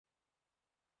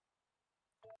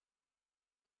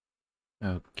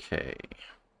Okay.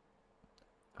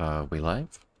 We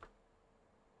live?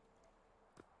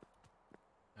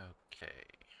 Okay.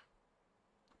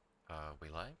 We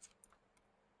live?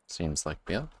 Seems like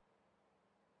we are.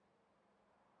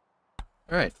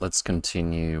 Alright, let's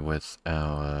continue with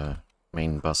our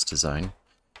main bus design.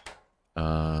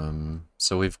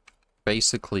 So we've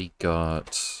basically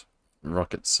got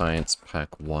Rocket Science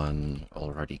Pack 1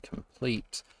 already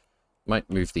complete. Might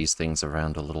move these things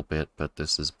around a little bit, but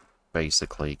this is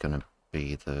basically going to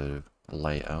be the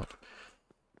layout.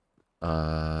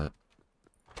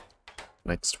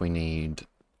 Next we need...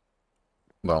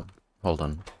 Well, hold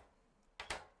on.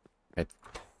 I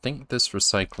think this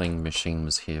recycling machine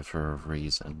was here for a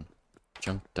reason.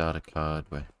 Junk data card,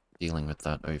 we're dealing with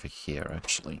that over here,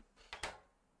 actually.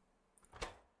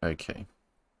 Okay.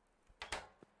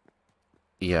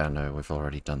 Yeah, no, we've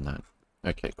already done that.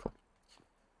 Okay, cool.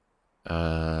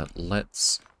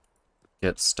 Let's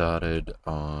get started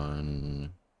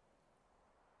on...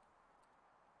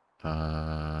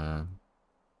 I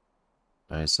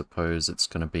suppose it's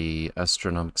going to be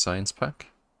Astronomic Science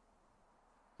Pack.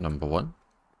 Number 1.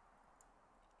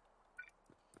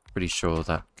 Pretty sure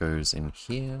that goes in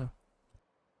here.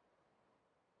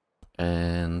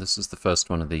 And this is the first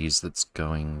one of these that's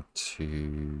going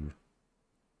to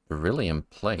beryllium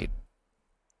plate.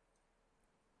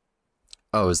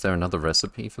 Oh, is there another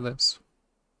recipe for this?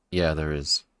 Yeah, there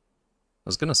is. I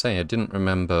was gonna say, I didn't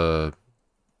remember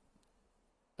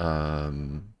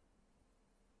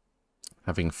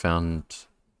having found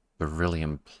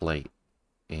beryllium plate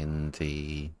in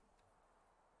the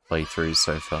playthrough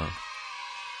so far.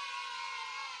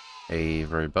 A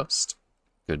robust.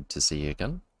 Good to see you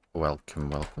again. Welcome,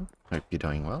 welcome. Hope you're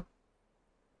doing well.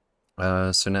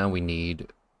 So now we need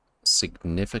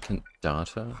significant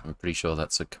data. I'm pretty sure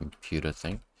that's a computer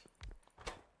thing.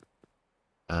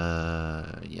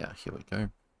 Yeah, here we go.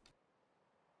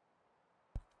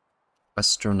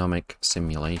 Astronomic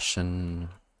simulation.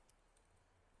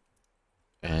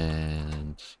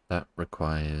 And that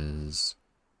requires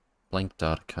blank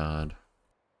data card.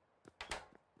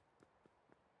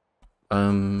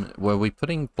 Were we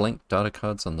putting blank data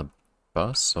cards on the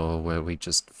bus, or were we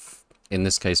just... In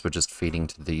this case, we're just feeding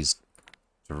to these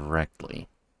directly.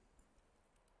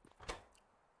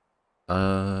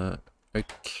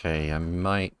 Okay, I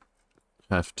might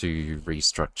have to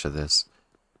restructure this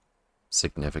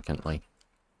significantly.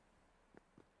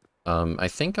 I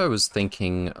think I was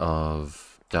thinking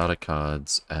of data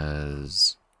cards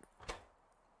as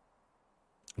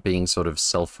being sort of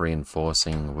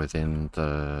self-reinforcing within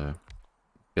the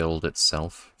build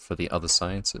itself for the other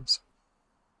sciences.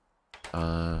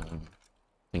 I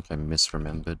think I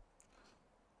misremembered.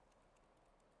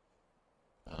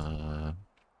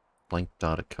 Blank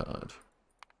data card.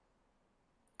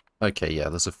 Okay, yeah,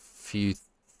 there's a few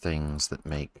things that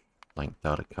make blank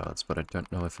data cards, but I don't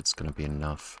know if it's going to be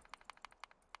enough.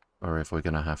 Or if we're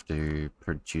going to have to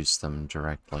produce them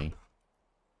directly.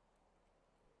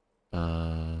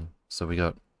 So we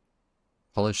got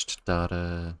polished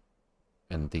data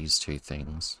and these two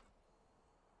things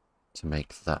to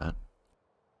make that.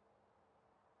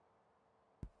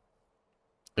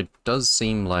 It does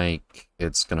seem like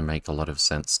it's going to make a lot of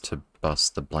sense to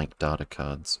bust the blank data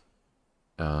cards.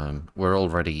 We're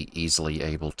already easily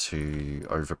able to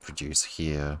overproduce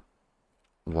here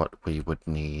what we would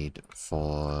need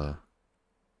for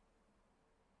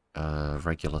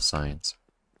regular science.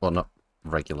 Well, not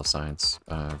regular science,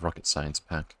 rocket science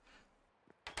pack.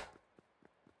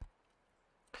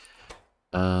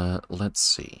 Let's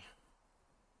see.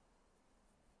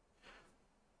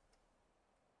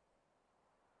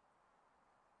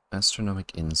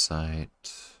 Astronomic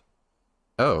insight.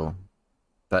 Oh,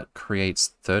 that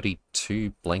creates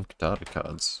 32 blank data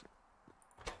cards.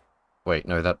 Wait,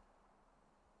 no, that...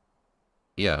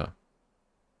 Yeah.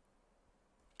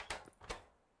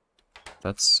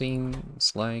 That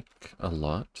seems like a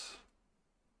lot.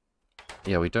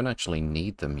 Yeah, we don't actually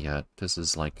need them yet. This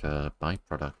is like a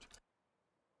byproduct.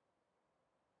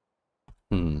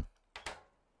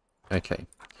 Okay.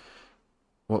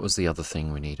 What was the other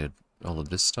thing we needed? All of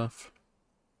this stuff?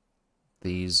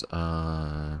 These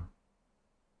are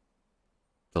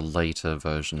the later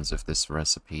versions of this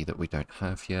recipe that we don't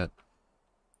have yet.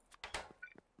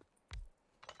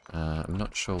 I'm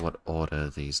not sure what order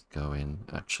these go in,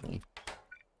 actually.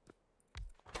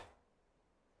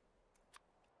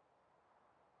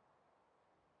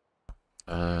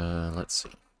 Let's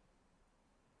see.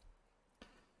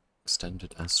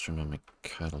 Extended Astronomic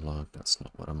Catalog, that's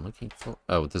not what I'm looking for.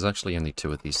 Oh, there's actually only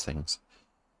 2 of these things.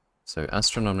 So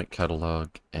Astronomic Catalog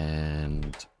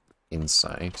and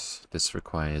Insight. This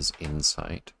requires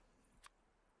Insight.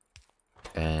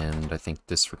 And I think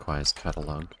this requires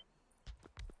catalog.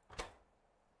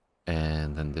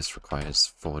 And then this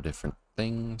requires 4 different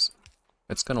things.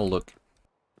 It's going to look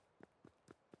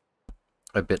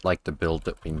a bit like the build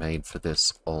that we made for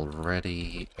this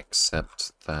already,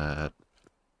 except that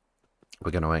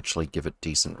we're going to actually give it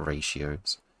decent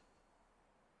ratios.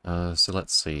 So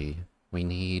let's see. We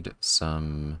need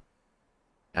some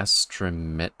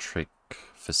astrometric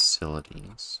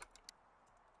facilities.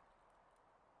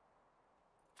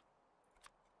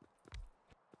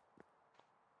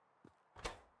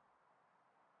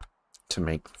 To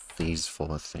make these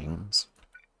 4 things.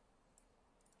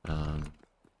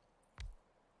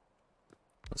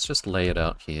 Let's just lay it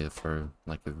out here for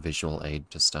like a visual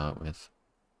aid to start with.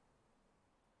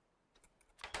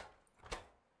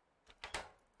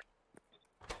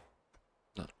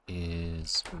 That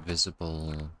is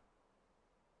visible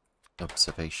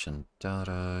observation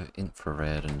data,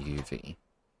 infrared and UV.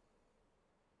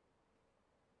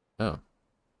 Oh.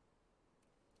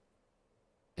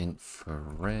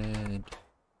 Infrared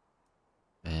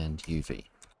and UV.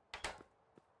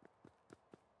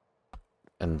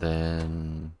 And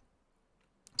then,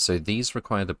 so these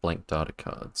require the blank data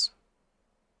cards,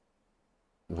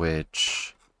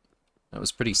 which, that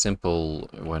was pretty simple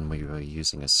when we were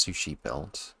using a sushi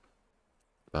belt,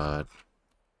 but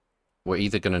we're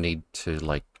either going to need to,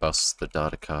 like, bus the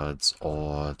data cards,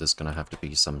 or there's going to have to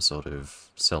be some sort of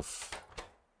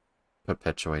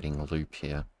self-perpetuating loop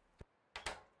here.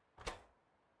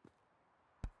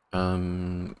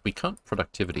 We can't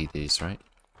productivity these, right?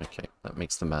 Okay, that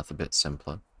makes the math a bit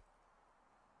simpler.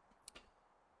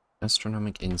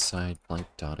 Astronomic Insight, blank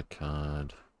data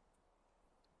card.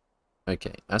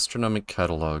 Okay, Astronomic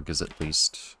Catalog is at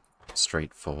least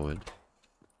straightforward.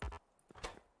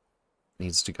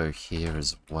 Needs to go here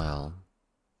as well.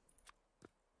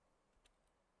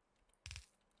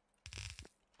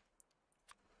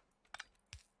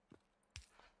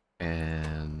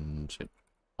 And it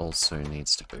also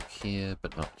needs to go here,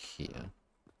 but not here.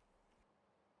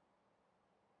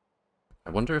 I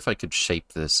wonder if I could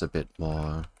shape this a bit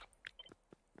more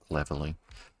cleverly.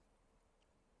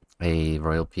 Hey,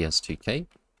 Royal PS2K.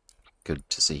 Good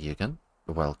to see you again.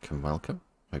 Welcome, welcome.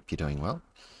 Hope you're doing well.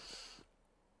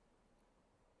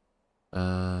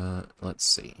 Let's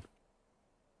see.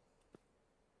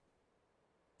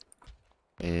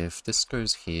 If this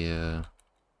goes here,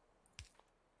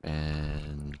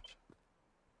 and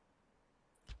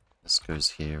this goes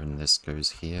here, and this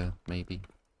goes here, maybe?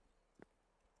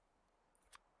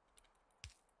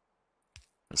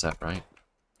 Is that right?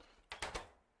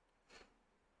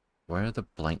 Where are the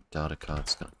blank data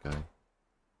cards gonna go?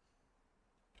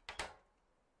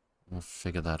 We'll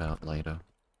figure that out later.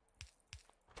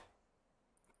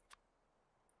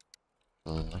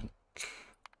 Blank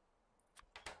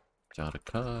data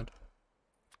card.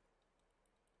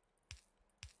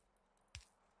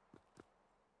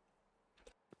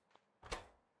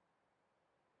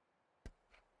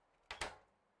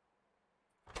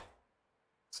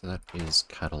 So that is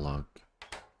catalog.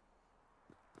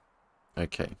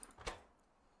 Okay.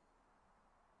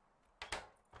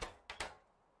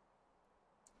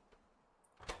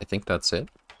 I think that's it.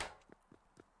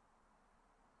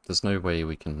 There's no way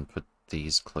we can put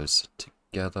these closer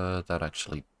together. That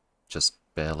actually just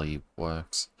barely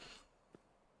works.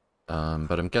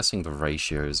 But I'm guessing the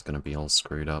ratio is going to be all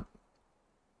screwed up.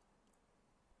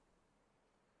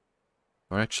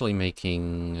 We're actually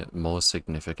making more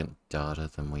significant data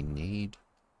than we need.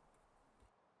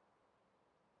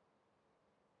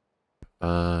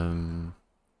 More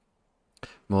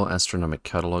astronomic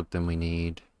catalog than we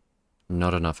need.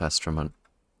 Not enough astronom...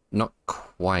 Not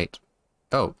quite...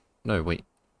 Oh, no, wait.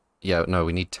 Yeah, no,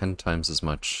 we need 10 times as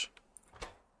much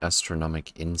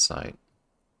astronomic insight.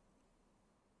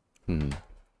 Hey,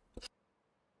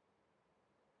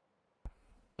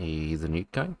 the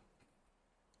nuke guy.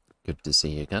 Good to see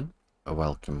you again.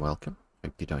 Welcome, welcome.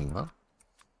 Hope you're doing well.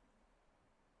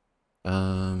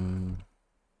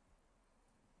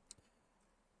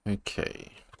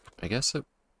 Okay. I guess it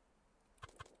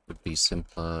would be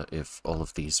simpler if all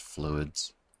of these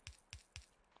fluids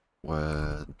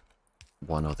were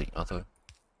one or the other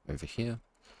over here.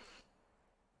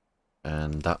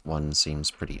 And that one seems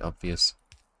pretty obvious.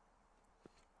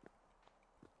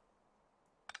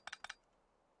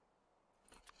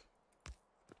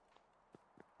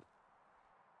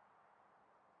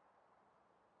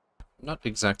 Not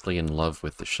exactly in love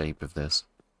with the shape of this,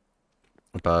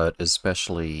 but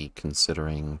especially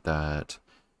considering that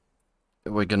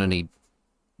we're gonna need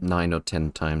 9 or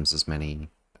 10 times as many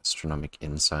astronomic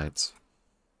insights.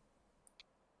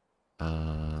 We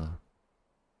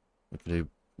could do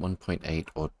 1.8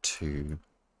 or 2.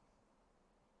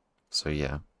 So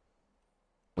yeah.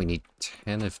 We need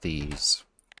 10 of these.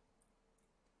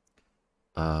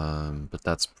 But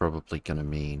that's probably gonna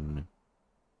mean...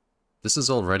 This is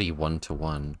already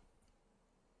 1-to-1.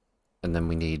 And then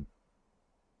we need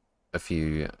a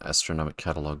few astronomic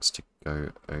catalogs to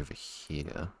go over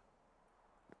here.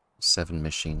 7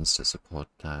 machines to support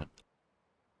that.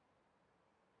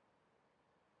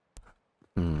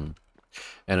 And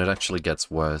it actually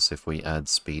gets worse if we add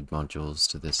speed modules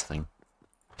to this thing.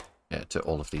 Yeah, to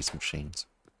all of these machines.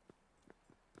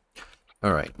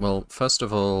 Alright, well, first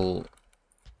of all...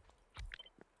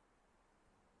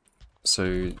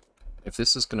 So, if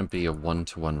this is going to be a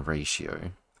 1-to-1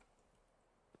 ratio...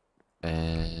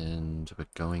 And we're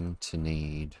going to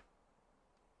need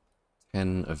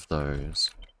 10 of those.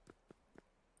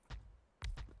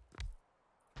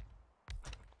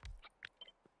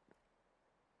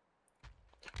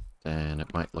 Then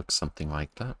it might look something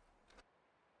like that.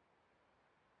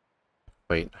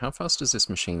 Wait, how fast does this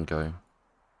machine go?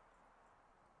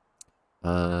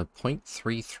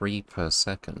 0.33 per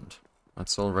second.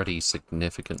 That's already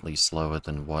significantly slower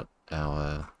than what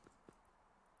our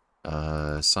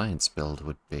science build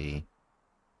would be.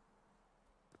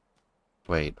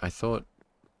 Wait, I thought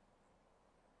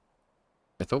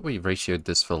we ratioed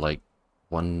this for like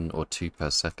 1 or 2 per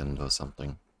second or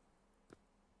something.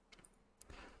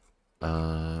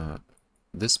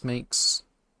 This makes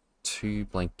 2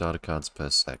 blank data cards per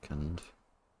second.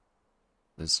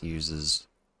 This uses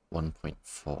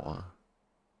 1.4.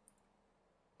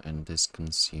 And this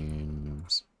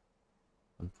consumes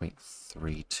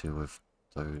 1.32 of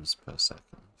those per second.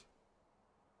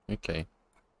 Okay.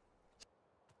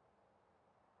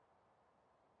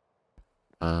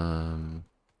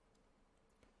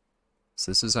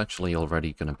 So this is actually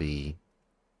already going to be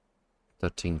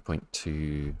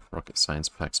 13.2 rocket science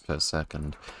packs per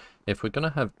second. If we're going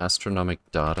to have astronomic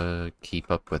data keep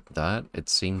up with that, it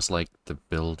seems like the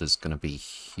build is going to be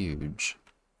huge.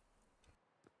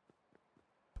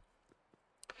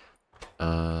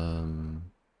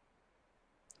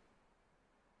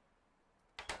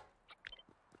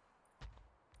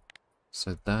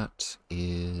 So that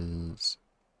is...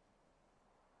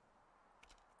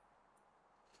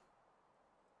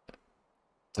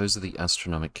 Those are the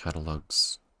astronomic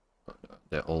catalogs.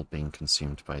 They're all being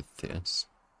consumed by this.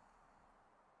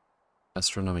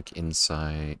 Astronomic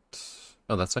insight...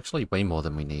 Oh, that's actually way more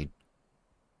than we need.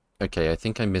 Okay, I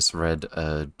think I misread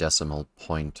a decimal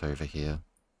point over here.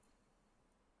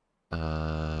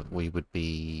 We would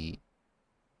be...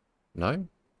 No?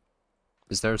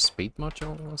 Is there a speed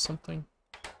module or something?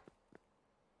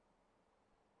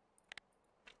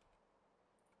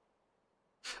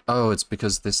 Oh, it's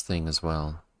because this thing as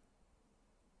well.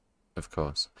 Of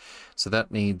course. So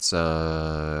that needs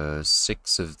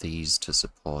 6 of these to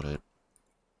support it.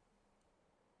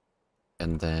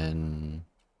 And then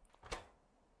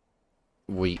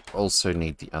we also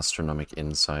need the astronomic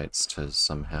insights to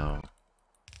somehow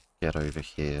get over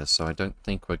here. So I don't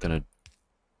think we're going to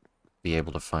be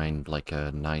able to find like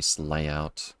a nice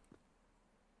layout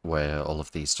where all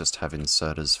of these just have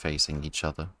inserters facing each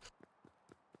other.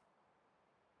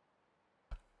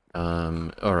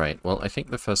 Alright, well, I think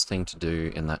the first thing to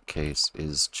do in that case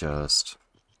is just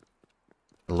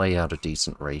lay out a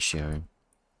decent ratio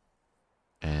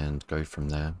and go from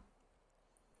there.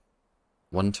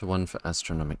 1-to-1 for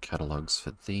astronomic catalogs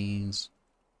for these.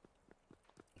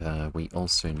 We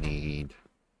also need...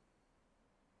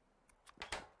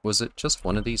 Was it just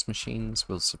one of these machines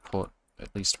will support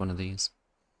at least one of these?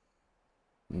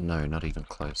 No, not even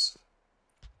close.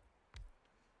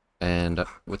 And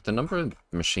with the number of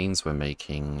machines we're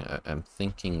making, I'm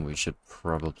thinking we should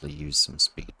probably use some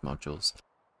speed modules.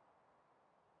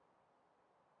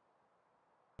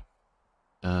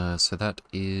 So that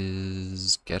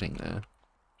is getting there.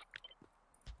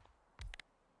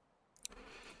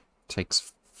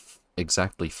 Takes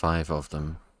exactly 5 of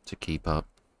them to keep up.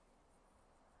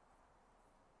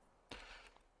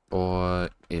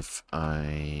 Or if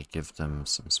I give them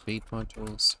some speed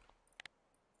modules.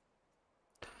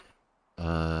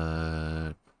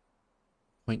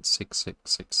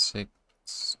 0.6666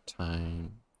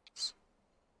 times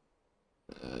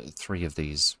 3 of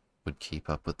these would keep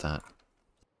up with that.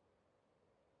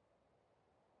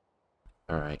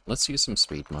 Alright, let's use some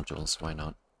speed modules, why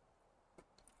not?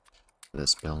 For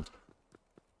this build.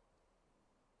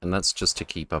 And that's just to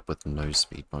keep up with no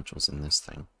speed modules in this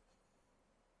thing.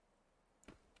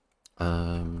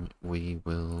 We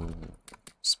will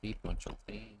speed module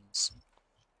these.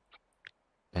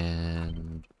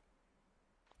 And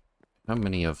how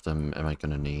many of them am I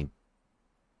going to need?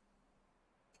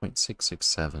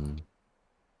 0.667.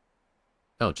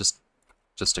 Oh, just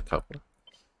a couple.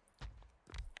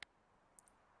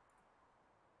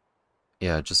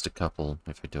 Yeah, just a couple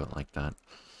if we do it like that.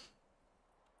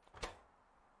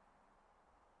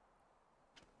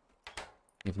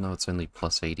 Even though it's only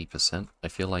plus 80%, I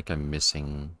feel like I'm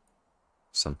missing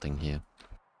something here.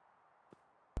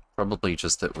 Probably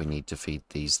just that we need to feed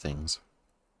these things.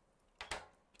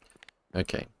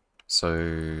 Okay,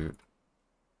 so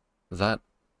that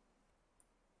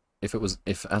if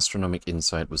astronomic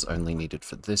insight was only needed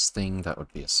for this thing, that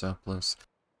would be a surplus.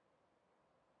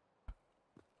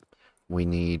 We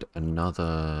need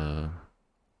another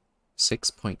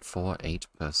 6.48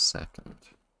 per second.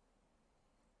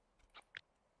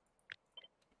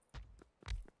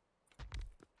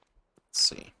 Let's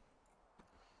see.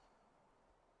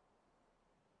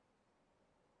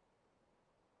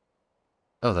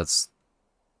 Oh, that's...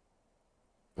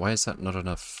 Why is that not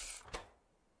enough?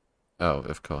 Oh,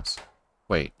 of course.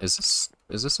 Wait, is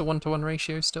this a 1-to-1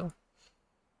 ratio still?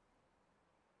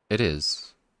 It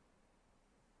is.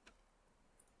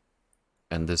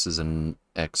 And this is an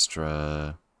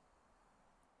extra...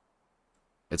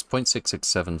 It's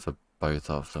 0.667 for both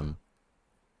of them.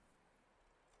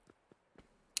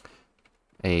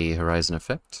 A Horizon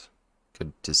Effect.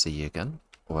 Good to see you again.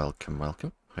 Welcome,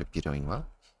 welcome. Hope you're doing well.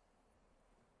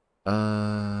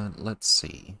 Let's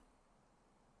see.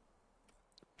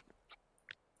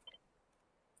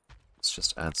 Let's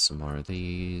just add some more of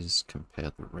these,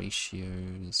 compare the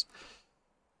ratios.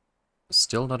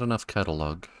 Still not enough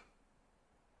catalog.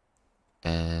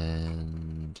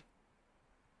 And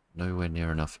nowhere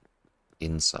near enough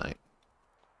insight.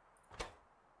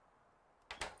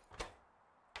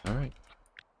 Alright.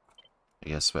 I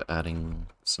guess we're adding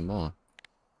some more.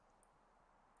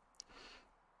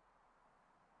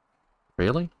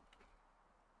 Really?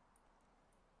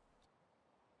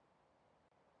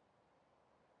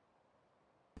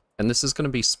 And this is going to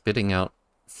be spitting out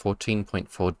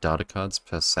 14.4 data cards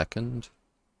per second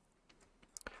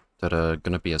that are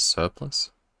going to be a surplus.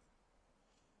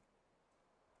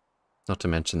 Not to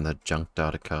mention the junk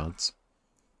data cards.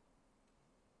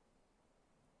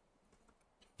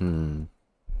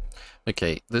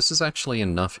 Okay, this is actually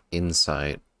enough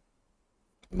insight.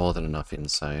 More than enough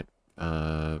insight.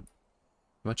 How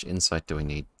much insight do we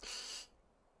need?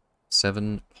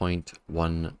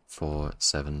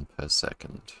 7.147 per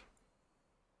second.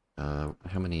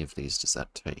 How many of these does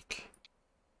that take?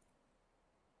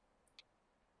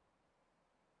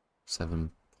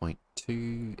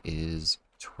 7.2 is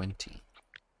 20.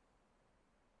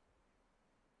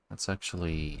 That's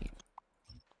actually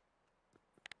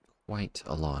quite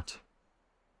a lot.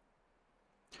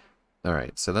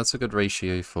 Alright, so that's a good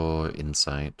ratio for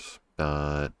insight,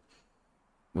 but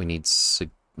we need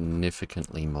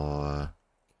significantly more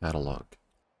catalog.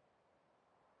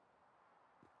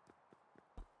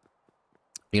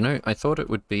 You know, I thought it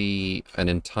would be an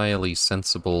entirely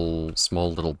sensible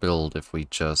small little build if we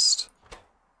just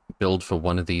build for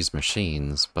one of these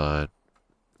machines, but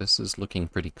this is looking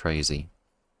pretty crazy.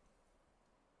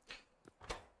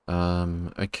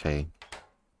 Okay.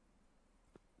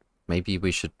 Maybe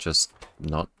we should just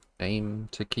not aim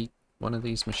to keep one of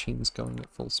these machines going at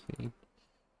full speed.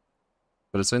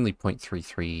 But it's only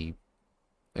 0.33...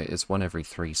 It's one every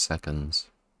 3 seconds.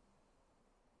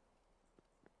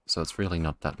 So it's really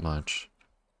not that much.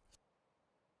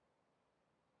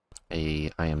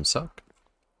 I am Suck.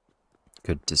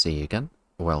 Good to see you again.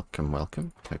 Welcome,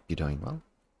 welcome. Hope you're doing well.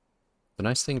 The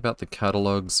nice thing about the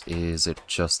catalogs is it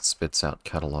just spits out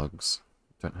catalogs.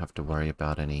 Don't have to worry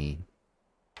about any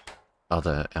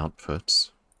other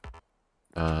outputs.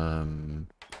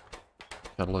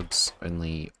 Catalogs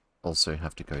only also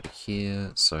have to go to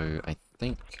here, so I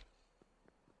think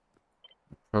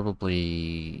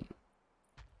probably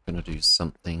gonna do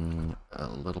something a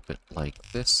little bit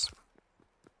like this.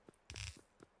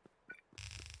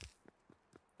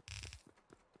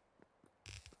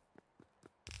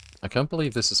 I can't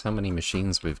believe this is how many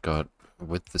machines we've got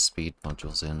with the speed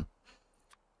modules in.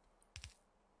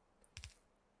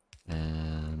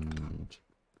 And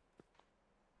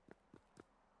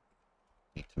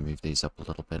need to move these up a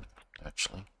little bit,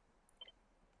 actually.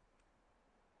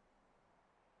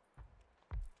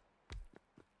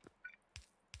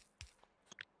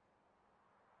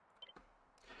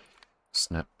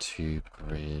 Snap to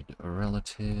grid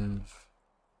relative.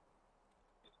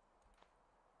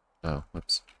 Oh,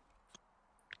 whoops.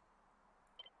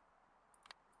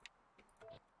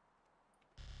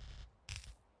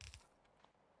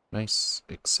 Nice,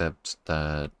 except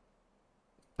that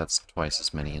that's twice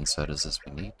as many inserters as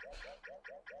we need.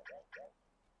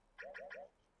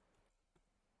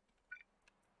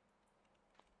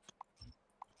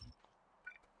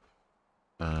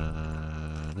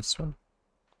 This one?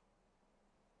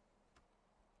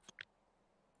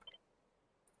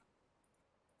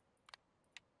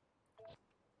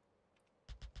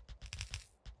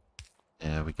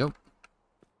 There we go.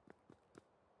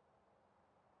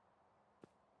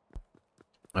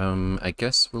 I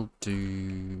guess we'll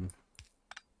do...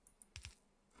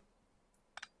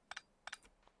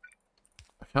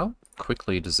 How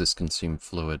quickly does this consume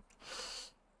fluid?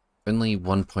 Only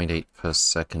 1.8 per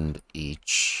second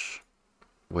each,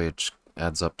 which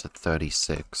adds up to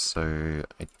 36, so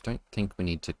I don't think we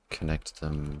need to connect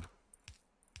them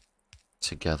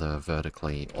together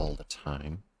vertically all the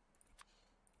time.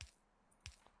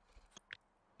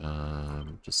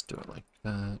 Just do it like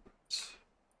that.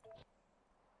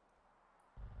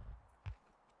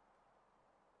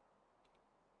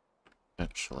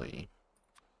 Actually,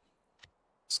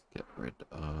 let's get rid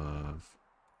of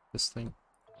this thing.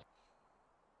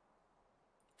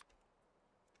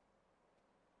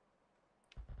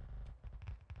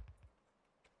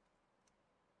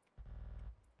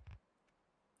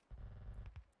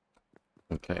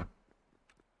 Okay.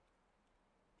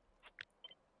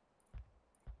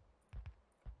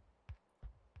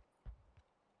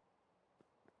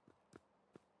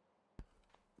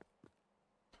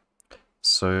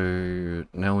 So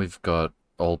now we've got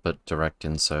all but direct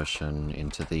insertion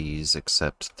into these,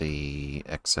 except the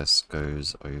excess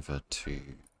goes over to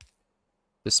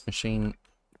this machine.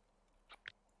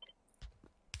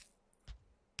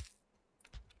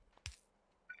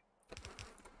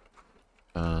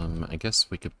 I guess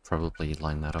we could probably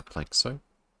line that up like so.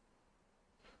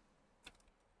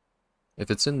 If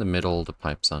it's in the middle, the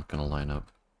pipes aren't going to line up.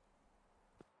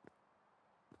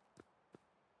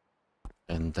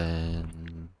 And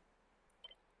then...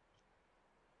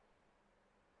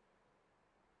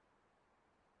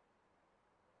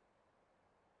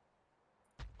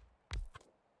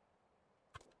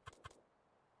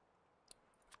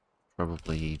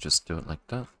 probably just do it like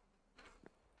that.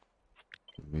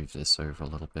 Move this over a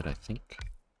little bit, I think.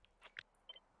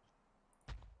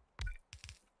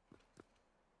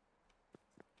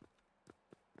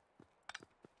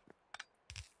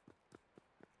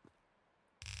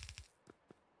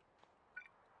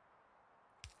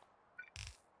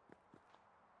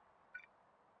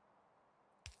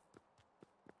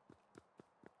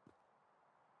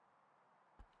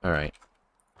 Alright.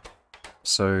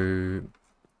 So...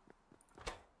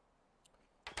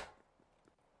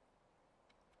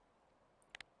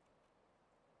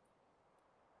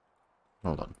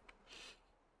 hold on.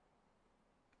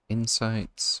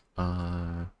 Insights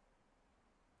are...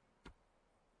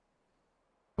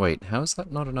 wait, how is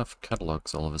that not enough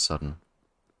catalogs all of a sudden?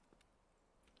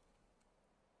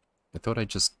 I thought I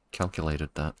just calculated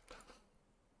that.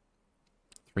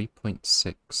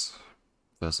 3.6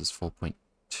 versus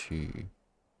 4.2.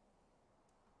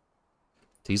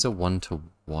 These are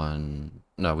 1-to-1.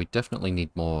 No, we definitely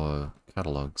need more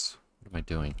catalogs. What am I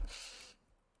doing?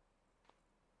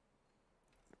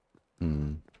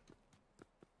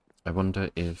 I wonder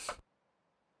if...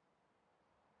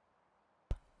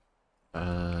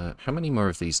 how many more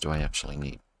of these do I actually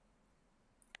need?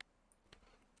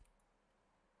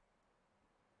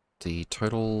 The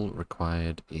total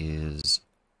required is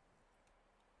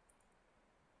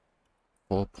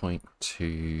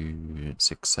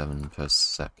 4.267 per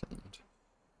second,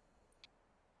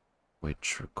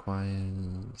 which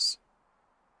requires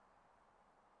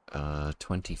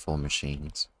 24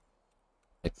 machines.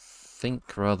 I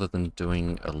think rather than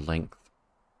doing a length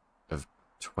of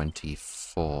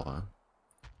 24,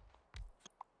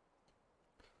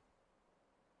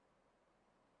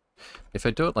 if I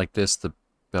do it like this, the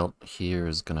belt here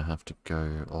is going to have to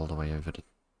go all the way over to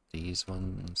these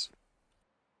ones.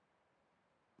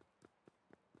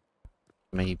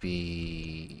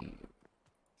 Maybe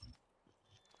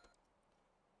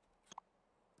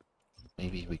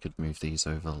we could move these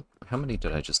over. How many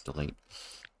did I just delete?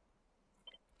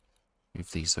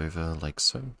 Move these over like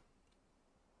so.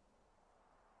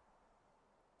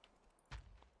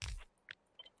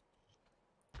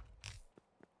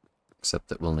 Except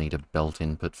that we'll need a belt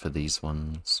input for these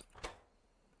ones.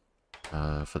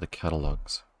 For the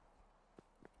catalogs.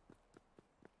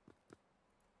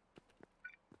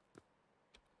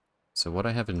 So what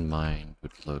I have in mind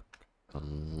would look a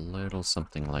little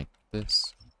something like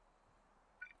this.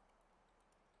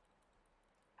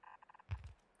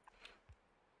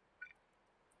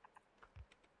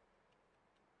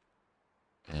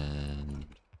 And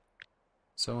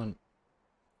so on.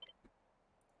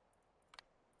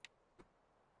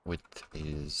 Width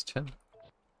is 10.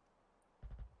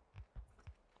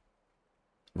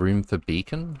 Room for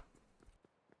beacon?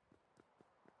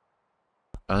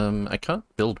 I can't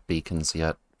build beacons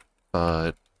yet,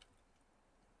 but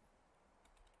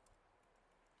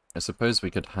I suppose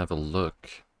we could have a look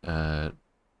at...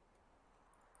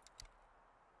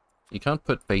 You can't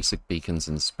put basic beacons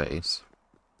in space.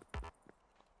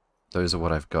 Those are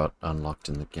what I've got unlocked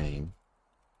in the game.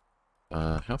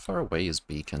 How far away is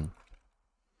beacon?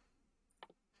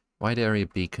 Wide area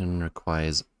beacon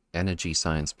requires energy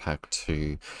science pack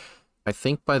 2. I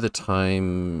think by the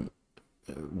time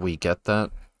we get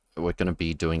that, we're going to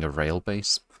be doing a rail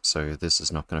base, so this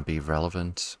is not going to be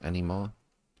relevant anymore.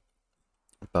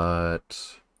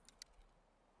 But...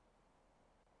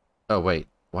 Oh wait,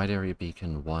 wide area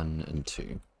beacon 1 and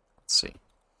 2. Let's see.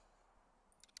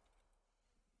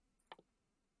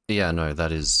 Yeah, no,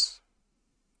 that is...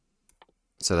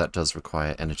 So that does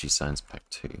require energy science pack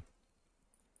 2.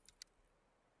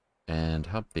 And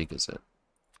how big is it?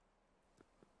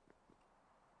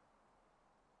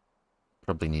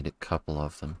 Probably need a couple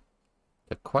of them.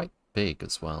 They're quite big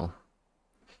as well.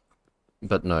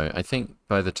 But no, I think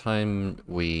by the time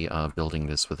we are building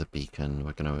this with a beacon,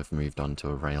 we're going to have moved on to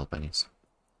a rail base.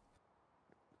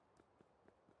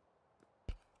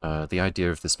 The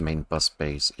idea of this main bus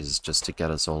base is just to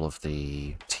get us all of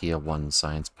the tier 1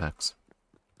 science packs.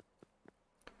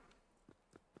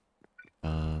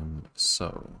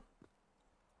 So...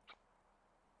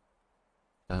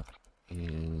 That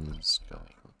is going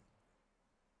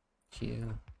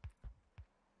here.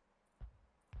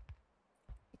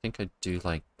 I think I do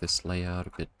like this layout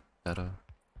a bit better.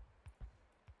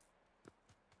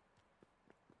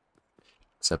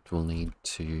 Except we'll need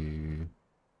to...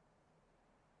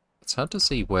 It's hard to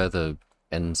see where the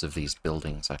ends of these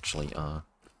buildings actually are.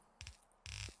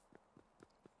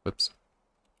 Whoops.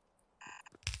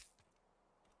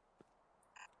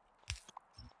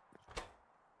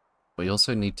 We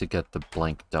also need to get the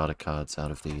blank data cards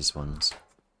out of these ones.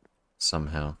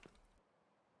 Somehow.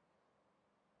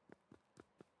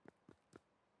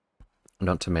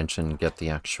 Not to mention get the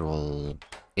actual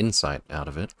insight out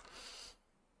of it.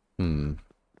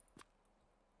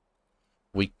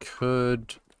 We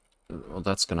could... Well,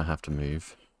 that's going to have to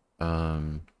move.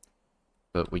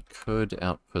 But we could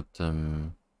output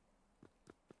them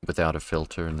without a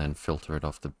filter and then filter it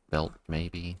off the belt,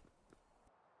 maybe.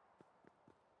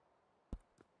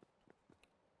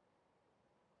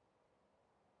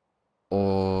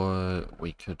 Or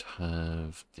we could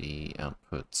have the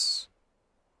outputs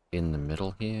in the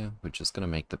middle here, which is going to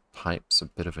make the pipes a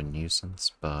bit of a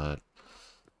nuisance, but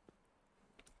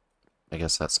I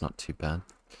guess that's not too bad.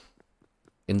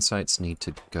 Insights need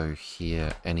to go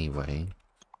here anyway,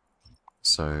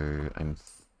 so I'm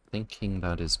thinking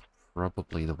that is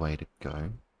probably the way to go.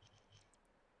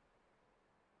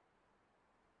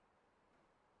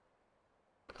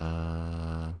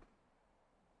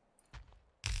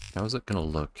 How is it going to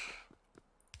look?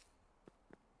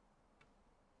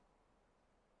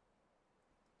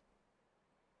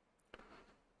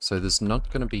 So there's not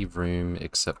going to be room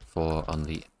except for on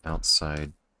the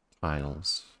outside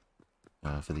tiles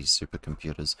for these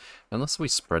supercomputers, unless we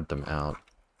spread them out,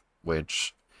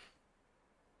 which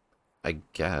I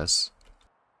guess...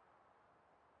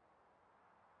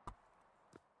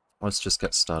 Let's just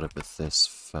get started with this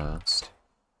first.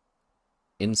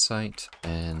 Insight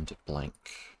and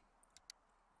blank.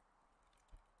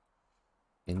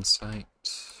 Insight,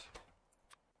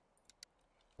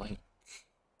 blank,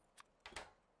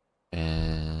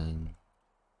 and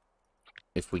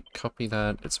if we copy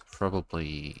that, it's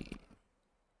probably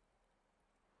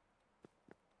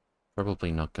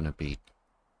not going to be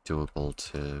doable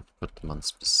to put them on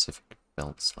specific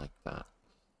belts like that.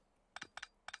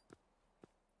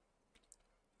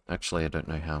 Actually, I don't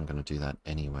know how I'm going to do that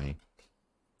anyway.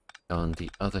 On the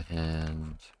other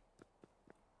hand...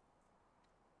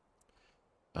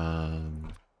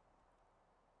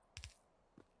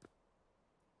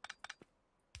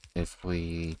 if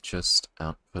we just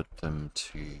output them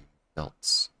to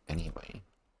belts anyway,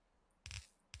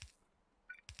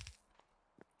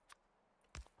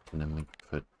 and then we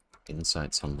put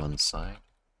insights on one side,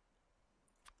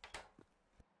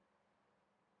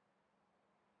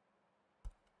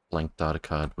 blank data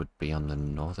card would be on the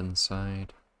northern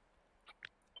side.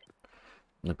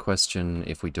 And the question,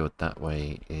 if we do it that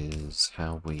way, is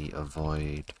how we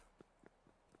avoid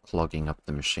clogging up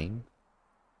the machine.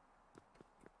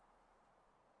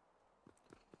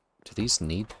 Do these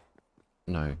need...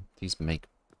 No, these make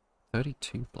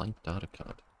 32 blank data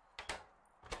card.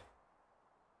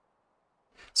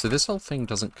 So this whole thing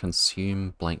doesn't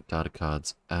consume blank data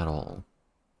cards at all.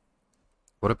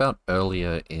 What about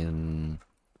earlier in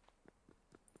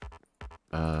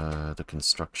the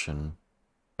construction?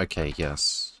 Okay,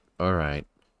 yes. Alright.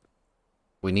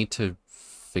 we need to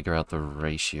figure out the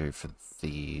ratio for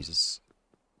these.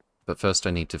 But first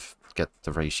I need to get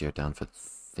the ratio down for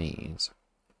these.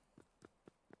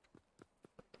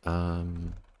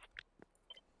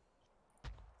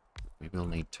 We will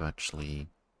need to actually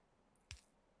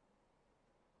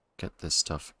get this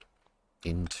stuff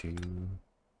into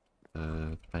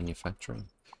manufacturing.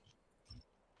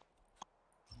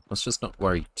 Let's just not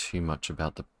worry too much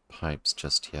about the pipes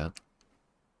just yet.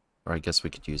 Or I guess we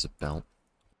could use a belt.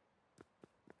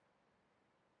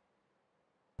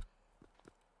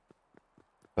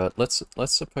 But let's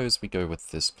suppose we go with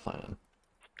this plan.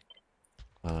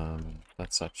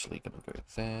 That's actually going to go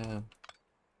there,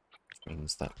 which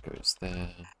means that goes there.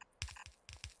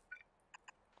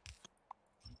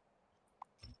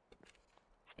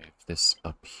 Move this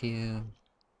up here.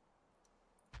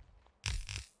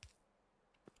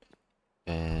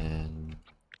 And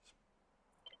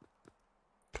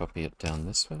copy it down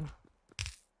this way.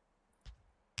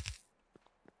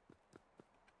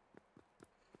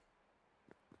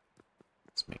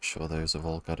 Let's make sure those have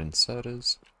all got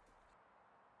inserters.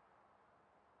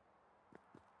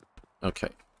 Okay.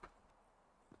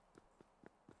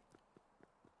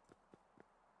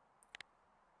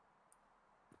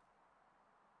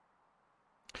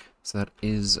 So that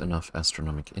is enough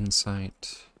astronomic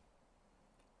insight.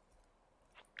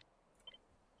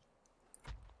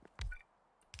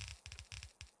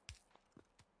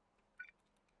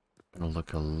 It'll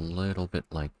look a little bit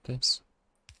like this.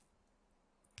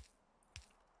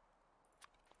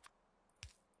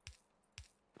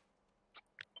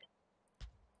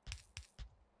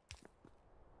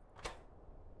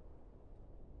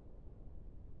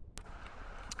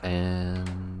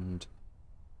 And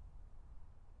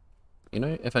you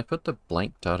know, if I put the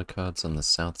blank data cards on the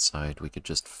south side, we could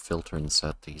just filter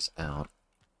insert these out.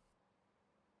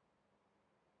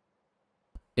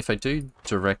 If I do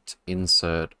direct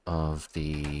insert of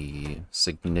the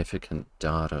significant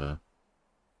data,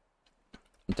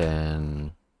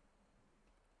 then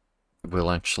we'll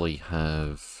actually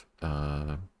have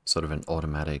sort of an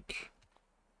automatic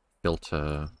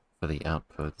filter for the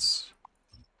outputs.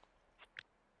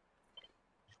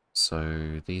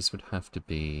 So these would have to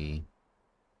be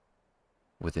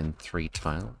within 3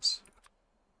 tiles.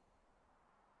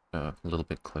 A little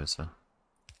bit closer.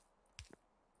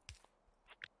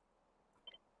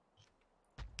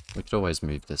 We could always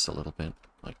move this a little bit,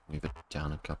 like move it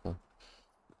down a couple.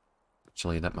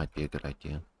 Actually, that might be a good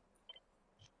idea.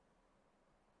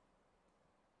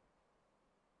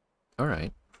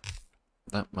 Alright.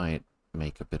 That might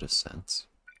make a bit of sense.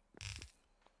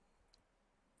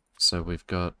 So we've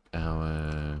got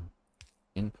our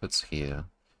inputs here,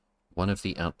 one of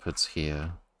the outputs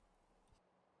here,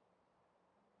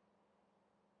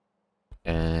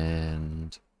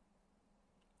 and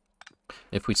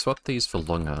if we swap these for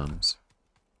long arms,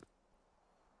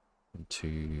 1,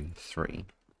 2, 3,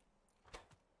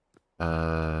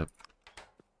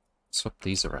 swap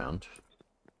these around,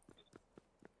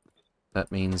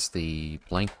 that means the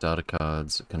blank data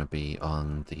cards are going to be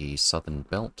on the southern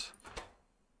belt,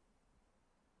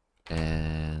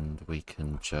 and we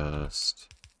can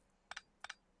just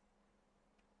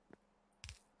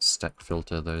stack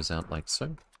filter those out like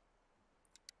so.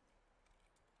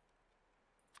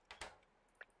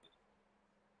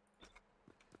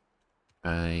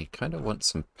 I kind of want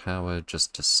some power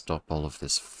just to stop all of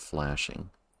this flashing.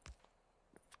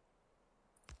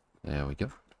 There we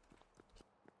go.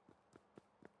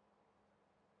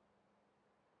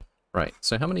 Right,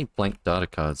 so how many blank data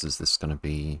cards is this going to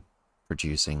be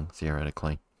producing,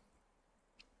 theoretically?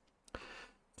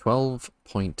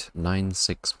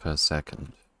 12.96 per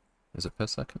second. Is it per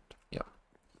second? Yeah.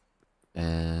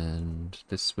 And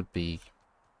this would be...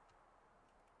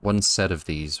 one set of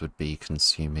these would be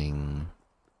consuming...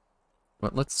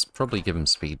 well, let's probably give them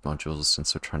speed modules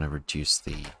since we're trying to reduce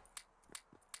the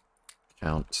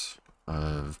count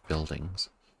of buildings.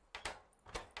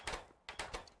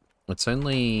 It's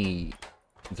only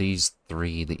these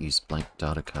 3 that use blank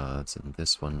data cards, and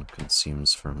this one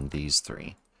consumes from these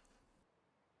 3.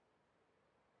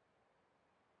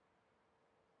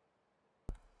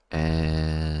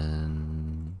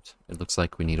 And it looks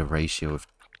like we need a ratio of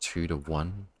 2 to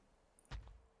 1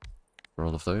 for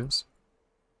all of those.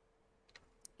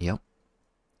 Yep.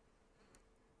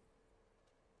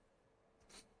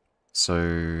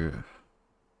 So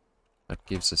that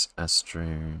gives us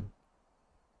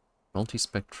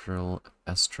multispectral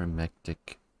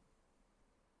astromectic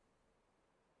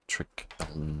trick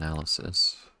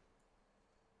analysis.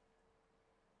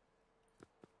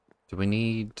 Do we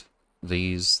need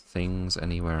these things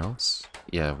anywhere else?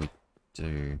 Yeah, we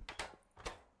do.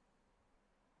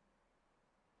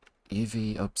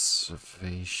 EV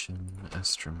observation,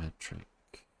 astrometric.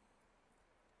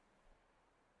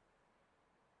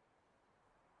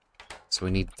 So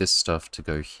we need this stuff to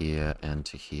go here and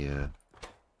to here.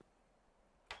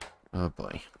 Oh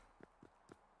boy.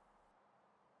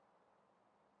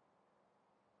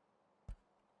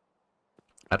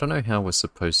 I don't know how we're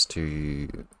supposed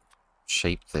to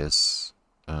shape this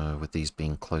with these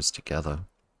being close together.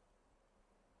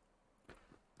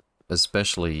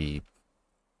 Especially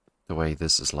the way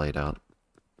this is laid out.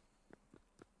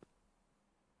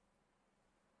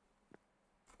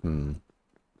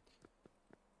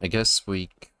 I guess we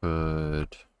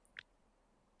could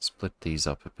split these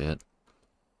up a bit.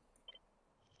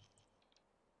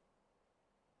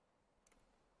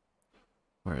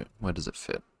 Where does it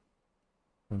fit?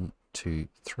 1, 2,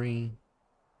 3.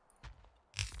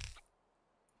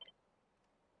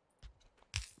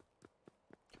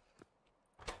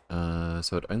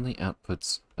 So it only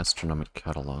outputs astronomic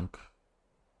catalog.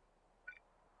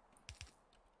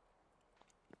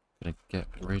 Gonna get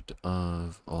rid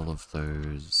of all of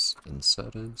those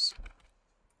inserters.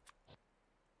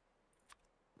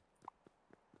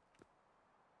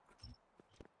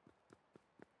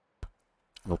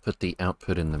 We'll put the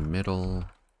output in the middle.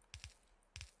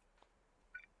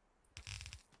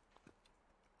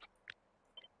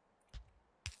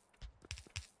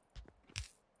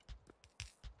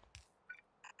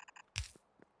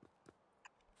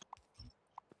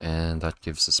 And that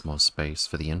gives us more space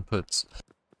for the inputs.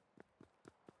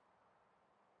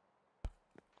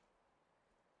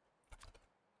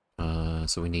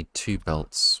 So we need 2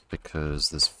 belts because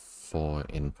there's 4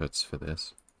 inputs for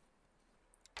this.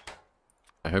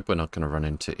 I hope we're not going to run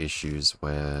into issues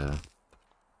where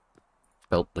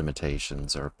belt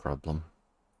limitations are a problem.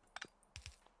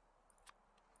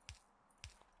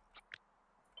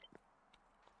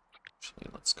 Actually,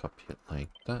 let's copy it like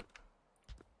that.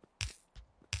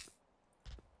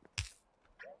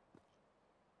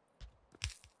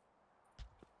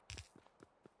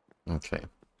 Okay.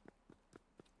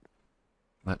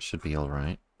 That should be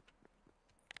alright.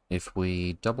 If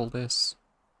we double this...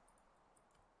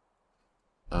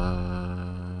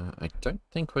 I don't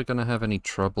think we're gonna have any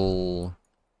trouble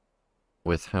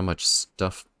with how much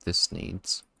stuff this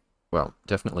needs. Well,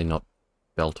 definitely not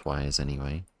belt-wise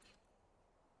anyway.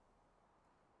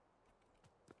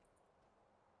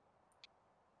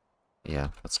 Yeah,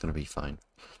 that's gonna be fine.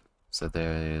 So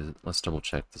let's double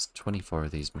check, there's 24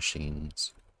 of these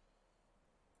machines.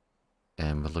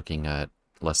 And we're looking at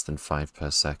less than 5 per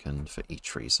second for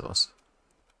each resource.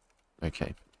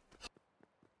 Okay.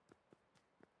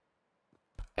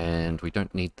 And we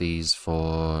don't need these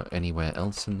for anywhere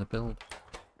else in the build.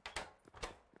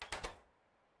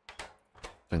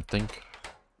 Don't think.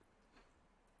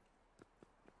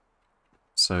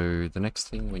 So the next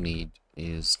thing we need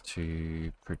is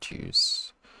to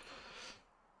produce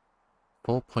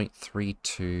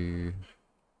 4.32...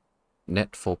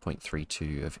 net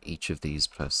 4.32 of each of these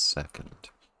per second.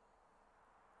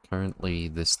 Currently,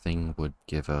 this thing would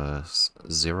give us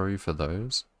 0 for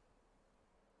those.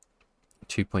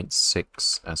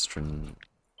 2.6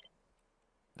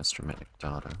 astrometric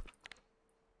data.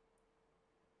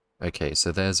 Okay,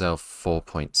 so there's our 4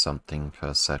 point something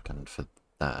per second for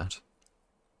that.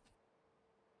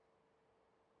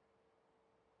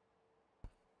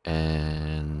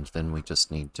 And then we just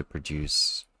need to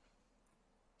produce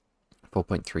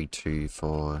 4.32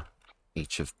 for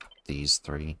each of these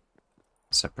 3,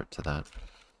 separate to that.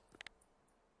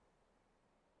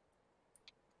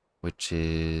 Which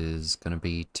is going to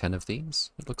be 10 of these,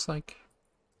 it looks like.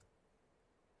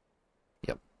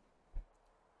 Yep.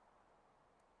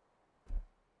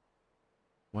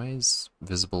 Why is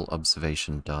visible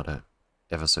observation data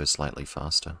ever so slightly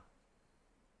faster?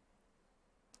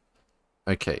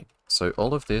 Okay, so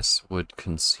all of this would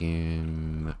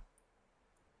consume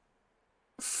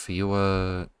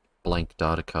fewer blank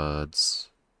data cards.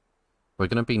 We're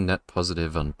going to be net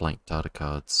positive on blank data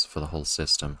cards for the whole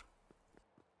system.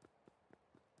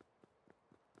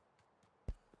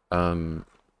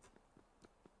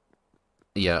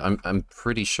 Yeah, I'm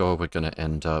pretty sure we're going to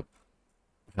end up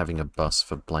having a bus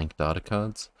for blank data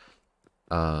cards.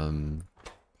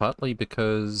 Partly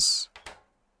because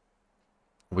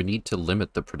we need to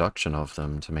limit the production of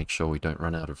them to make sure we don't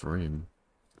run out of room.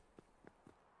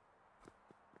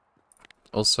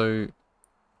 Also,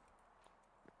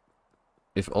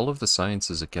 if all of the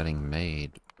sciences are getting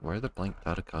made, where are the blank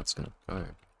data cards going to go?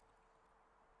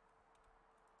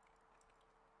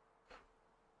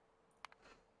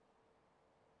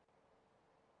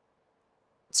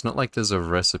 It's not like there's a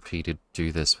recipe to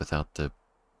do this without the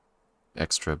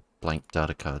extra blank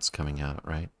data cards coming out,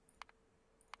 right?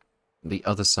 the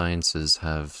other sciences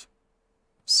have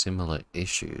similar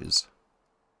issues,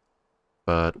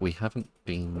 but we haven't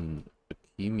been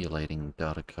accumulating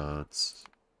data cards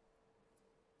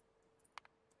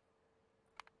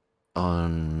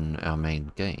on our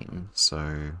main game,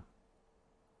 so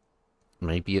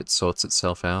maybe it sorts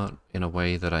itself out in a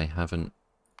way that I haven't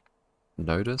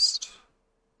noticed.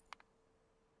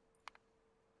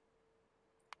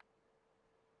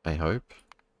 I hope.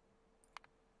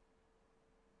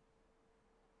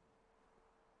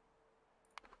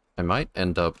 I might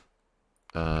end up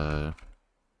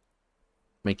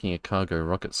making a cargo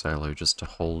rocket silo just to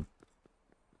hold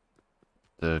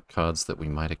the cards that we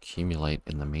might accumulate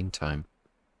in the meantime.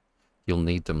 You'll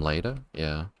need them later?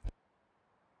 Yeah.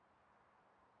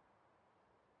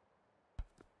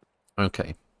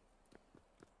 Okay.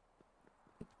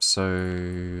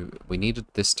 So, we needed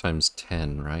this times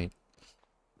 10, right?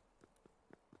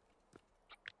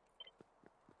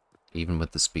 Even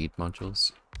with the speed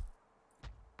modules?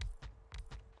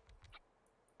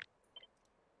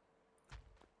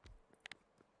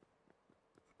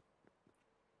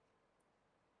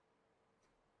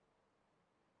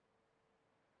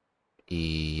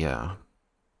 Yeah.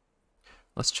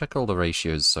 Let's check all the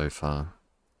ratios so far.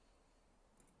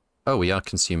 Oh, we are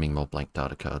consuming more blank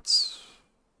data cards.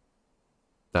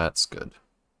 That's good.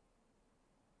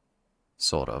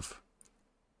 Sort of.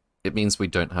 It means we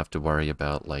don't have to worry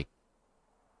about, like,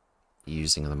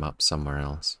 using them up somewhere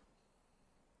else.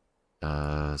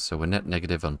 So we're net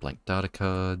negative on blank data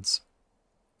cards.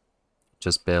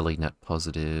 Just barely net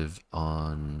positive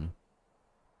on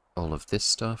all of this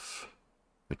stuff,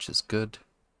 which is good.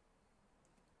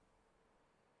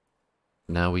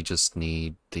 Now we just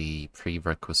need the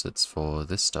prerequisites for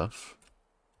this stuff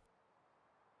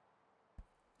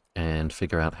and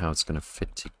figure out how it's going to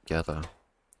fit together.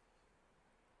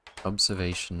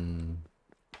 Observation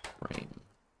frame.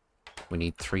 We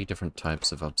need 3 different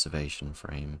types of observation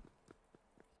frame.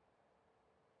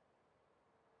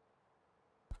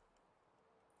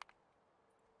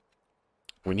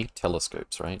 We need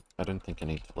telescopes, right? I don't think I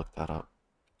need to look that up.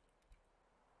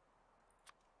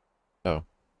 Oh,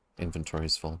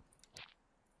 inventory's full.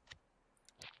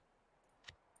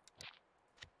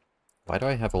 Why do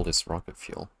I have all this rocket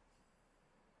fuel?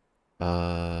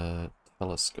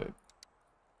 Telescope.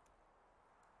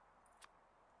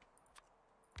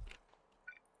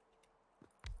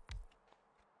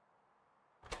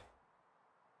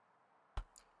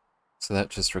 So that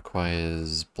just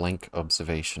requires blank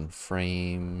observation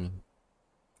frame.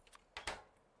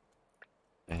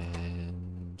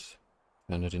 And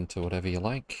turn it into whatever you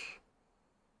like.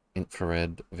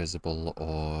 Infrared, visible,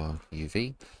 or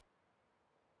UV.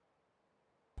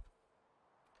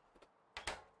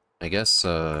 I guess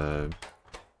crafting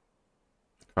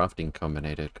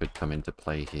combinator could come into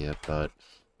play here, but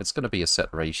it's going to be a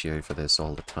set ratio for this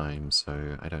all the time,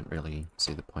 so I don't really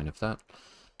see the point of that.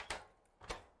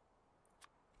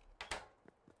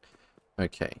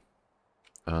 Okay.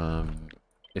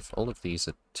 If all of these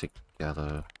are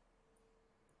together...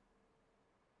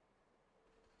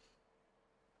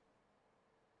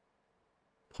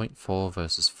 .4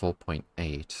 versus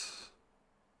 4.8.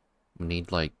 We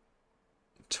need like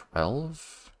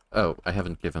 12? Oh, I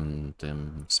haven't given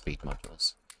them speed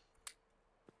modules.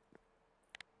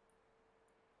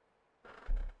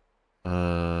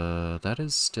 That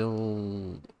is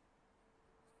still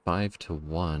 5 to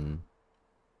 1.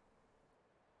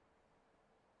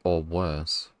 Or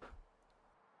worse.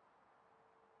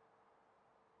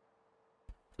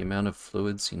 The amount of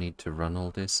fluids you need to run all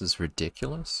this is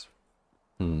ridiculous.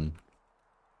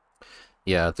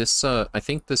 Yeah, this, I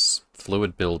think this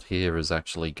fluid build here is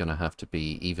actually gonna have to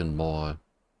be even more,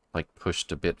 like,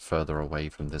 pushed a bit further away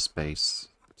from this base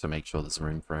to make sure there's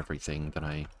room for everything than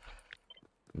I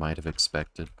might have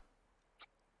expected.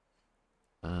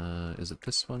 Is it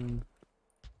this one?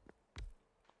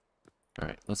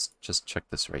 Alright, let's just check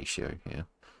this ratio here.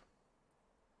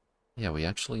 Yeah, we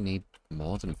actually need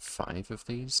more than 5 of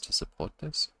these to support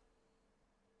this.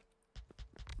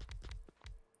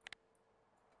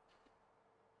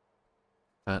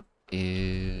 That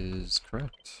is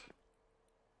correct.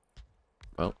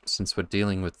 Well, since we're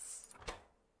dealing with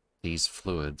these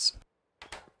fluids,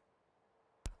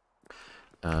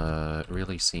 it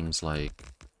really seems like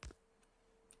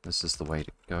this is the way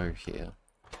to go here.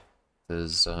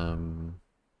 There's,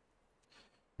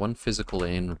 one physical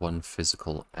in, one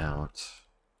physical out.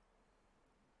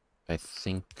 I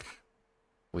think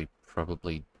we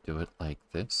probably do it like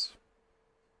this.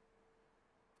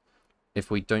 If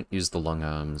we don't use the long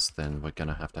arms, then we're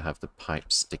gonna have the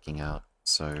pipe sticking out,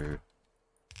 so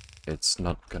it's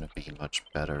not gonna be much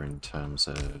better in terms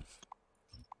of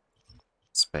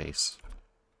space.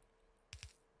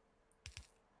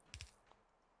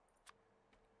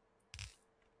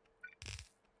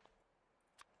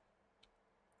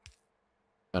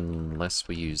 Unless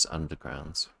we use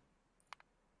undergrounds.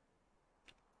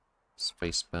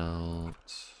 Space belt.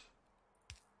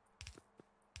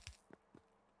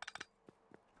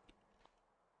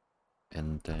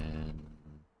 And then...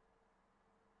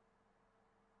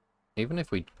 even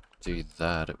if we do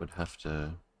that, it would have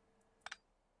to...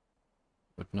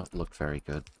 would not look very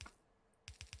good.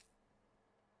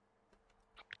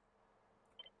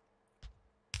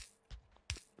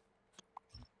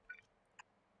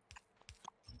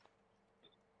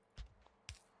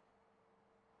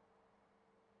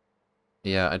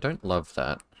 Yeah, I don't love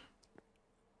that.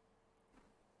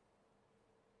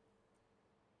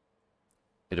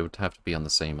 It would have to be on the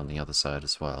same on the other side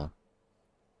as well.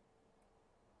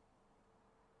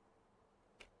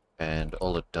 And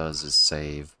all it does is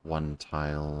save one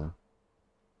tile...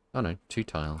 oh no, 2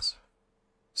 tiles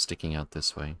sticking out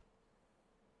this way.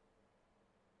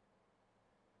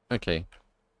 Okay,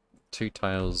 2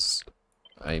 tiles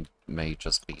I may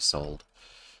just be sold.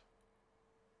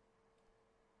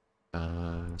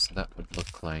 So that would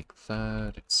look like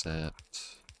that,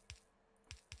 except...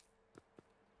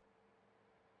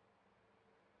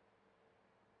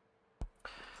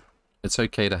 it's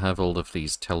okay to have all of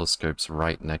these telescopes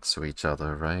right next to each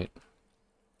other, right?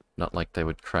 Not like they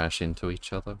would crash into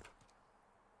each other.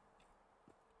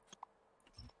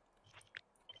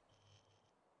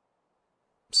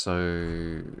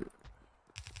 So...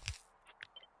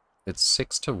 it's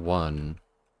 6-to-1.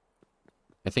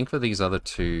 I think for these other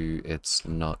two, it's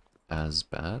not as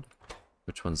bad.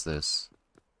 Which one's this?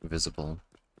 Visible.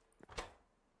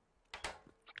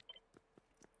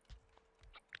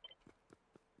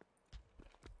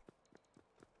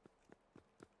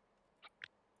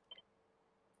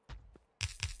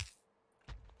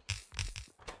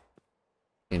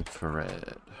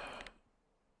 Infrared.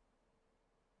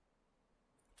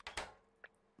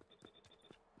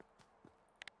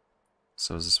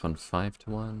 So is this one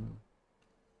 5-to-1?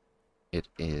 It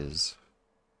is.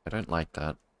 I don't like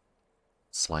that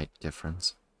slight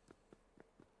difference.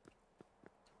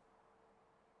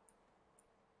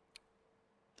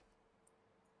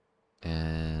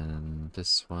 And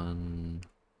this one...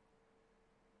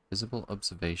 visible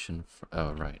observation...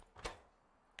 oh, right.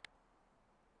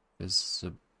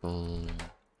 Visible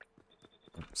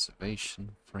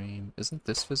observation frame. Isn't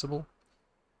this visible?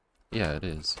 Yeah, it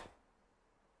is.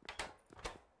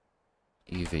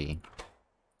 UV.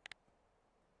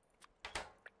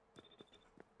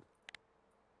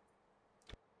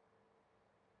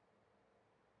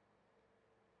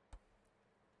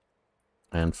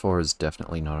 And 4 is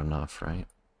definitely not enough, right?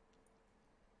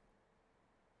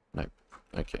 No.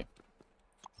 Okay.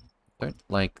 Don't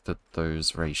like that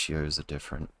those ratios are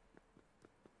different.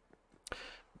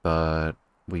 But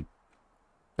we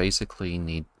basically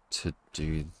need to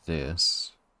do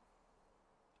this.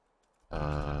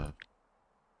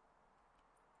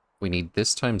 We need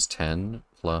this times 10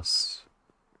 plus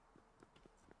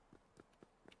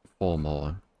 4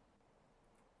 more.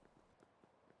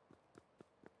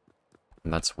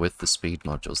 And that's with the speed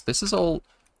modules. This is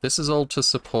all to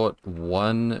support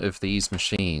one of these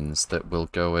machines that will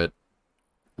go at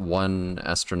 1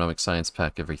 astronomic science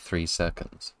pack every 3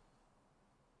 seconds.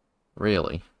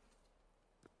 Really?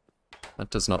 That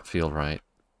does not feel right.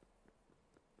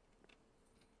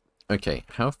 Okay,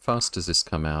 how fast does this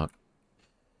come out?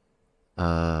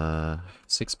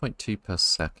 6.2 per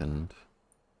second.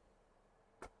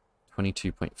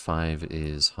 22.5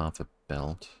 is half a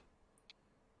belt.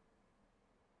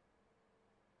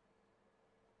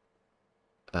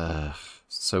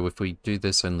 So if we do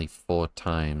this only 4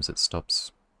 times, it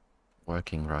stops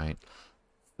working right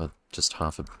for just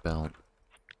half a belt.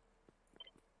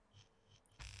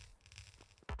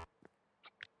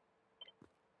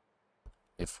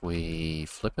 If we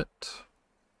flip it...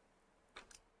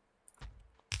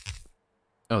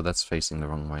 oh, that's facing the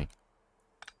wrong way.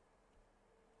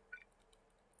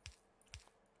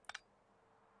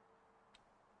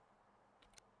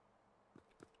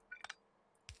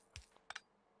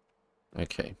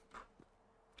 Okay.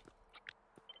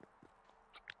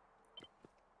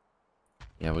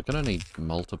 Yeah, we're gonna need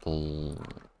multiple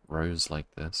rows like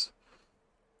this.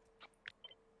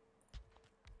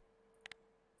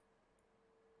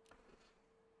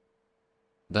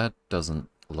 That doesn't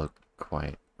look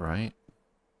quite right.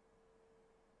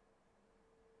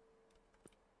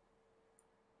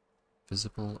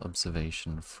 Visible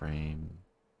observation frame.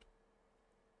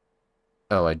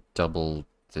 Oh, I doubled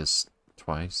this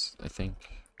twice, I think.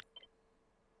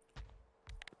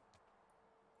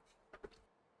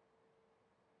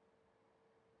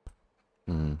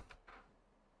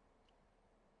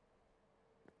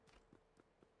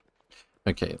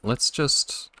 Okay, let's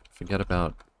just forget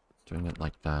about doing it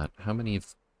like that. How many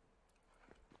of...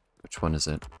 Which one is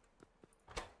it?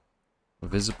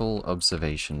 Visible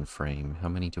observation frame. How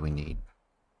many do we need?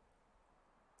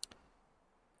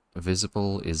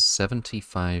 Visible is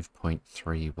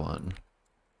 75.31.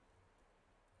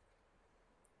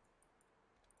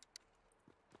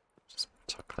 Just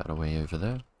tuck that away over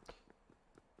there.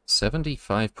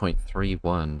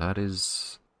 75.31, that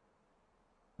is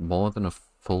more than a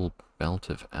full belt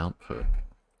of output.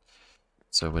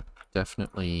 So we're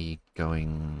definitely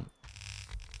going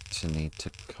to need to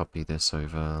copy this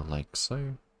over like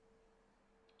so.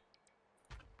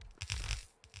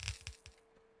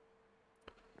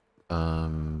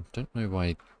 Don't know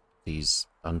why these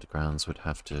undergrounds would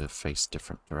have to face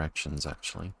different directions,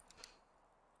 actually.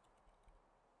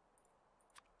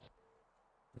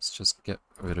 Let's just get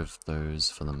rid of those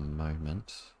for the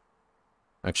moment.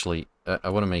 Actually, I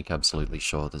want to make absolutely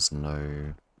sure there's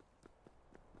no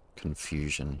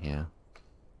confusion here.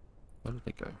 Where did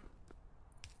they go?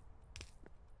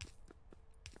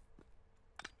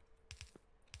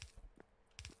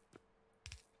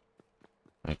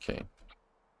 Okay.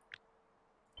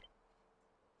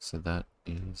 So that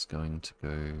is going to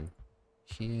go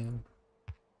here.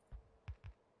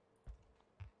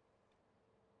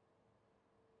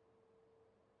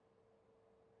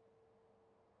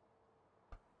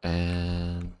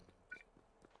 And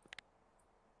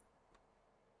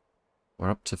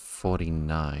we're up to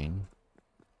 49.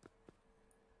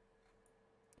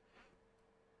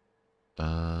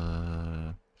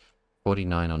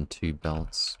 49 on 2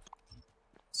 belts.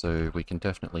 So we can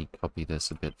definitely copy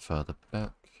this a bit further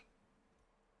back.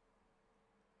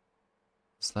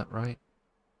 Is that right?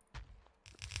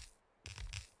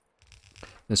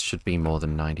 This should be more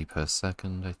than 90 per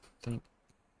second, I think.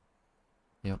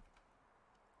 Yep.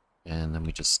 And then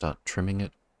we just start trimming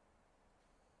it.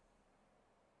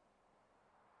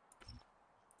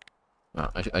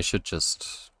 I should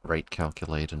just rate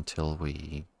calculate until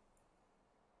we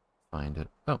find it.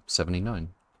 Oh,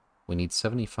 79. We need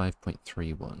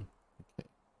 75.31. Okay.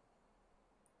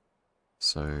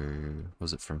 So,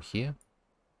 was it from here?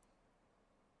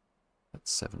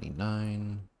 That's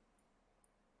 79.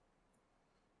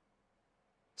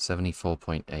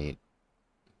 74.8.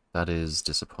 That is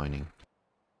disappointing.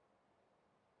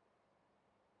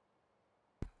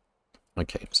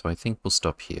 Okay, so I think we'll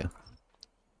stop here.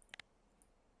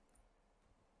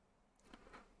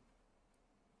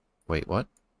 Wait, what?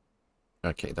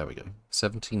 Okay, there we go.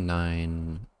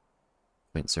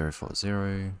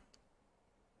 79.040.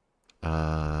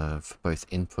 For both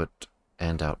input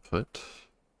and output.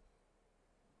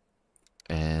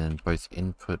 And both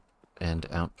input and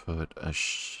output are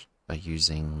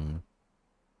using...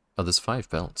 Oh, there's 5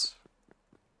 belts.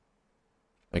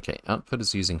 Okay, output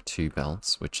is using 2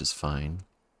 belts, which is fine.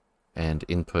 And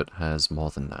input has more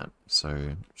than that,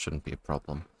 so shouldn't be a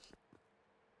problem.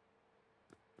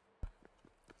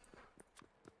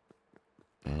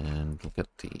 And we'll get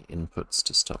the inputs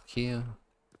to stop here.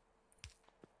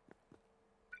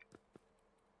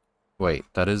 Wait,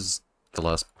 that is the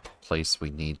last place we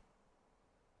need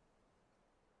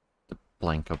the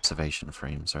blank observation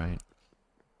frames, right?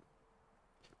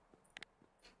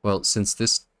 Well, since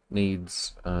this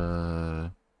needs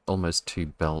almost 2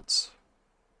 belts,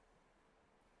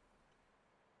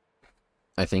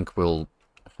 I think we'll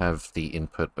have the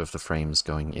input of the frames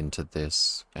going into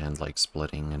this and like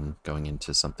splitting and going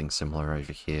into something similar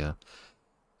over here,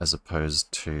 as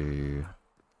opposed to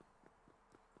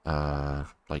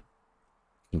like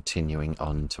continuing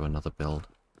on to another build.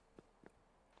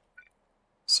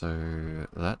 So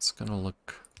that's gonna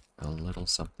look a little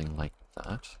something like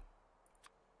that.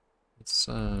 Let's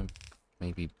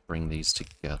maybe bring these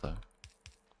together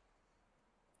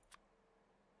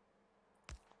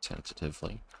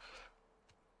tentatively.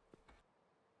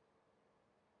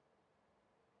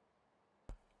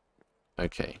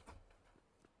 Okay.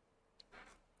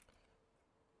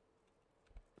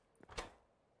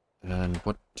 And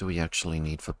what do we actually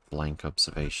need for blank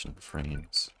observation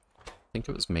frames? I think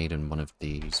it was made in one of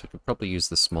these. We could probably use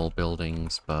the small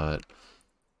buildings, but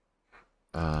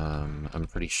I'm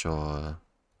pretty sure...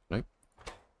 Nope.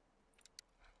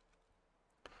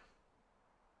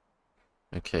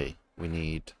 Okay, we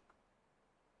need...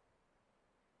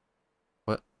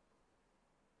 What?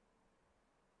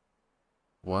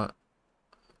 What?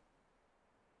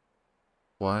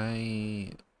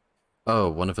 Why? Oh,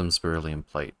 one of them's beryllium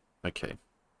plate. Okay.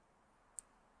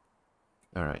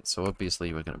 Alright, so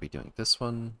obviously we're going to be doing this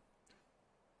one.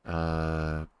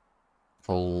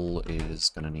 Coal is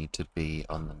going to need to be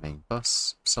on the main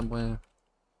bus somewhere.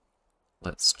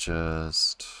 Let's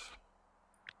just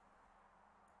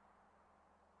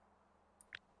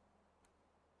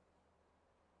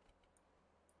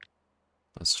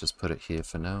Let's just put it here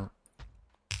for now.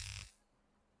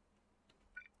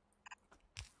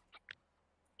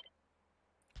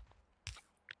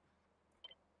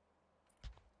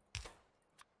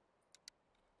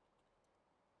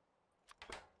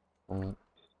 Oh.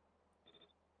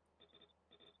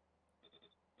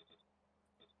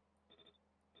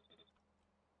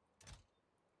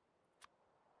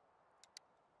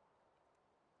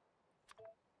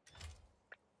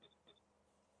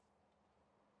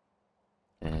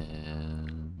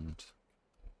 And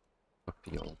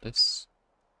copy all this.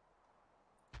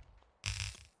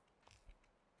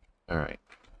 Alright.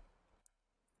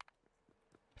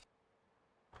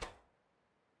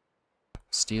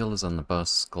 Steel is on the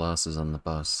bus, glass is on the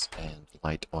bus, and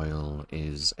light oil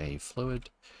is a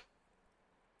fluid.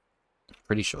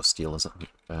 Pretty sure steel is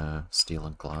steel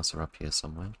and glass are up here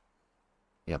somewhere.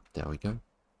 Yep, there we go.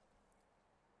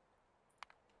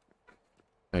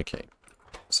 Okay,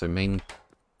 so main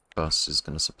bus is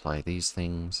going to supply these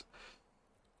things.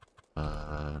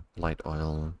 Light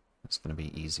oil is going to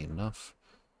be easy enough.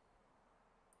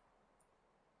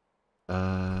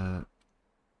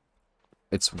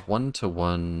 It's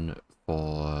 1-to-1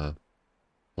 for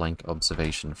blank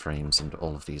observation frames and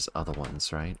all of these other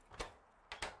ones, right?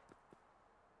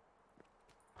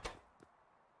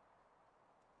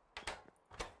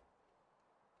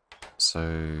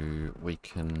 So we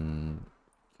can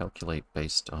calculate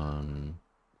based on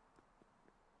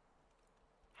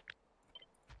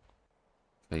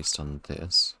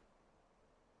this.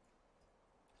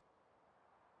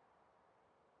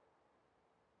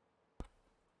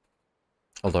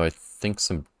 Although I think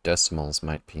some decimals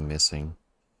might be missing.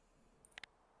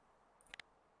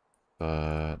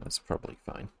 But that's probably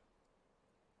fine.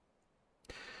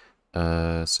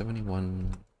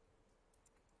 71...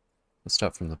 Let's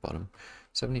start from the bottom.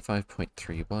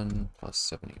 75.31 plus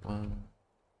 71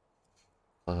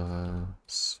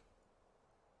 plus...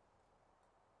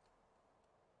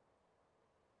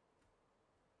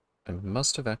 I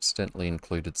must have accidentally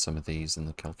included some of these in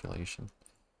the calculation.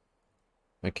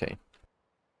 Okay.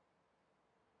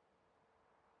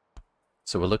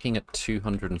 So we're looking at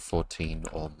 214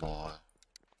 or more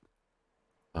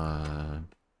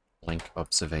blank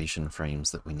observation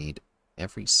frames that we need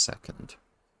every second.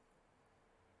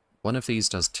 One of these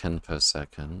does 10 per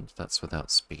second. That's without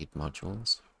speed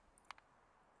modules.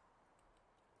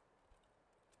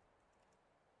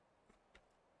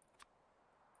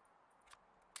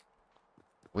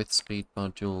 With speed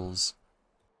modules,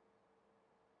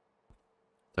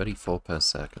 34 per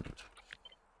second.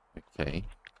 Okay.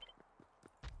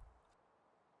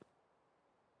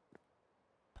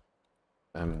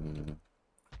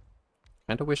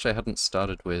 Kinda wish I hadn't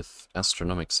started with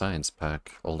Astronomic Science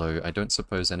Pack, although I don't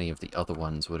suppose any of the other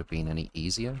ones would have been any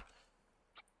easier.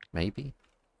 Maybe?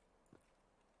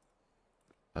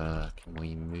 Can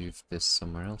we move this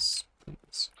somewhere else,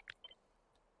 please?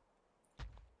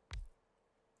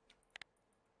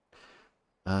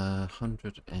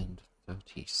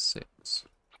 136.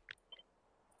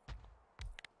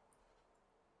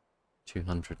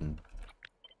 200 and...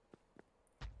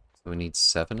 So we need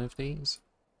 7 of these?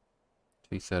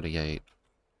 238.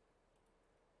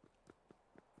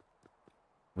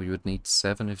 We would need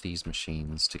 7 of these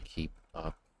machines to keep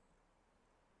up.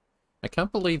 I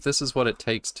can't believe this is what it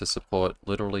takes to support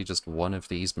literally just one of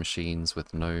these machines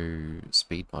with no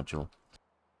speed module.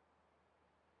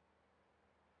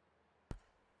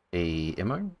 Hey,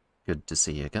 Immo, good to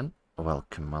see you again.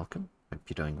 Welcome, welcome. Hope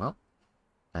you're doing well.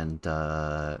 And,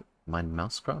 Mine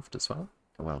Mousecraft as well.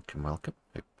 Welcome, welcome.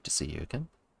 Hope to see you again.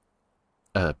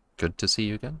 Good to see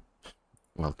you again.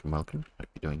 Welcome, welcome. Hope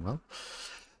you're doing well.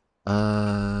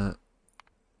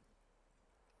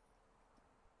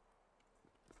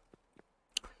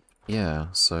 Yeah,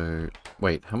 so...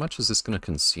 Wait, how much is this going to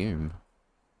consume?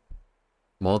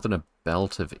 More than a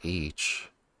belt of each.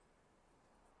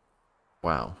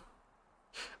 Wow.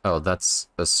 Oh, that's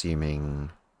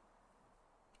assuming...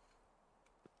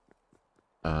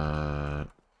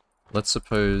 let's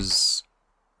suppose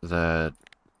that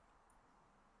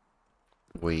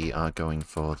we are going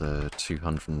for the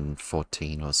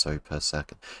 214 or so per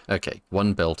second. Okay,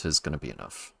 1 belt is going to be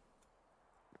enough.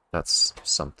 That's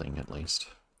something, at least.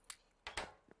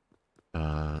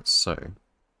 So,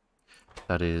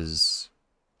 that is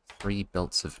 3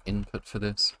 belts of input for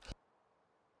this.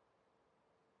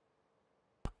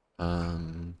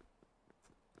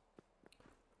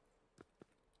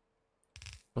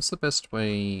 What's the best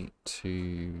way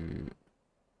to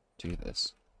do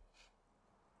this?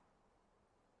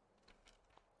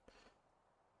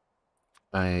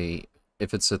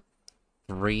 If it's a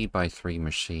 3x3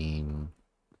 machine,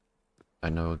 I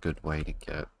know a good way to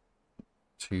get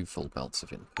 2 full belts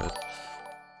of input.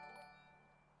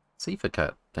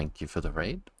 Cat, thank you for the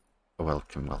raid.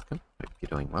 Welcome, welcome. Hope you're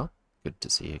doing well. Good to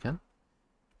see you again.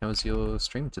 How was your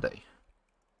stream today?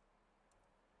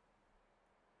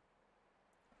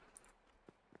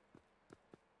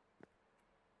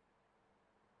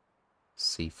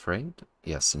 Seafraid,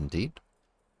 yes indeed.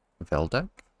 Veldak,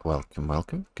 welcome,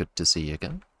 welcome. Good to see you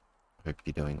again. Hope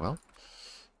you're doing well.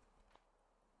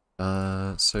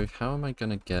 So how am I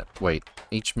gonna get... Wait,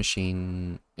 each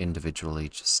machine individually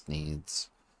just needs...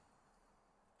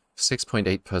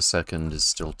 6.8 per second is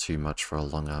still too much for a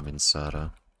long arm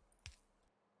inserter.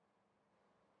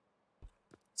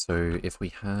 So if we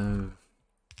have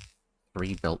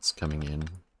 3 belts coming in...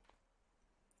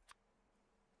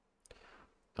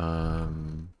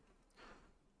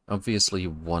 obviously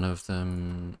one of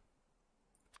them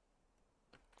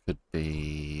could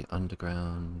be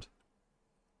underground.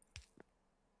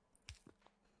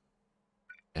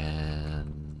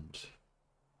 And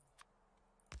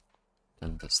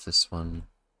then there's this one.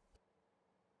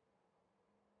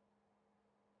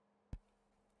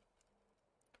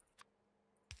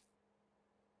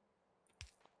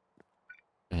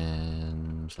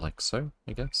 And like so,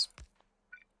 I guess.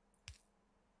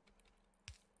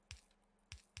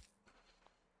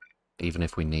 Even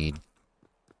if we need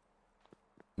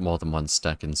more than one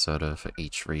stack inserter for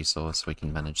each resource, we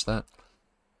can manage that.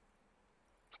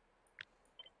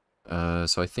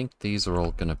 So I think these are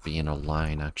all going to be in a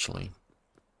line, actually.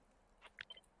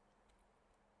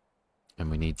 And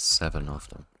we need 7 of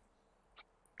them.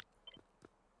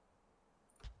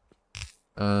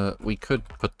 We could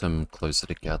put them closer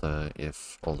together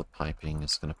if all the piping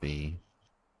is going to be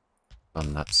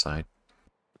on that side.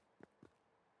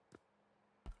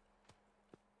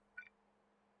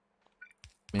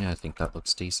 Yeah, I think that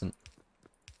looks decent.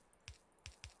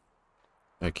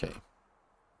 Okay.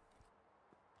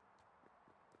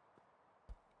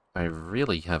 I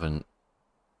really haven't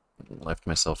left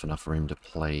myself enough room to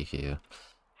play here.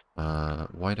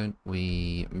 Why don't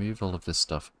we move all of this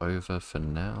stuff over for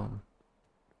now?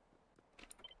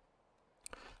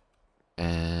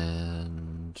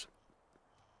 And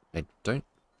I don't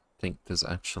think there's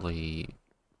actually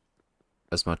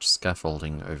as much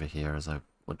scaffolding over here as I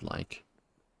would like.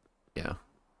 Yeah.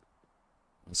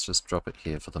 Let's just drop it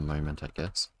here for the moment, I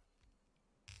guess.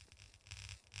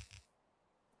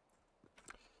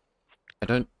 I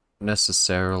don't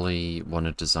necessarily want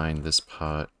to design this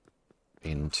part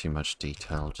in too much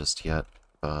detail just yet,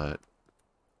 but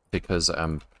because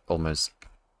I'm positive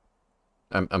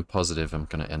I'm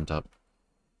going to end up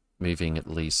moving at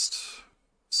least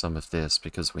some of this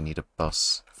because we need a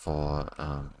bus for,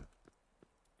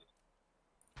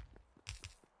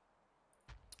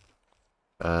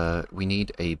 we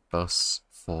need a bus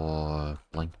for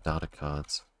blank data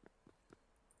cards.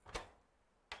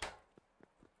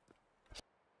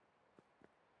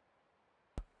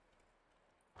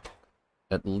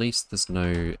 At least there's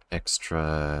no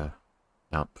extra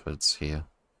outputs here.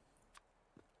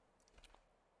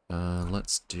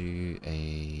 Let's do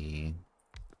a...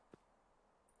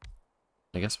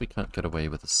 I guess we can't get away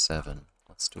with a 7.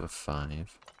 Let's do a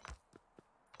 5.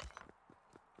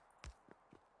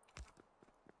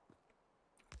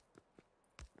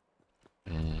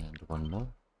 And one more.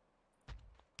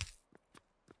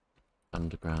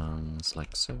 Undergrounds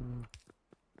like so.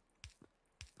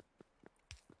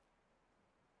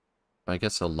 I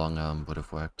guess a long arm would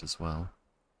have worked as well.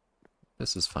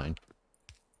 This is fine.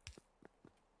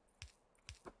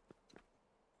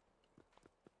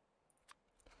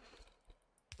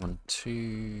 One,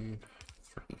 2,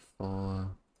 3, 4,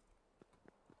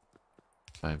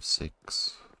 5,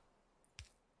 6,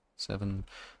 7.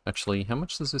 Actually, how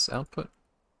much does this output?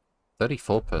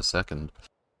 34 per second.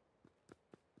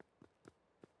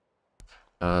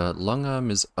 Long arm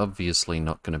is obviously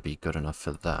not going to be good enough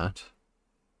for that.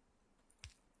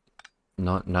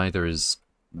 Neither is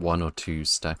 1 or 2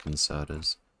 stack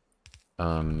inserters.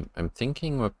 I'm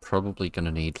thinking we're probably going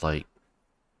to need like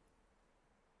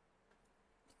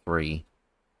 3.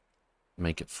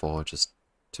 Make it 4 just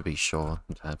to be sure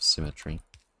and to have symmetry.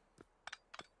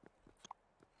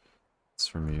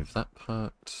 Let's remove that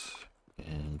part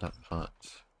and that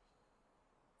part.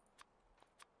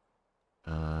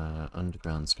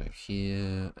 Undergrounds go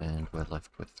here, and we're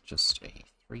left with just a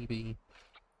 3B.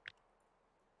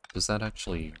 Does that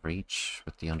actually reach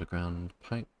with the underground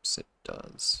pipes? It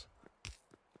does.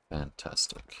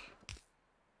 Fantastic.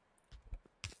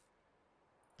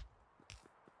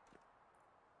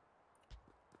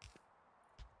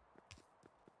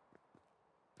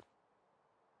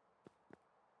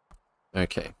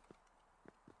 Okay.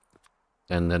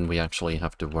 And then we actually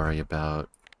have to worry about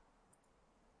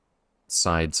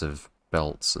sides of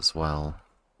belts as well.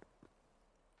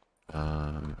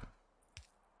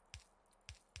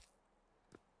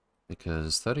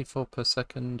 Because 34 per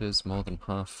second is more than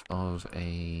half of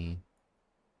a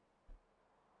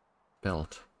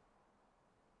belt.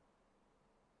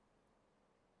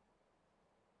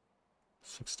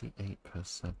 68 per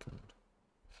second.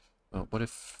 Well, what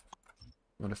if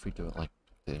we do it like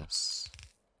this?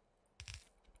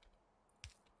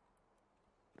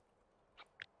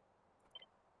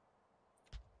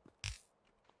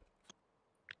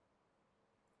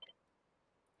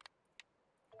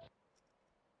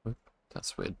 Oop,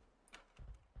 that's weird.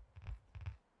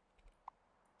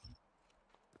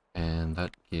 And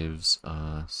that gives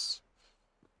us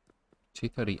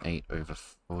 238 over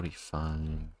 45.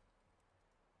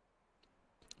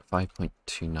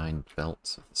 5.29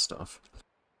 belts of the stuff.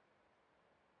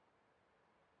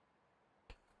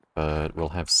 But we'll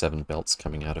have 7 belts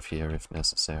coming out of here if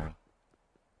necessary.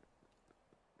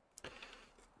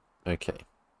 Okay.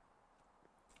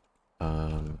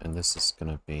 And this is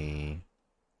gonna be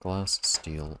glass,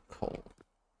 steel, coal.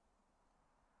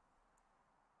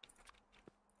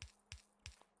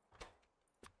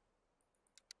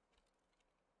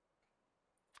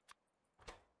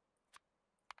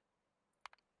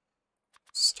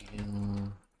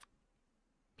 Steel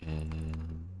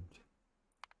and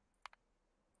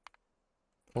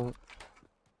coal.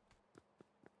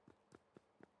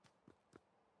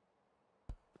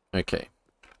 Okay.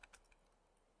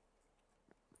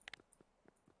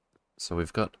 So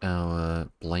we've got our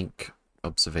blank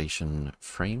observation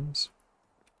frames.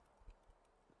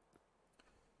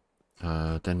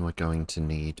 Then we're going to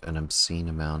need an obscene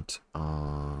amount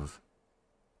of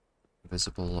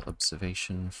visible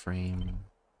observation frame.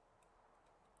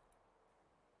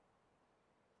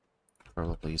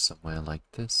 Probably somewhere like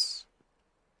this.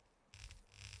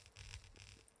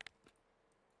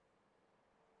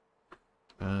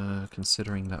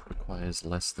 Considering that requires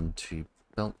less than 2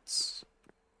 belts.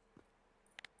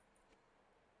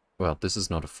 Well, this is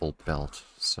not a full belt,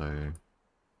 so...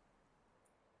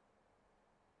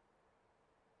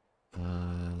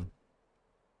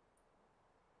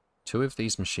 2 of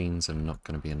these machines are not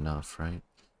going to be enough, right?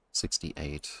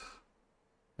 68.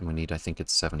 And we need, I think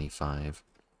it's 75.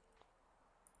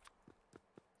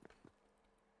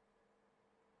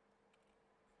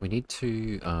 We need to,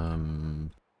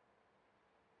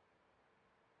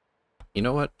 you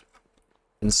know what?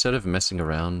 Instead of messing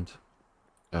around,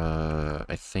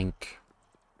 I think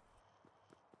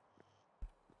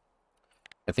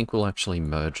we'll actually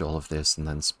merge all of this and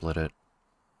then split it.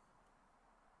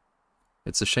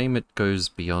 It's a shame it goes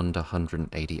beyond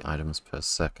 180 items per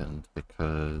second,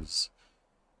 because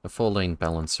a 4-lane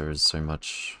balancer is so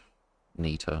much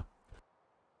neater.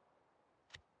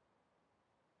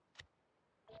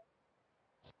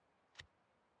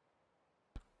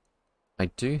 I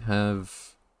do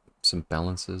have some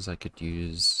balancers I could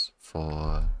use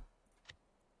for...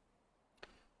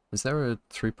 Is there a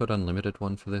throughput unlimited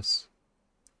one for this?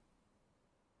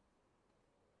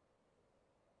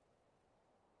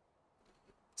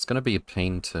 It's gonna be a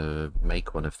pain to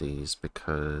make one of these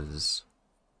because...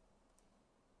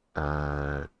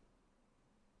 there's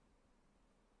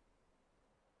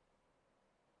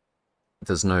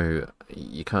no...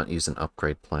 You can't use an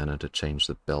upgrade planner to change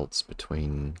the belts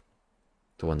between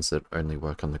the ones that only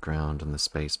work on the ground and the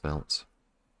space belts.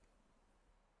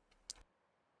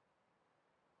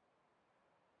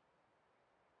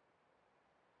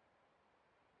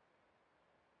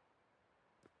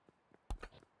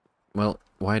 Well,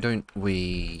 why don't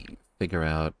we figure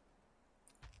out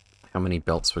how many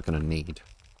belts we're going to need,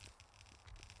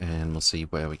 and we'll see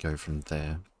where we go from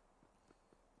there.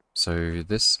 So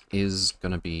this is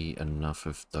going to be enough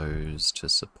of those to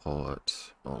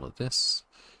support all of this,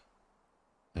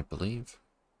 I believe.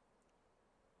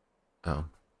 Oh,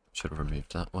 should have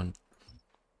removed that one.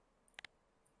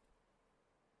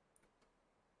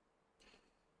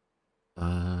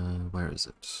 Where is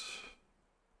it?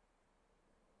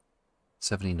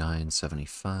 79,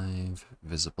 75,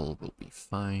 visible will be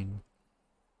fine.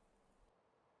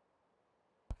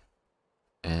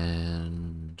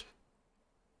 And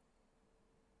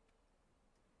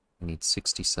we need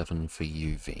 67 for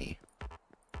UV.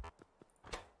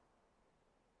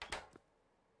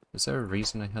 Is there a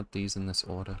reason I had these in this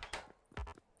order?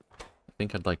 I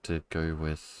think I'd like to go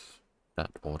with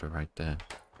that order right there.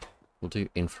 We'll do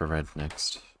infrared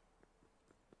next.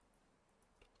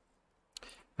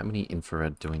 How many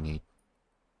infrared do we need?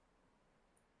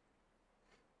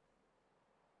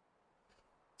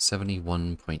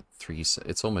 71.3,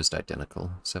 it's almost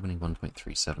identical,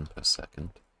 71.37 per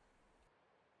second.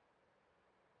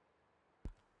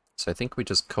 So I think we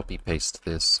just copy paste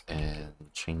this and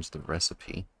change the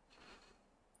recipe.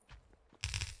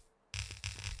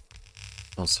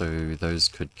 Also, those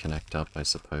could connect up, I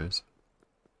suppose.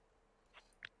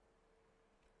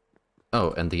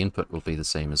 Oh, and the input will be the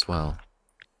same as well.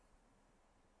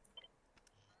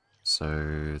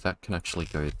 So that can actually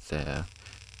go there.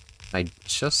 I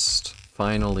just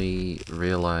finally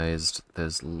realized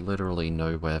there's literally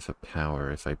nowhere for power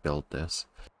if I build this.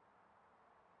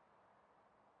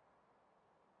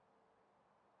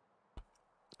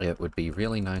 It would be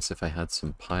really nice if I had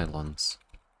some pylons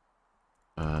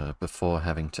before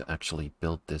having to actually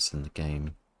build this in the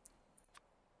game.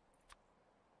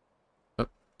 Oh,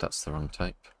 that's the wrong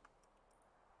type.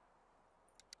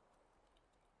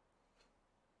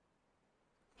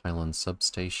 Pylon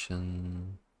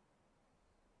substation.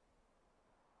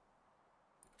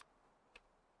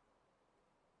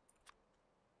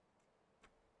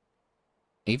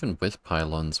 Even with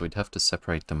pylons, we'd have to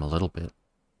separate them a little bit.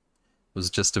 Was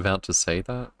just about to say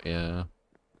that, yeah.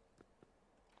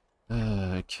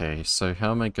 Okay, so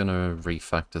how am I gonna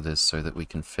refactor this so that we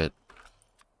can fit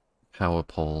power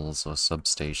poles or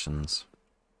substations?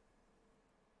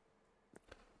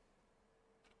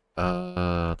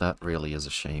 That really is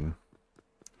a shame.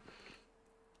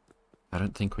 I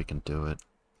don't think we can do it.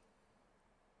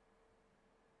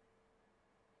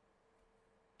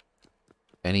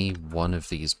 Any one of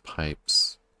these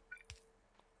pipes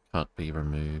can't be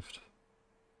removed.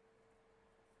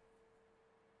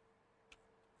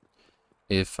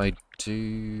 If I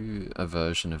do a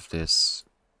version of this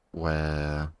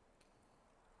where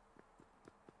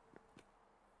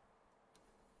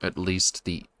at least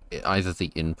either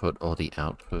the input or the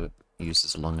output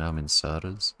uses long arm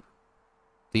inserters,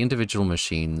 the individual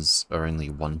machines are only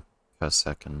 1 per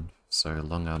second, so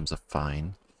long arms are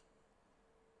fine.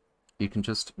 You can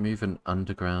just move an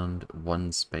underground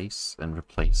 1 space and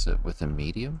replace it with a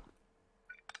medium.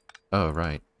 Oh,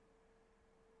 right.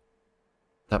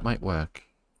 That might work.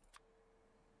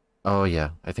 Oh yeah,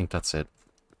 I think that's it.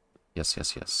 Yes,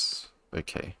 yes, yes.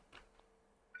 Okay.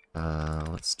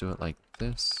 Let's do it like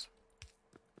this.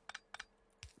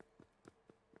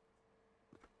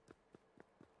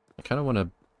 I kind of want to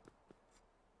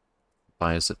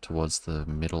bias it towards the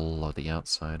middle or the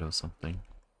outside or something.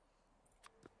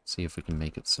 See if we can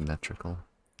make it symmetrical.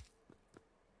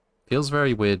 Feels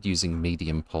very weird using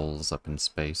medium poles up in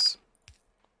space.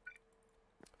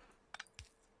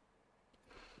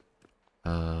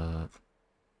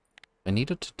 I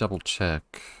needed to double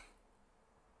check.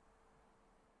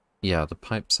 Yeah, the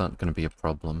pipes aren't going to be a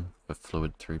problem for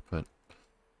fluid throughput.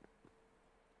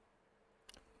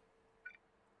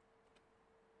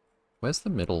 Where's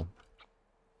the middle?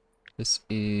 This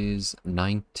is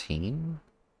 19?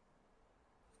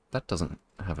 That doesn't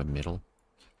have a middle.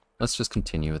 Let's just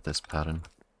continue with this pattern.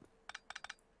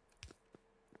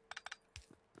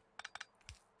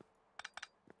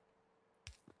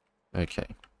 Okay.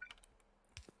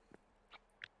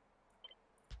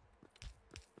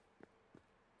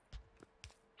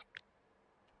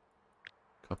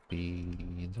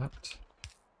 Copy that.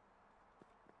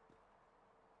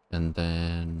 And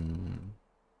then...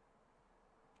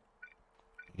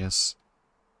 yes.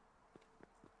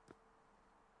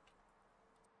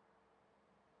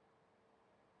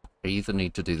 I either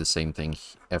need to do the same thing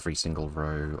every single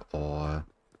row, or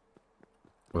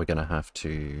we're gonna have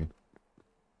to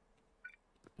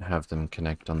have them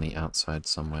connect on the outside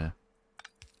somewhere.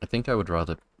 I think I would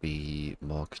rather be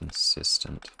more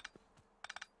consistent.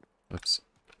 Oops.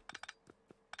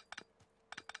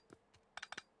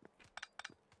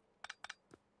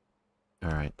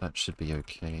 Alright, that should be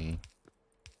okay.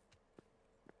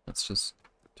 Let's just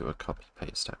do a copy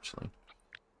paste actually.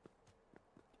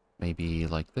 Maybe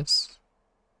like this?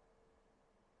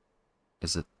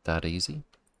 Is it that easy?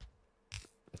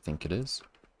 I think it is.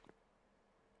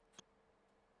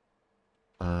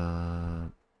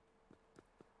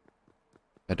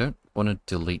 I don't want to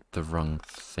delete the wrong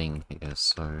thing here,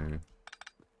 so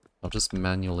I'll just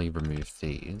manually remove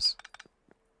these.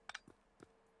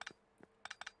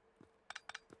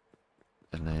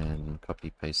 And then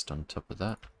copy paste on top of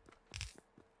that.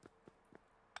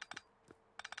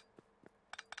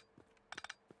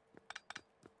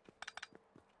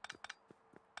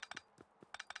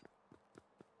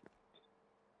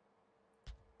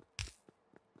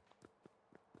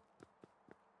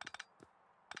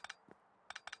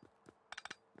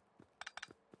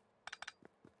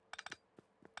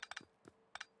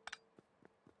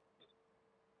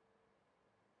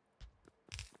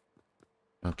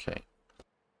 Okay.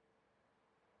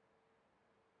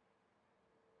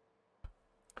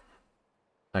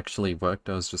 Actually worked,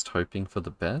 I was just hoping for the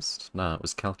best. Nah, it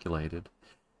was calculated.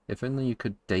 If only you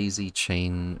could daisy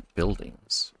chain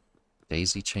buildings.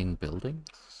 Daisy chain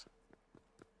buildings?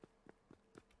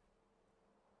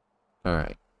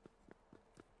 Alright.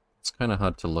 It's kind of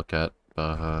hard to look at,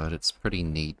 but it's pretty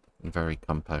neat and very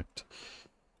compact.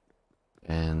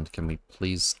 And can we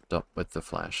please stop with the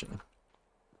flashing?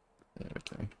 There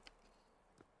we go.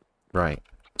 Right,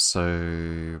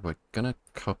 so we're gonna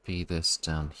copy this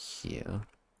down here.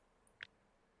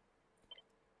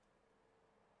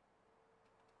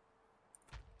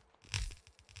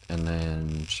 And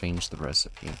then change the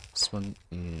recipe. This one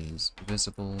is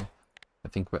visible. I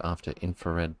think we're after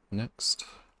infrared next.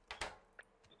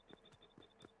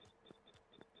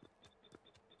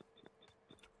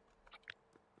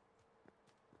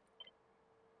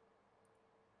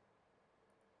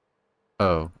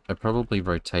 Oh, I probably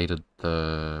rotated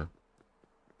the...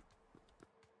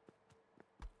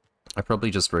 I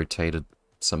probably just rotated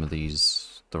some of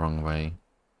these the wrong way.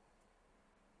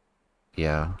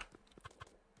 Yeah.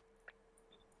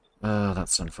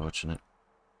 That's unfortunate.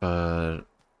 But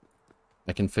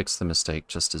I can fix the mistake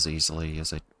just as easily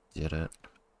as I did it.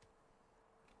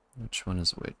 Which one is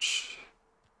which?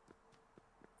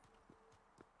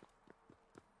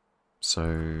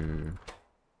 So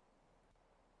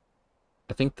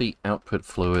I think the output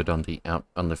fluid on the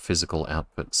physical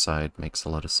output side makes a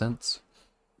lot of sense.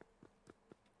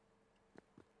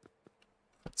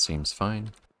 That seems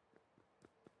fine.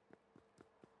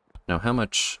 Now, how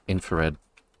much infrared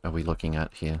are we looking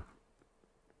at here?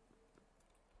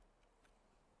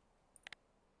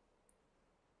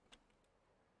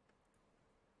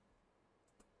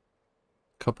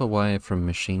 Copper wire from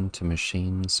machine to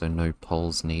machine, so no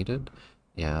poles needed.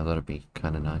 Yeah, that'd be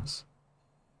kind of nice.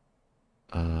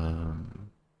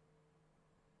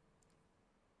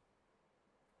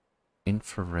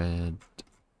 Infrared.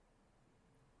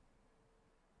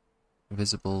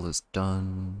 Visible is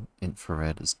done.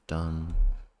 Infrared is done.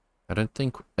 I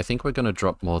think we're gonna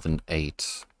drop more than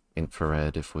 8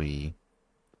 infrared if we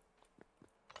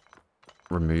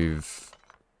remove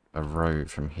a row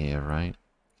from here, right?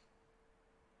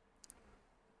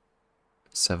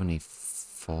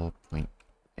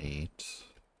 74.8.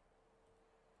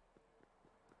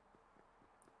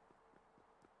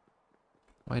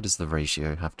 Why does the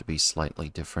ratio have to be slightly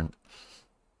different?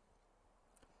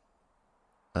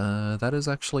 That is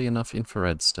actually enough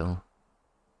infrared still.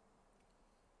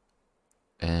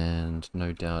 And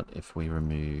no doubt if we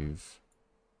remove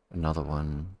another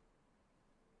one...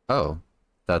 Oh,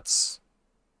 that's...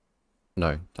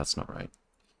 No, that's not right.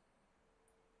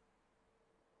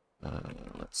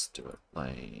 Let's do it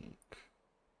like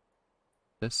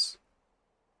this.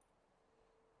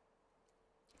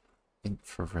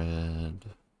 Infrared.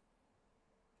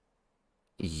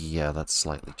 Yeah, that's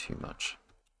slightly too much.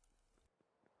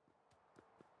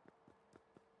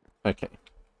 Okay.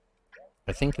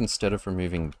 I think instead of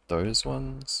removing those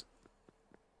ones,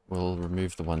 we'll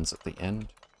remove the ones at the end.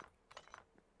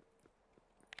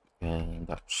 And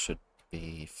that should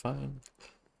be fine.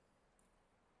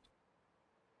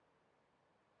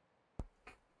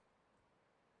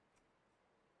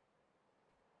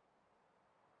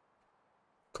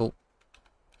 Cool.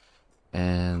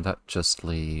 And that just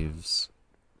leaves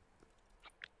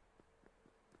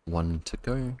one to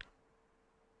go.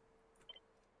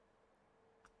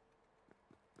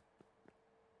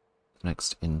 The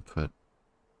next input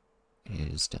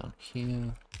is down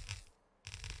here.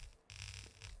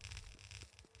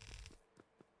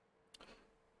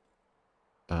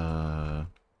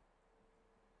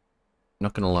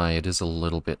 Not gonna lie, it is a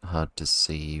little bit hard to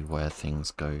see where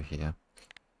things go here.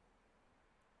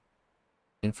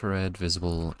 Infrared,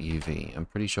 visible, UV. I'm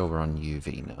pretty sure we're on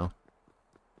UV now.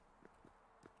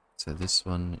 So this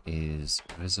one is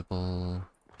visible,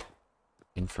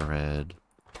 infrared,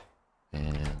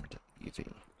 and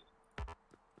UV.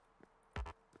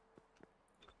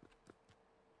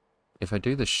 If I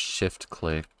do the shift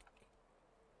click,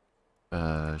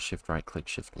 shift right click,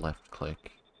 shift left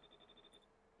click,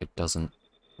 it doesn't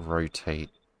rotate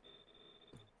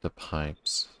the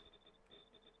pipes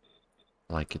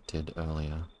like it did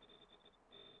earlier.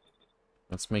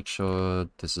 Let's make sure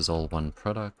this is all one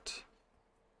product.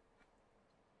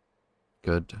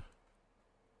 Good.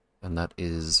 And that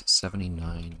is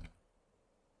 79.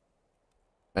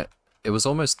 It was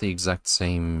almost the exact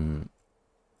same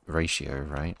ratio,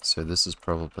 right? So this is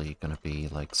probably going to be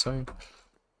like so.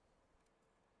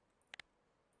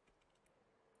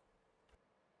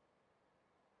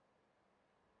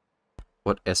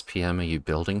 What SPM are you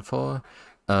building for?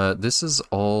 This is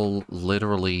all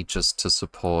literally just to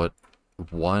support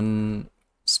one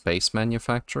space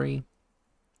manufactory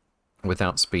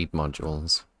without speed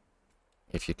modules,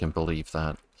 if you can believe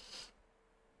that.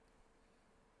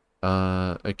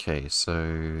 Okay, so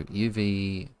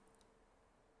UV...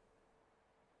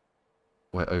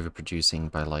 We're overproducing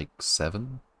by like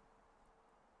 7?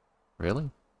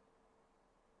 Really?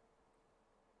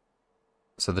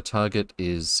 So the target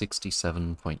is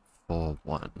 67.41.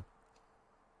 How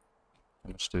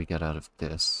much do we get out of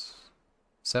this?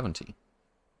 70.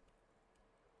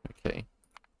 Okay.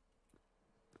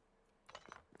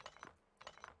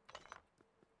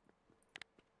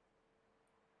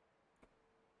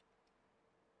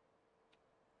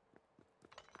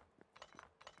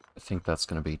 I think that's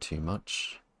going to be too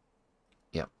much.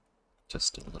 Yep,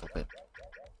 just a little bit.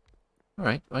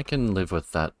 Alright, I can live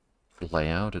with that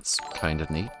layout. It's kind of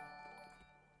neat.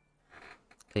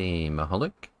 Hey,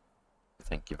 Mahalik.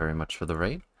 Thank you very much for the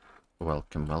raid.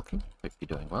 Welcome, welcome. Hope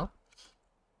you're doing well.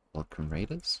 Welcome,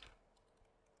 raiders.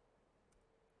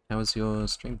 How was your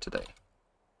stream today?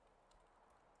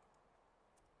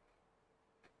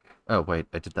 Oh, wait,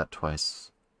 I did that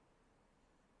twice.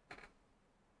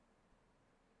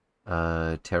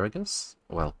 Terragus,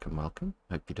 welcome, welcome.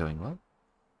 Hope you're doing well.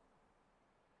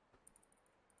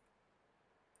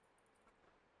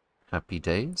 Happy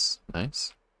days,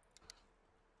 nice.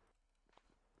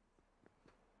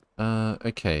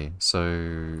 Okay,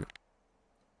 so...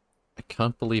 I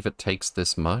can't believe it takes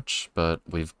this much, but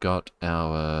we've got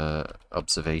our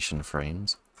observation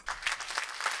frames.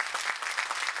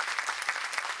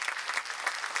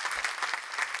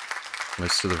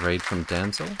 Most of the raid from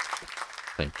Damsel.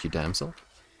 Thank you, Damsel.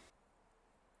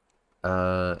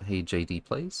 Hey JD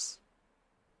Plays.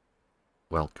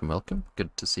 Welcome, welcome.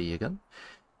 Good to see you again.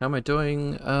 How am I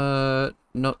doing?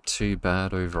 Not too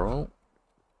bad overall.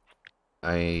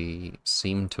 I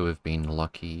seem to have been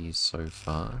lucky so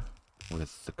far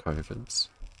with the COVIDs.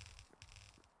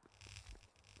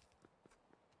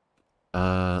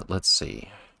 Let's see.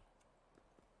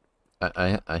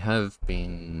 I have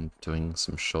been doing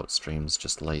some short streams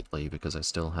just lately because I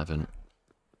still haven't...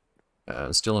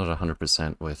 still not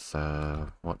 100% with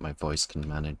what my voice can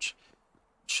manage.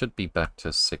 Should be back to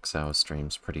 6-hour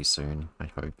streams pretty soon,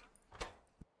 I hope.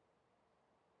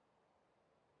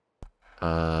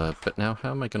 But now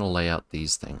how am I going to lay out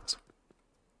these things?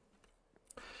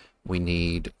 We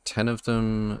need 10 of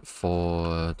them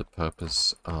for the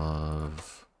purpose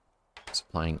of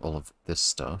supplying all of this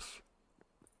stuff.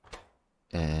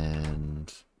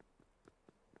 And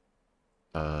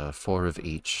 4 of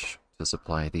each to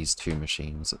supply these 2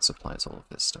 machines that supplies all of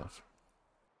this stuff.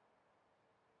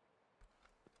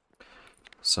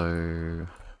 So...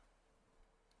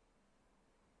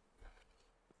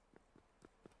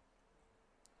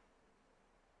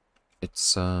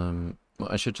 it's, well,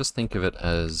 I should just think of it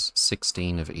as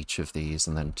 16 of each of these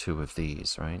and then 2 of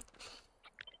these, right?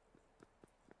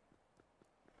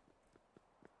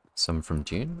 Some from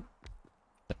Dune.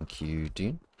 Thank you,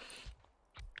 Dune.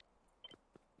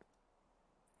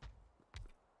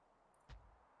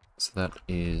 So that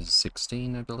is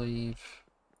 16, I believe.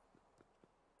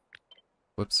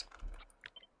 Whoops.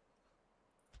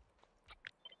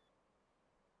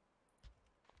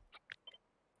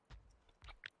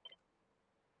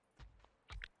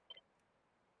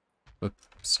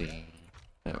 Whoopsie.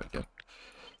 There we go.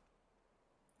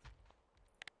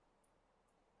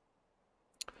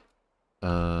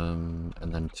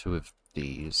 And then 2 of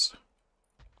these.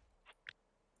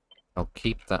 I'll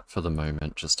keep that for the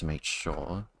moment just to make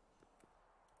sure.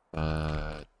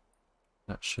 That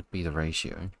should be the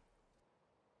ratio.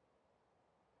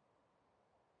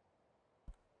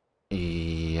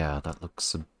 Yeah, that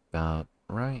looks about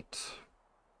right.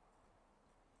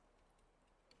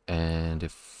 And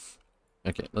if...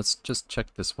 okay, let's just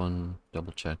check this one,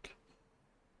 double check.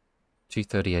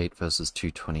 238 versus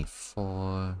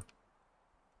 224.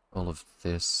 All of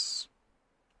this.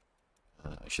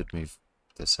 I should move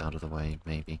this out of the way,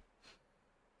 maybe.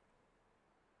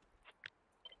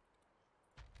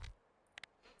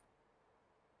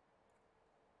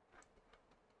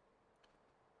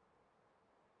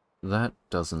 That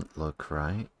doesn't look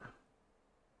right.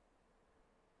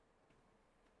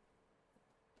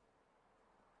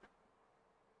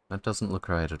 That doesn't look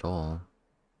right at all.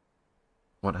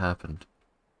 What happened?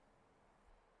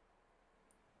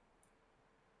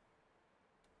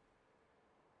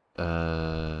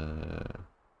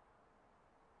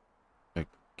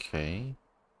 Okay.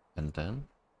 And then?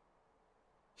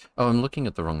 Oh, I'm looking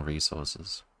at the wrong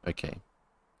resources. Okay.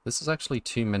 This is actually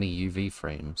too many UV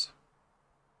frames.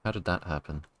 How did that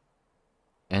happen?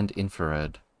 And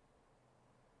infrared.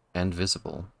 and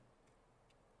visible.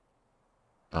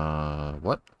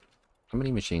 What? How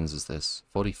many machines is this?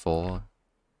 44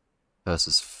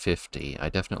 versus 50. I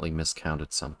definitely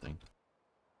miscounted something.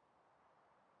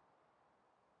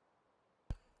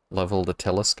 Level the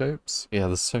telescopes? Yeah,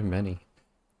 there's so many.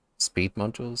 Speed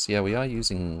modules? Yeah, we are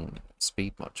using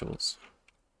speed modules.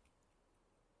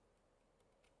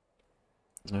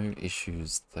 No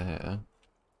issues there.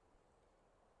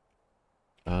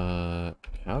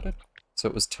 How did... So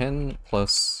it was 10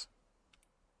 plus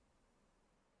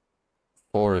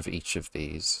 4 of each of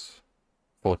these.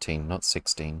 14, not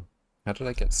 16. How did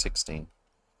I get 16?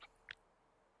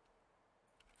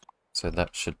 So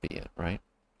that should be it, right?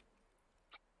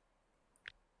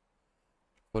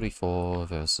 44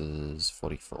 versus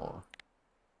 44.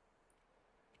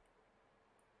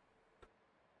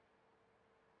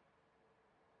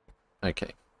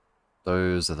 Okay.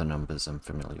 Those are the numbers I'm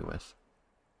familiar with.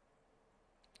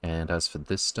 And as for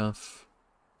this stuff,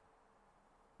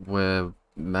 we're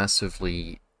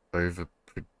massively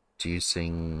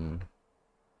overproducing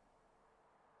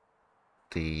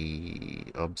the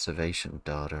observation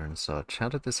data and such. How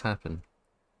did this happen?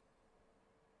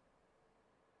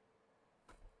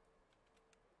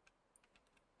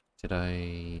 Did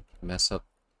I mess up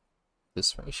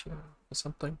this ratio or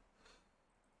something?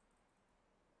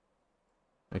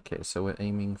 Okay, so we're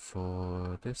aiming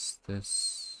for this.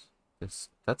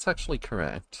 That's actually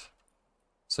correct.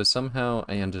 So somehow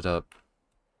I ended up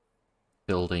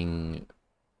building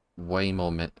way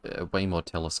more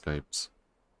telescopes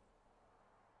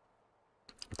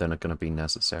than are going to be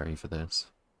necessary for this.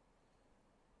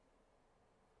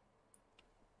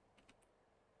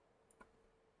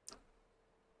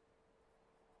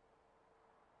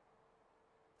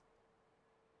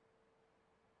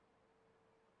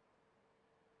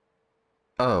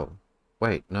 Oh,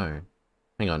 wait, no.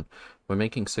 Hang on. We're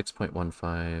making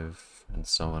 6.15 and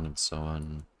so on and so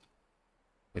on.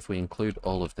 If we include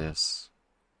all of this...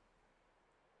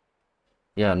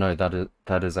 Yeah, no,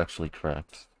 that is actually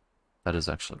correct. That is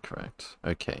actually correct.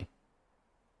 Okay.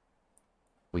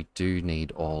 We do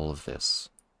need all of this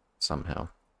somehow.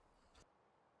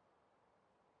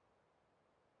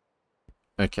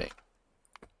 Okay.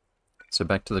 So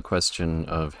back to the question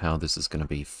of how this is going to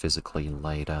be physically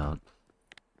laid out.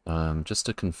 Just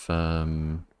to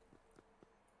confirm,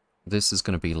 this is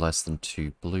going to be less than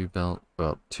 2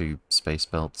 2 space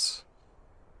belts.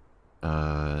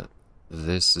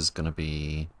 This is going to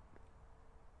be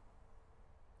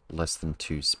less than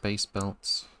 2 space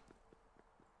belts.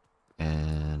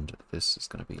 And this is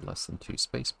going to be less than 2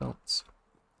 space belts.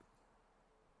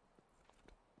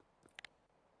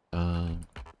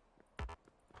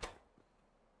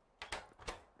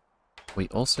 We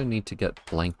also need to get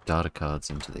blank data cards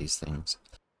into these things.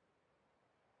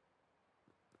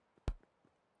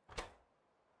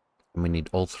 And we need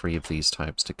all 3 of these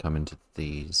types to come into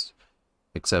these.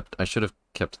 Except, I should have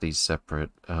kept these separate.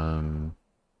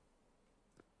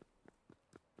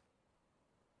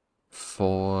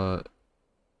 4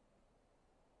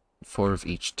 of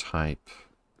each type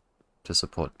to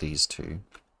support these 2.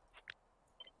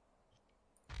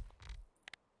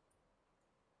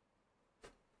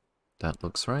 That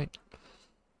looks right.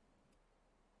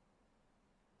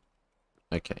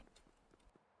 Okay.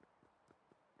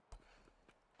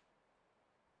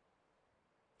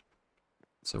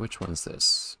 So which one's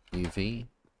this? UV?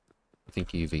 I think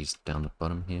UV's down the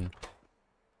bottom here.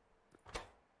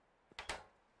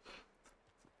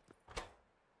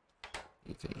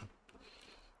 UV.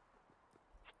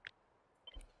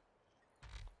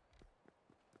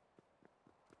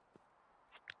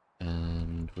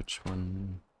 And which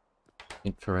one?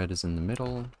 Infrared is in the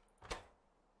middle.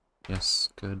 Yes,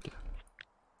 good.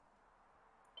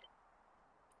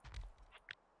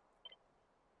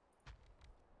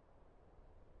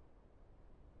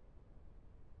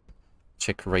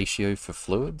 Check ratio for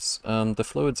fluids. The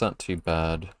fluids aren't too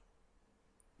bad.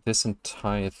 This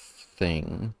entire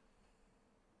thing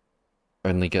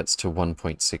only gets to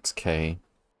 1.6K,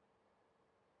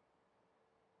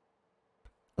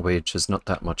 which is not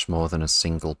that much more than a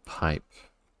single pipe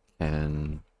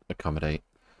can accommodate.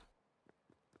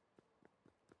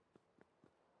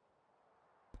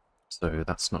 So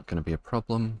that's not going to be a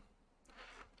problem.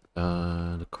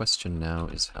 The question now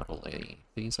is how to lay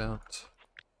these out.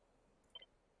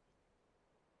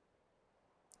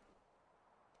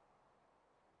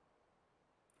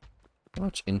 How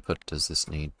much input does this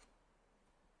need?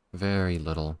 Very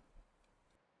little.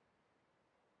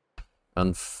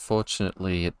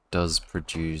 Unfortunately, it does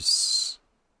produce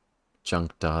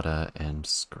junk data and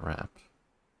scrap.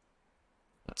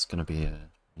 That's going to be a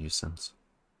nuisance.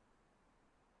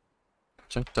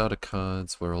 Junk data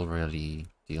cards we're already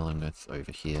dealing with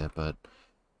over here, but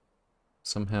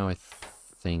somehow I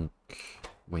think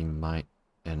we might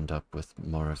end up with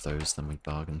more of those than we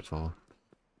bargained for.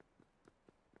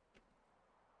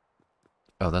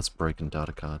 Oh, that's broken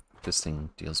data card. This thing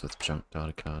deals with junk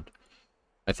data card.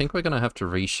 I think we're going to have to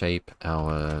reshape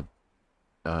our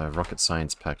rocket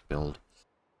science pack build.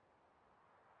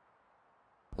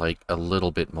 Like, a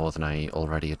little bit more than I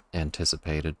already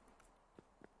anticipated.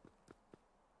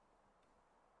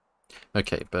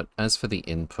 Okay, but as for the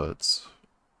inputs...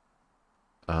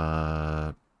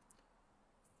 5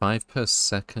 per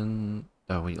second...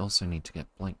 Oh, we also need to get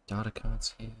blank data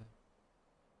cards here.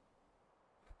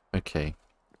 Okay.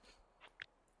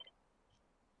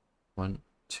 1,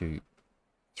 2,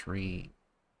 3,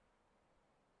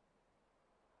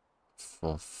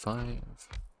 4, 5.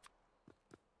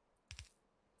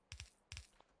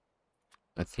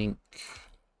 I think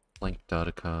blank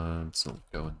data cards will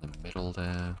go in the middle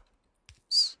there.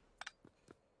 Oops.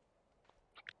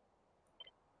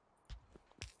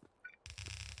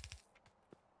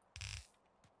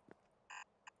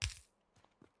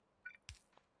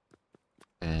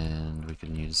 And we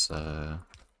can use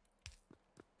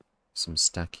some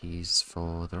stackies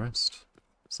for the rest.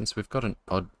 Since we've got an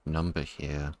odd number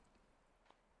here,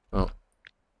 well,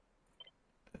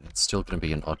 it's still going to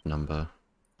be an odd number.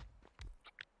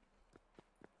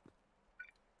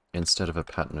 Instead of a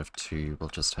pattern of 2, we'll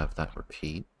just have that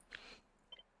repeat.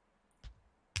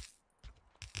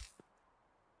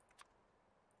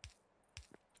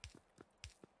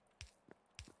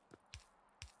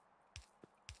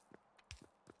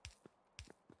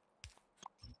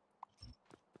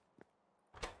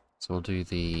 So we'll do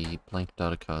the blank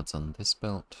data cards on this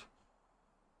belt.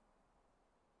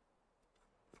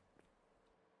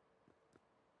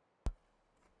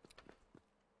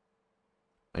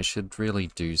 I should really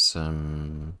do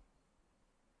some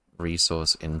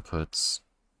resource inputs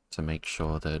to make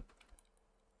sure that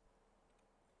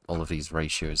all of these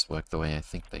ratios work the way I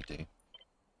think they do.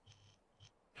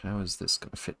 How is this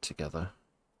going to fit together?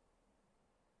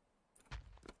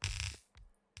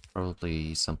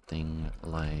 Probably something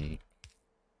like...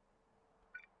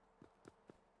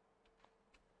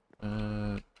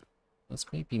 let's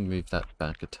maybe move that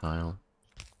back a tile.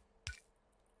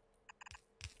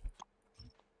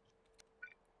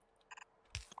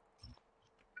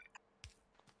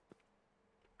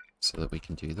 So that we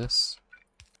can do this.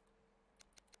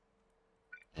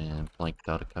 And blank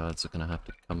data cards are going to have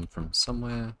to come from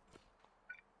somewhere.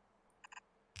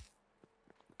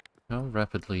 How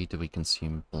rapidly do we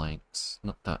consume blanks?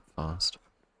 Not that fast.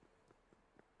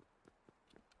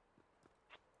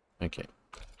 Okay.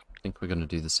 I think we're going to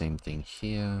do the same thing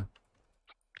here.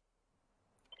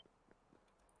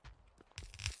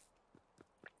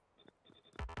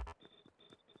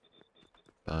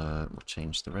 We'll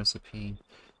change the recipe.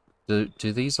 Do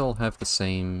these all have the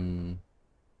same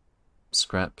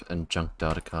scrap and junk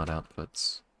data card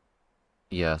outputs?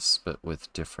 Yes, but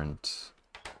with different...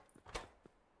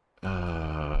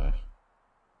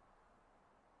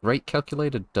 Rate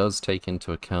calculator does take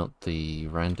into account the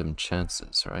random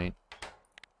chances, right?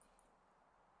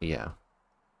 Yeah.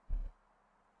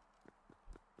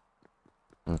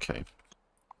 Okay.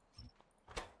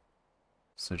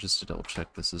 So just to double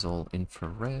check, this is all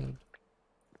infrared.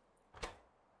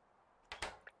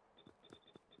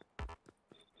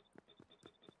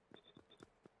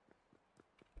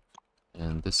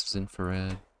 And this is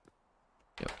infrared.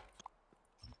 Yep.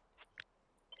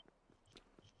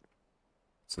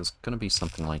 So it's going to be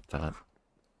something like that.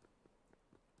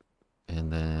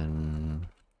 And then,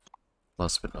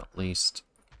 last but not least,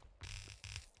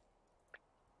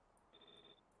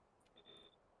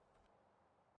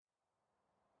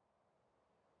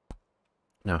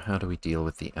 now how do we deal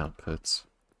with the outputs?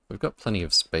 We've got plenty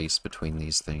of space between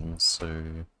these things, so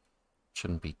it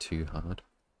shouldn't be too hard.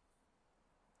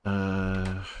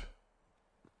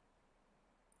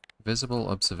 Visible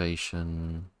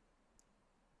observation.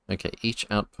 Okay, each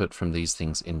output from these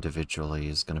things individually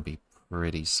is going to be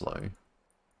pretty slow.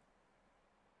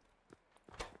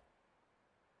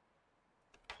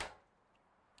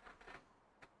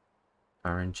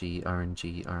 RNG,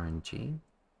 RNG, RNG.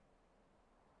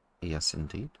 Yes,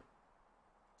 indeed.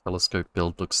 Telescope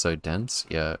build looks so dense.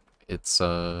 Yeah, it's,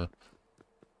 I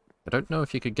don't know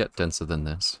if you could get denser than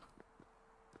this.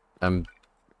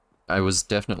 I was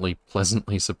definitely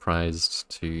pleasantly surprised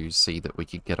to see that we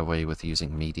could get away with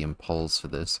using medium poles for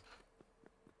this.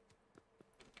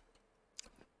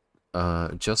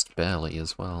 Just barely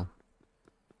as well.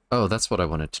 Oh, that's what I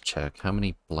wanted to check. How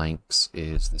many blanks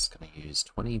is this going to use?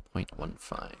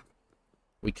 20.15.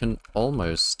 We can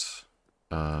almost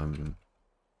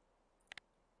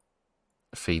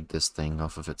feed this thing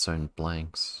off of its own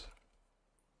blanks.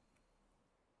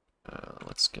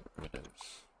 Let's get rid of...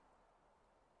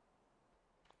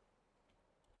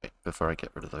 Wait, before I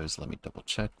get rid of those, let me double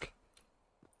check.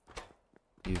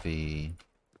 UV...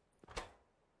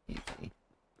 UV...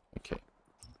 Okay.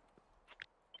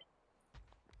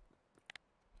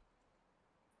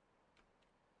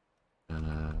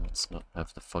 And let's not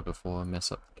have the fog of war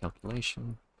mess up the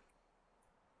calculation.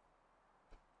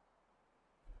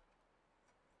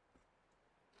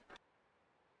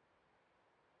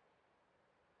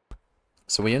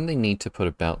 So we only need to put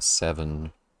about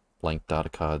 7 blank data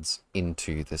cards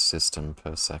into the system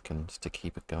per second to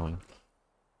keep it going.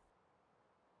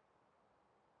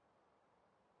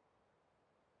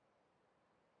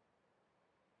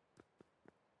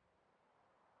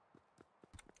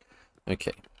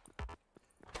 Okay.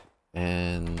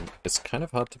 And it's kind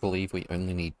of hard to believe we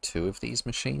only need 2 of these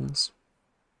machines,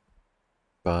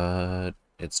 but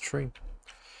it's true.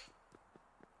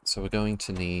 So we're going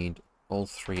to need all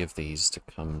 3 of these to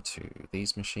come to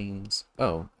these machines.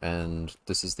 Oh, and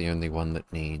this is the only one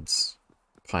that needs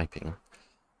piping.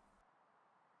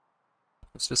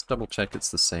 Let's just double check it's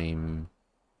the same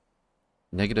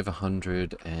negative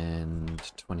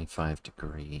 125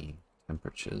 degree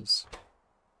temperatures.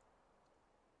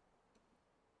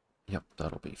 Yep,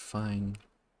 that'll be fine.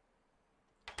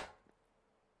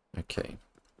 Okay.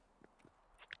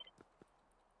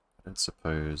 I don't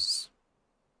suppose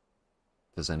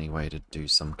there's any way to do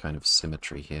some kind of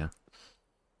symmetry here.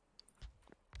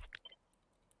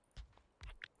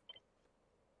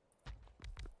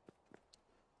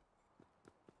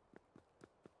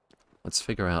 Let's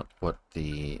figure out what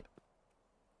the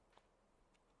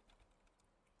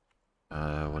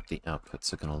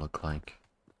outputs are going to look like.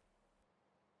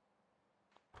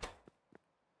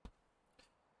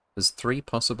 There's 3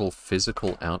 possible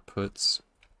physical outputs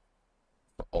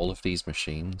for all of these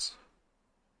machines.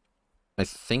 I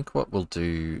think what we'll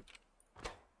do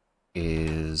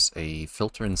is a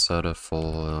filter inserter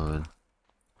for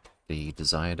the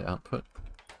desired output,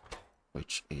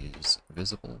 which is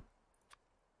visible.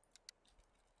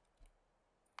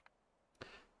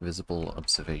 Visible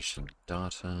observation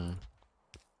data.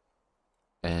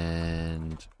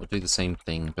 And we'll do the same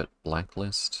thing, but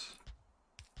blacklist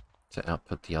to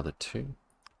output the other 2.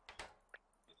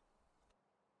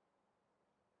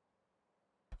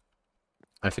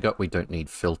 I forgot we don't need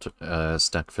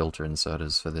stack filter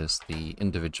inserters for this. The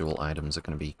individual items are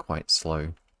going to be quite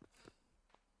slow.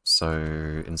 So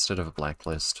instead of a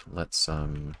blacklist, let's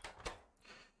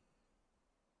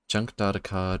junk data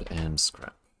card and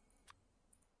scrap.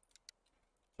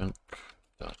 Junk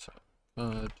data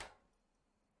card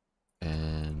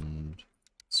and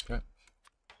scrap.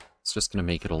 It's just going to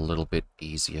make it a little bit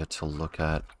easier to look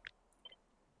at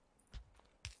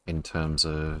in terms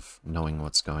of knowing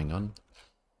what's going on.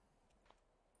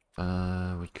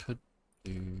 We could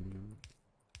do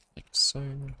like so.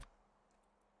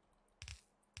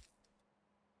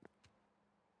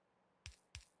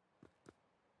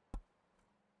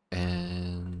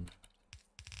 And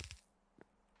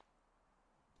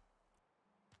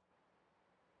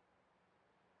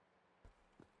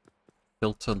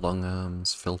filter long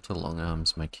arms,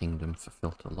 my kingdom for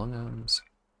filter long arms.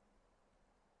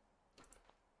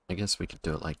 I guess we could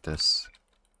do it like this.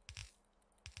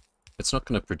 It's not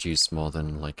going to produce more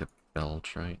than like a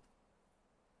belt, right?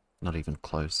 Not even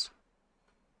close.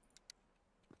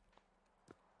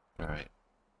 Alright.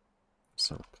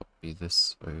 So I'll copy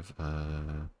this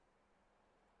over.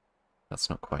 That's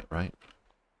not quite right.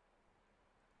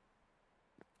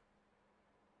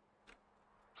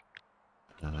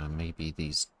 Maybe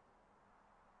these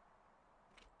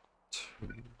 2.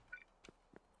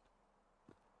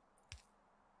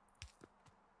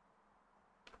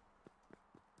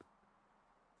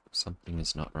 Something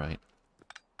is not right.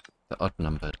 The odd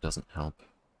number doesn't help.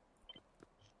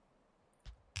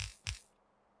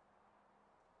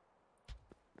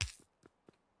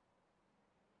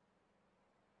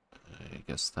 I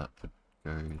guess that would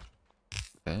go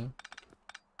there.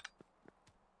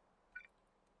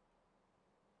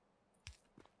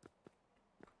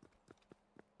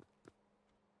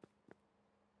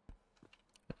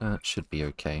 That should be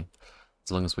okay.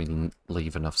 As long as we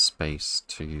leave enough space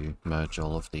to merge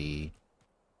all of the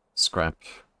scrap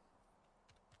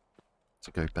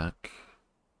to go back.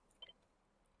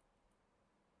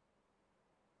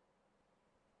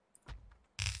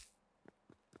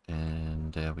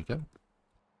 And there we go.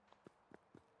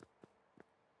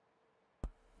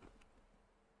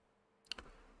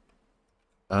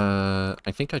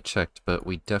 I think I checked, but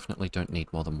we definitely don't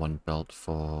need more than one belt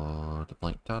for the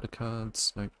blank data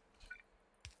cards. Nope.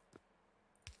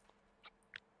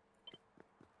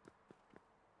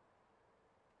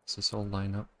 Does this all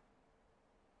line up?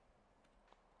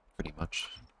 Pretty much.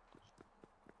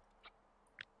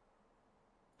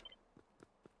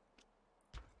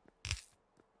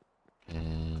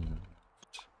 And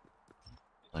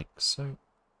like so.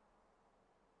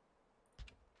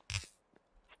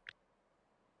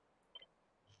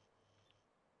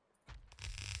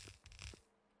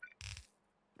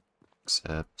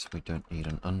 Except we don't need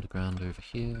an underground over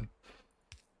here.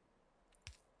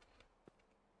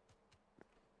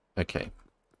 Okay.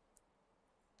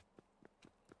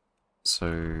 So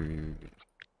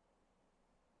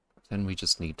then we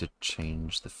just need to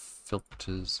change the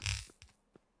filters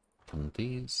on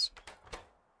these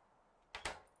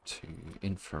to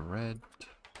infrared.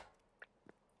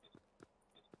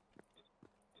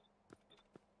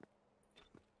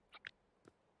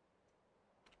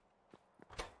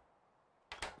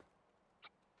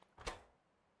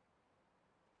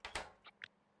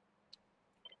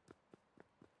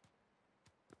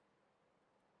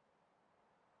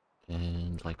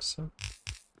 And like so.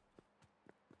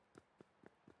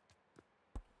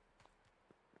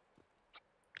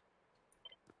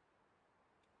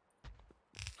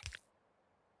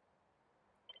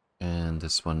 And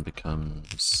this one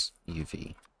becomes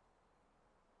UV.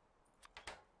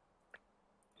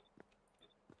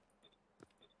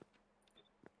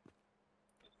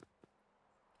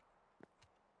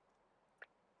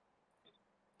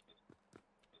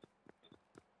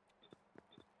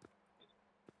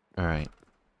 Alright.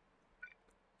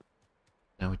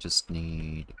 Now we just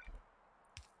need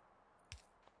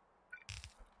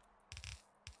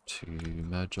to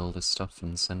merge all this stuff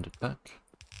and send it back.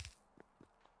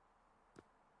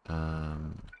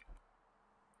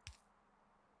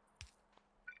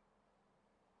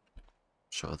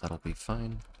 Sure, that'll be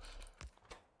fine.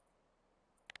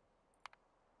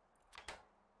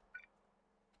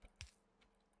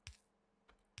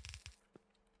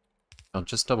 I'll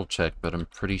just double check, but I'm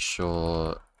pretty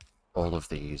sure all of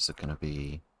these are going to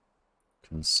be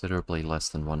considerably less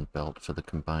than one belt for the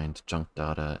combined junk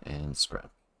data and scrap.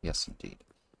 Yes, indeed.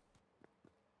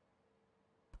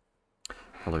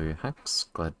 Hello, Hacks.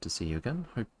 Glad to see you again.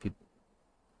 Hope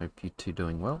you two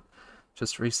doing well.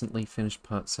 Just recently finished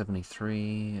part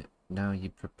 73. Now you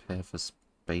prepare for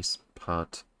space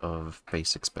part of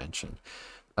base expansion.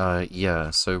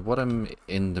 Yeah, so what I'm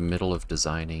in the middle of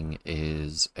designing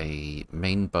is a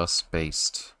main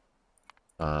bus-based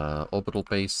orbital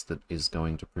base that is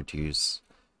going to produce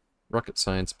rocket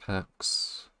science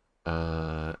packs,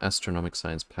 astronomic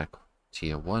science pack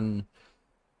tier 1,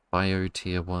 bio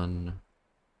tier 1,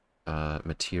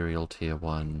 material tier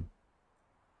 1,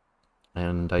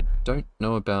 and I don't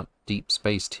know about deep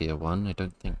space tier 1, I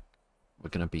don't think we're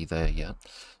going to be there yet,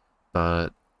 but,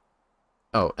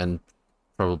 oh, and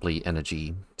probably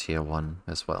energy tier 1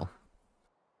 as well.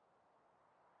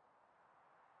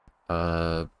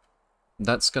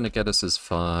 That's going to get us as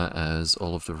far as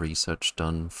all of the research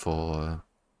done for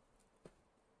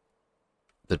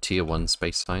the tier 1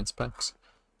 space science packs.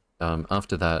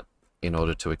 After that, in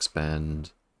order to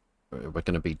expand, we're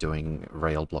going to be doing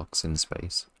rail blocks in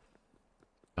space,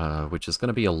 which is going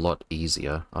to be a lot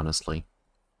easier, honestly.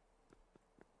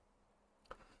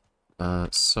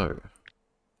 So,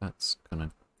 that's going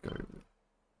to go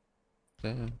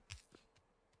there.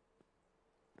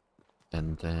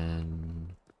 And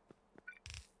then...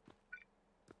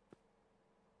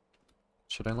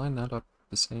 should I line that up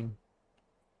the same?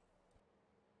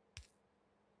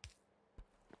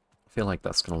 I feel like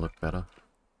that's going to look better.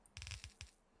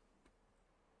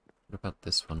 What about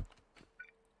this one?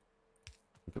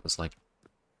 I think it was like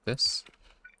this.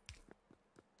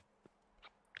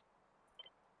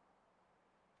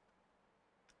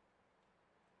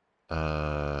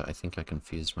 I think I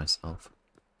confused myself.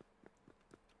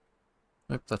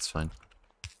 Nope, that's fine.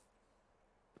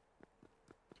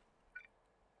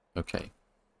 Okay.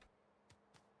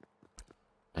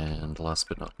 And last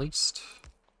but not least...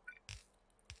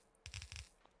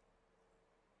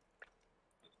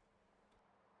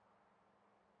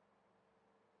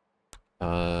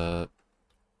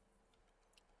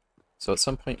 so at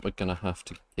some point we're gonna have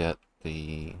to get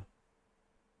the...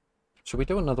 should we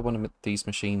do another one of these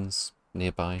machines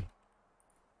nearby?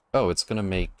 Oh, it's gonna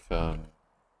make,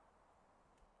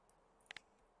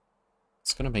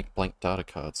 it's gonna make blank data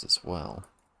cards as well.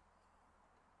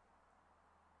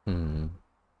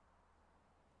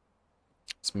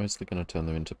 It's mostly gonna turn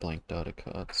them into blank data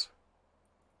cards.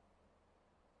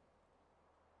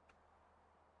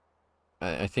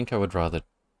 I think I would rather,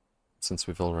 since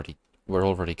we're already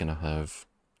gonna have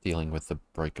dealing with the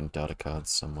broken data cards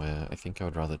somewhere, I think I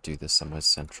would rather do this somewhere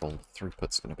central.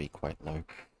 Throughput's gonna be quite low.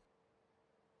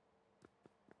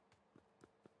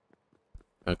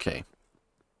 Okay.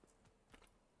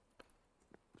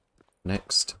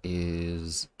 Next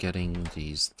is getting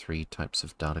these 3 types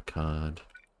of data card.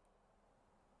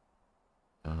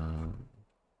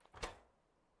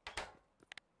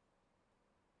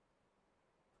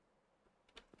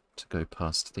 To go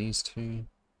past these 2.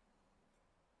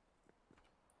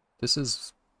 This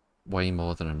is way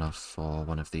more than enough for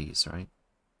one of these, right?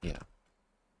 Yeah.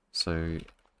 So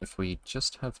if we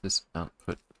just have this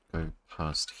output go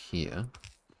past here,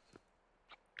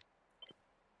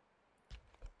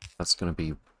 that's going to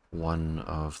be one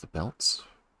of the belts.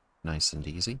 Nice and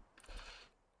easy.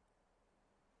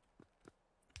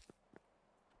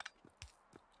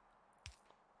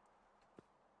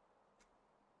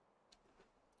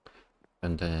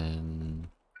 And then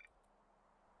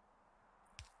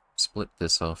split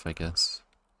this off, I guess.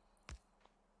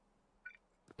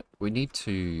 We need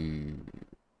to...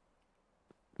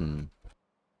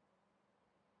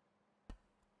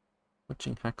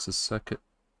 Watching Hax's Circuit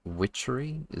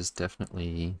Witchery is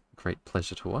definitely a great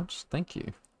pleasure to watch. Thank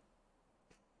you.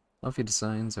 Love your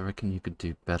designs. I reckon you could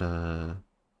do better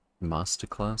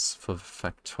masterclass for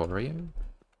Factorio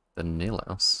than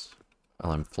Nilaus.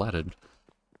 Well, I'm flattered.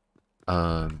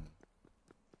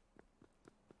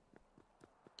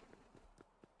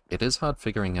 It is hard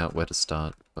figuring out where to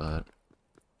start, but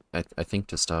I think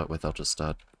to start with, I'll just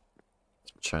start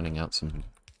churning out some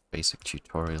basic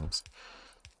tutorials.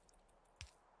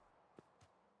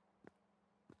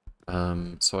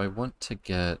 So I want to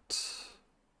get...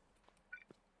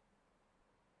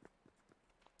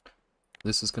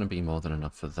 This is going to be more than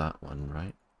enough for that one,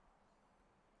 right?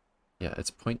 Yeah,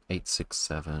 it's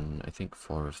 0.867. I think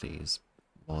 4 of these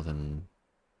more than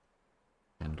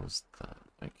handles that.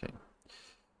 Okay.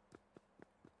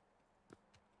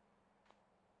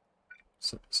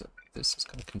 So this is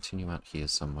going to continue out here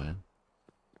somewhere.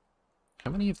 How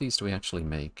many of these do we actually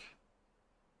make?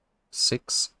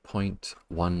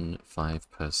 6.15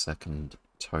 per second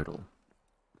total.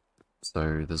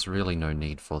 So there's really no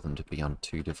need for them to be on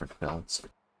 2 different belts.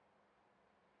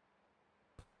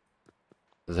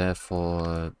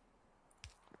 Therefore,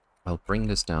 I'll bring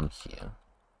this down here.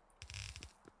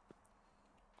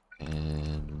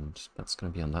 And that's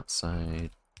going to be on that side.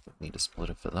 Need a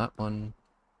splitter for that one.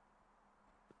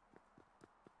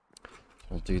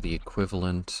 We'll do the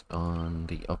equivalent on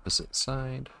the opposite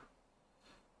side.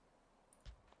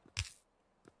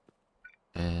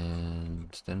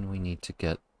 And then we need to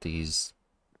get these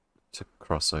to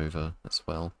cross over as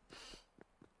well,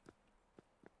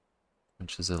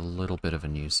 which is a little bit of a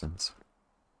nuisance.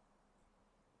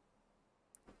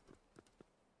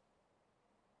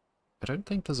 I don't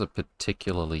think there's a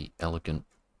particularly elegant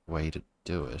way to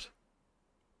do it.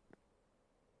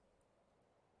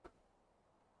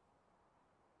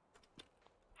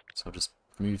 So I'll just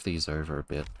move these over a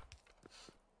bit.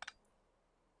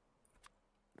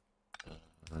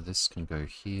 This can go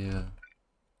here.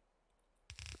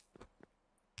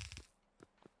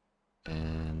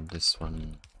 And this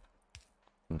one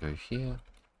can go here.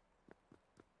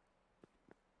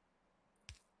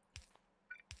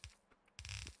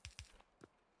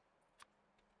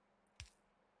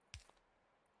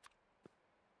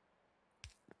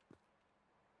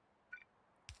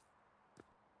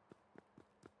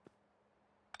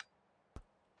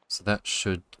 So that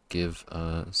should give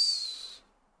us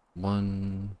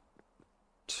 1,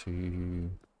 2,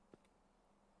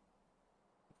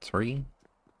 3.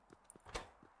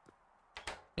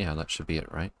 Yeah, that should be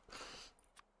it, right?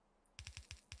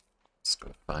 Let's do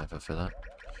a 5 for that.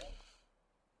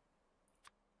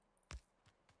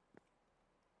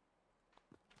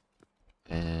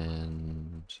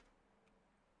 And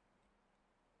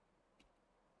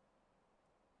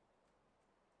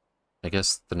I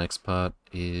guess the next part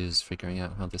is figuring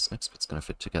out how this next bit's going to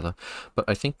fit together. But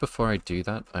I think before I do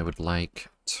that, I would like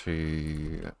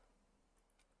to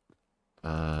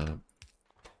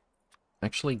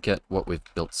actually get what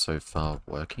we've built so far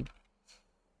working,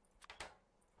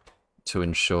 to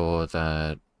ensure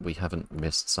that we haven't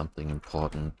missed something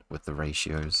important with the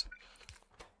ratios.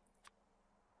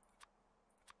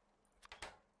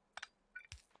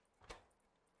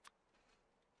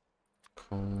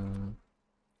 Coal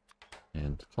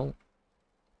and coal.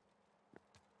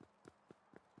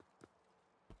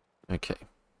 Okay.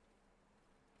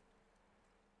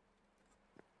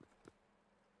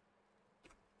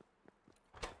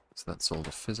 So that's all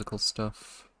the physical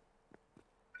stuff.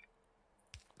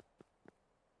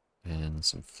 And in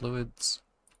some fluids.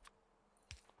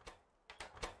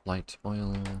 Light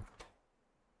oil.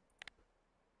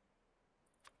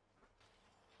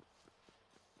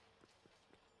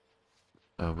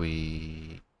 Are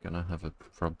we gonna have a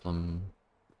problem?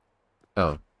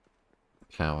 Oh,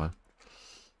 power.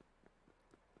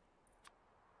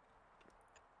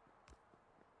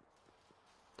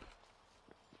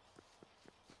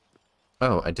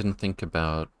 Oh, I didn't think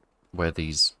about where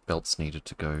these belts needed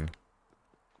to go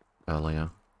earlier.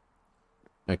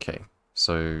 Okay,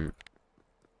 so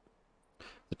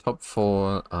the top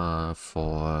 4 are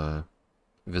for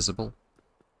visible,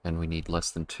 and we need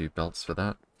less than 2 belts for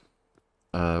that.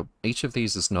 Each of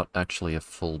these is not actually a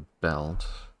full belt.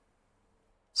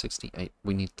 68,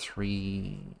 we need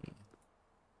 3...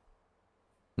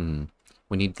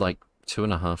 We need like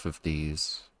 2.5 of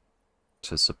these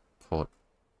to support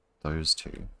those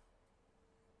 2.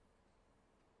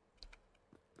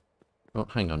 Oh,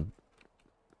 hang on.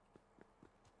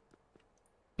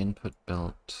 Input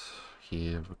belt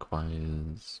here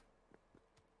requires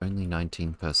only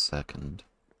 19 per second.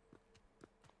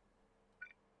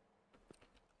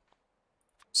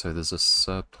 So there's a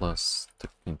surplus that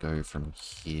can go from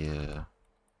here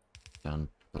down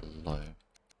below.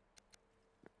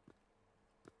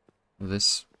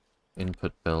 This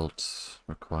input belt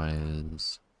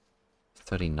requires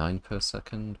 39 per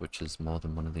second, which is more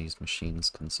than one of these machines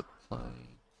can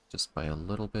supply, just by a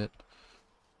little bit.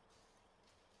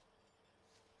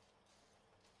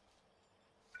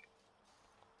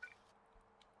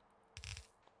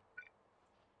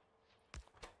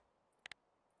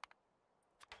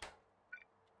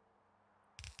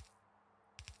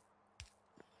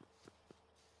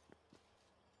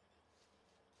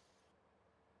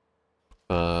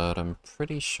 But I'm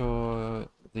pretty sure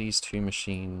these 2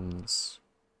 machines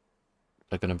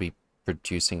are going to be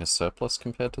producing a surplus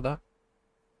compared to that.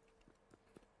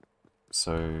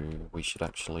 So we should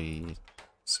actually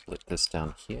split this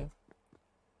down here.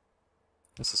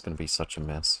 This is going to be such a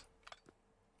mess.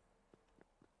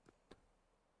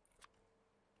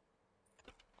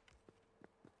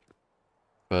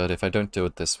 But if I don't do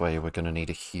it this way, we're going to need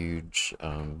a huge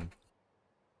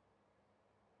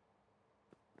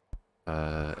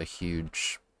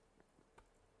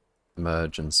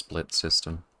merge and split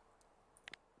system.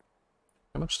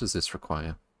 How much does this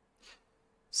require?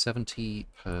 70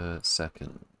 per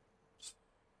second.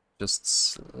 Just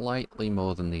slightly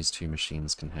more than these 2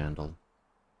 machines can handle.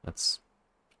 That's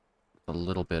a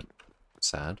little bit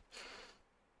sad.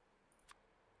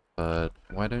 But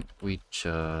why don't we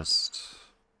just...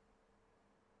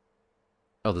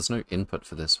 Oh, there's no input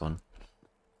for this one.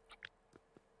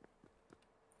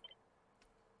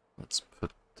 Let's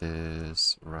put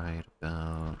this right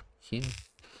about here.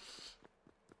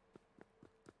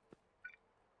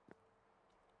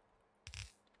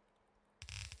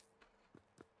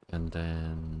 And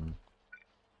then...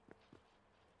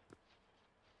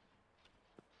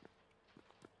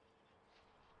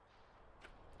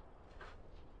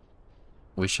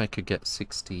 Wish I could get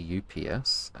 60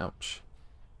 UPS. Ouch.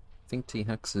 I think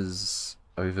T-Hex is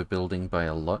overbuilding by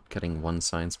a lot, getting 1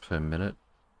 science per minute.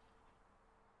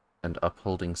 And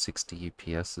upholding 60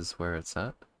 UPS is where it's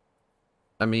at.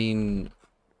 I mean,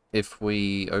 if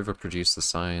we overproduce the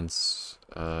science,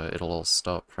 it'll all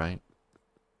stop, right?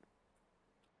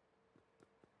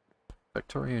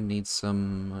 Factorio needs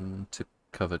someone to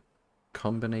cover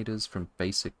combinators from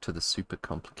basic to the super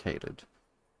complicated.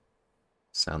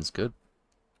 Sounds good.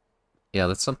 Yeah,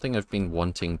 that's something I've been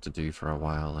wanting to do for a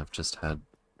while. I've just had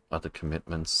other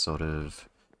commitments sort of,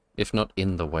 if not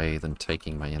in the way, then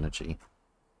taking my energy.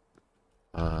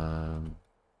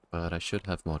 But I should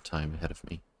have more time ahead of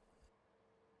me.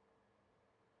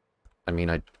 I mean,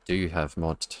 I do have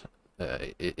more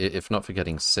if not for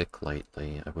getting sick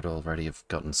lately, I would already have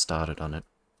gotten started on it.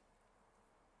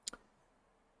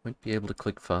 Won't be able to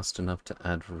click fast enough to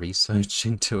add research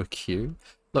into a queue.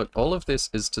 Look, all of this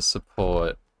is to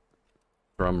support,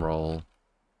 drumroll,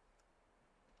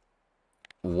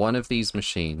 one of these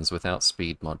machines without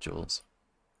speed modules,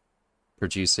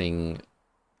 producing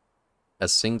a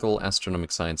single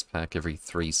astronomic science pack every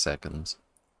 3 seconds.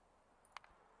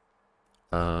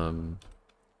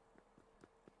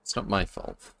 It's not my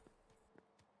fault.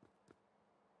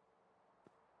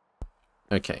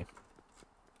 Okay.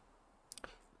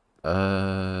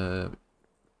 Where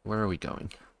are we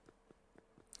going?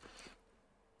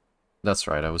 That's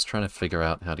right, I was trying to figure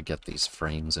out how to get these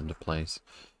frames into place.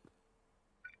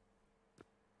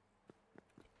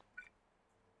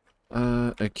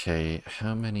 Okay,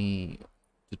 how many...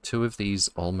 Do 2 of these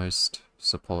almost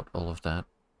support all of that?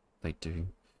 They do.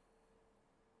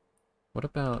 What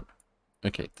about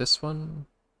Okay, this one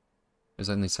is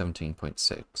only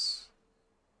 17.6.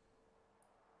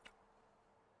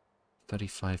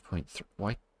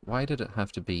 35.3. Why did it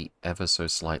have to be ever so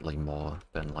slightly more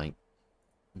than, like,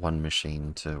 one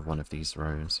machine to one of these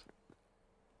rows?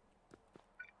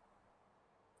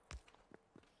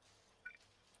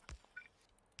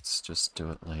 Let's just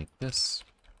do it like this.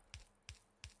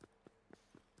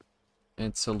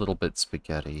 It's a little bit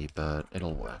spaghetti, but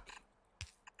it'll work.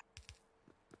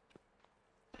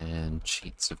 And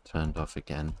cheats have turned off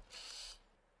again.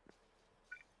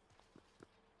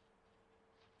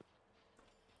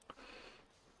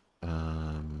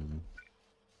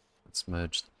 Let's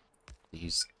merge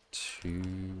these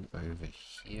two over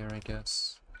here, I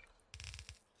guess.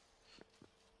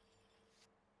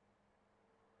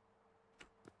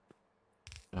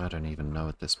 I don't even know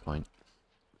at this point.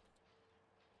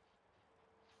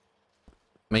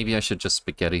 Maybe I should just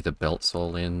spaghetti the belts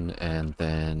all in and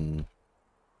then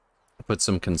put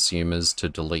some consumers to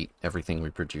delete everything we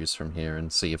produce from here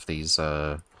and see if these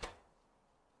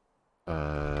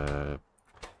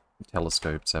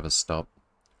telescopes ever stop.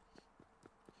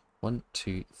 1,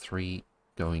 2, 3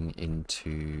 going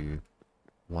into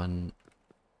 1,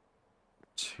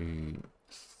 2,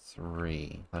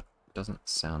 3. That doesn't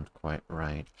sound quite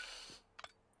right.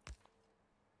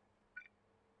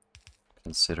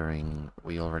 Considering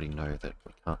we already know that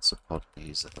we can't support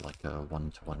these at like a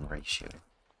 1-to-1 ratio.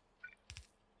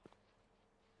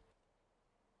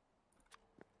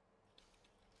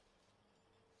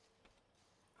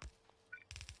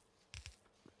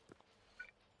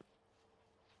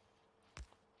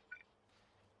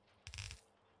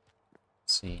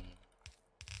 See.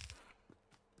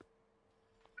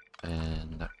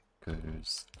 And that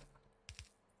goes...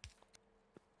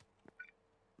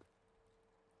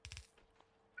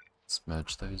 Let's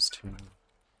merge those two.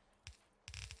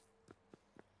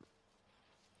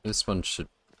 This one should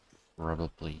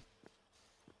probably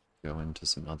go into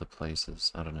some other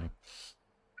places. I don't know.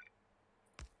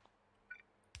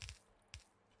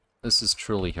 This is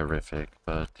truly horrific,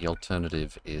 but the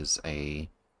alternative is a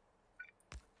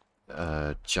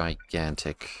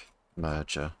gigantic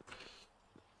merger.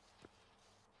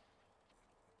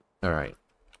 Alright.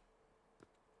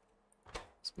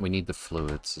 We need the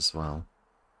fluids as well.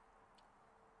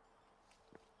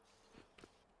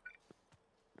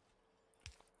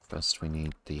 First we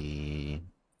need the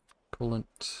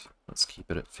coolant. Let's keep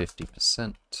it at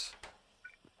 50%.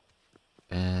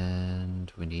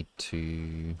 And we need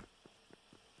to...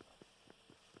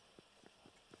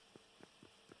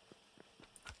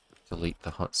 delete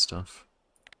the hot stuff.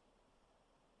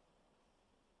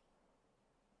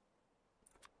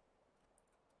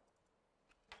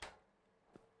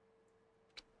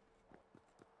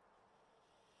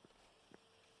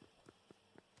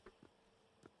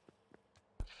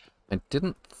 I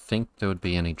didn't think there would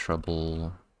be any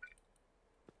trouble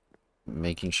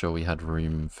making sure we had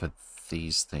room for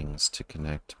these things to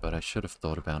connect, but I should have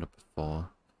thought about it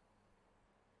before.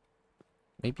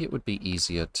 Maybe it would be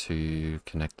easier to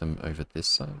connect them over this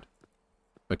side.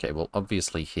 Okay, well,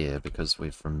 obviously here, because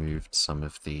we've removed some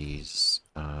of these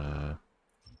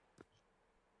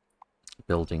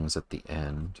buildings at the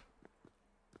end.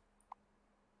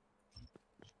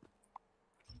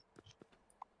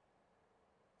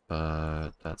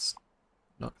 But that's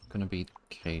not going to be the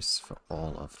case for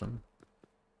all of them.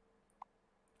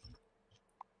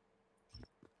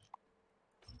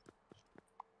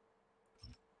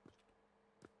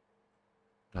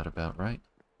 That about right?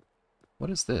 What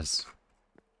is this?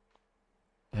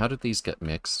 How did these get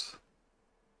mixed?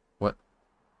 What?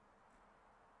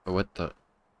 What the?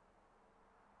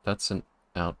 That's an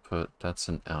output, that's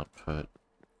an output.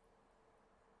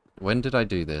 When did I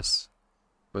do this?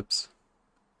 Whoops.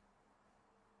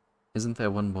 Isn't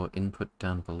there one more input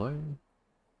down below?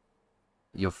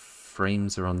 Your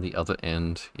frames are on the other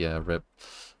end. Yeah, rip.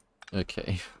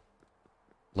 Okay.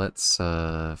 Let's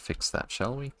fix that,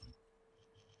 shall we?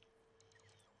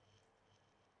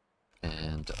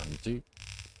 And undo.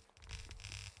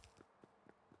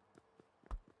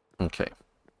 Okay.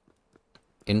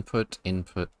 Input,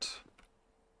 input,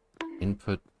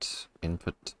 input,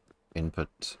 input,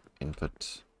 input,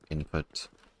 input, input.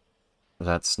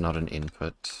 That's not an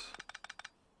input.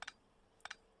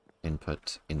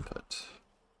 Input, input.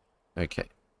 Okay.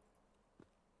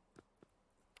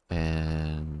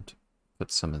 And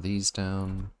put some of these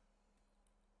down.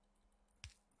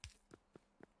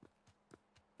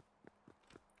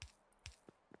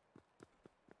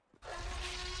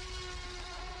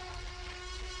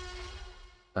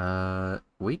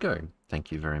 We go.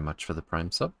 Thank you very much for the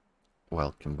Prime sub.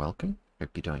 Welcome, welcome.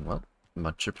 Hope you're doing well.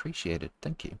 Much appreciated.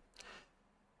 Thank you.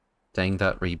 Dang,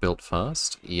 that rebuilt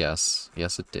fast? Yes.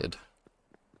 Yes, it did.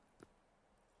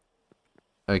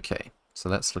 Okay, so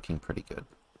that's looking pretty good.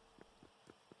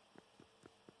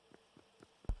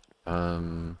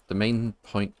 The main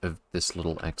point of this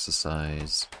little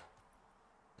exercise...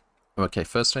 Okay,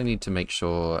 first I need to make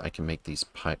sure I can make these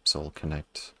pipes all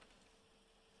connect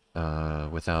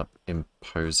without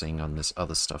imposing on this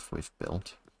other stuff we've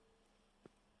built.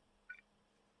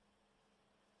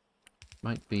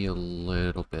 Might be a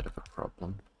little bit of a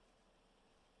problem.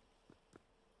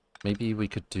 Maybe we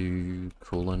could do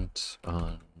coolant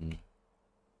on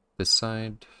this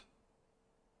side.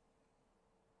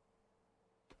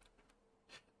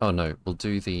 Oh no, we'll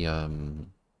do the,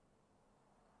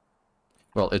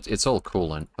 well, it's all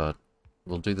coolant, but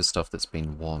we'll do the stuff that's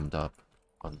been warmed up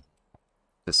on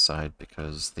this side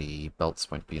because the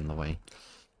belts won't be in the way.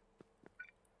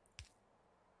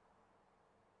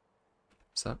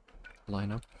 Does that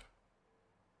line up?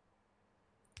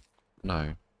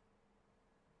 No.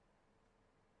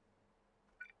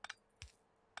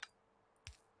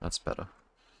 That's better.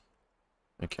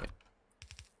 Okay.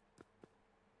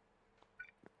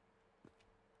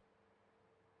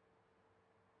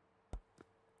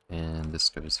 And this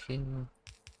goes here.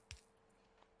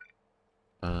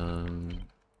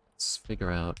 Let's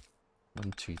figure out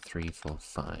 1, 2, 3, 4,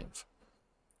 5.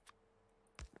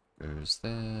 Goes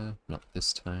there, not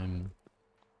this time.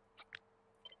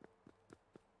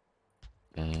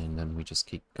 And then we just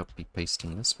keep copy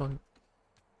pasting this one.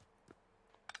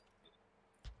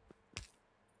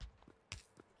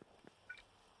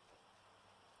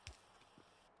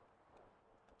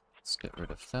 Let's get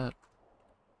rid of that.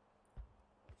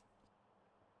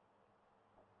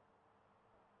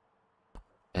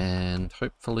 And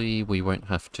hopefully we won't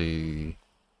have to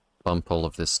bump all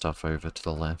of this stuff over to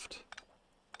the left.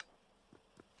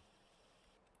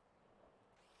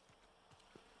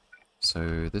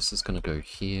 So this is going to go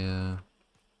here.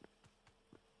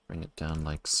 Bring it down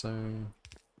like so.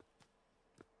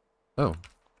 Oh,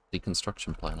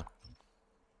 deconstruction planner.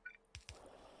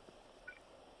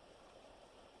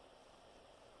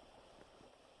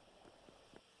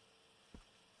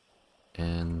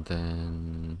 And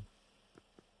then...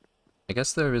 I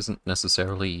guess there isn't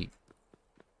necessarily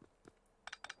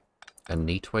a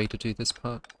neat way to do this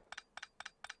part.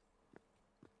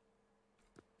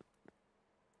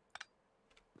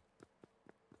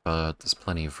 But there's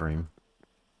plenty of room.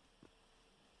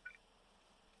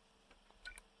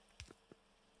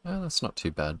 Well, that's not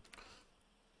too bad.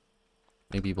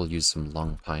 Maybe we'll use some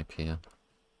long pipe here.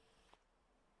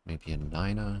 Maybe a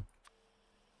 9er.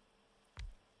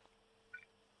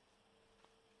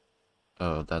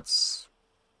 Oh, that's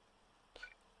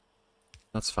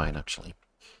fine, actually.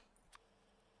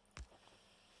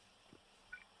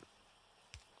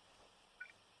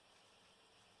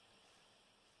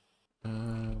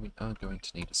 We are going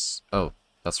to need a... Oh,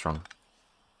 that's wrong.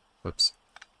 Whoops.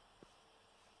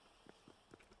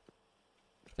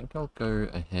 I think I'll go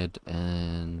ahead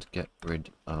and get rid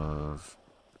of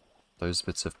those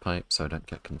bits of pipe so I don't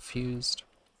get confused.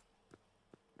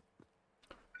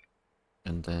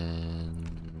 And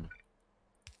then...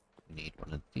 we need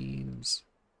one of these.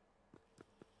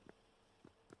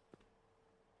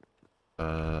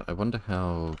 I wonder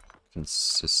how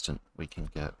consistent we can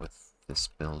get with this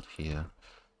build here.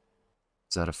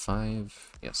 Is that a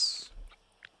 5? Yes.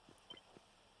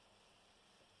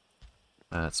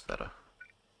 That's better.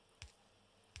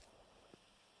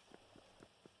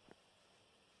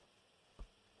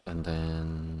 And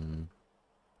then...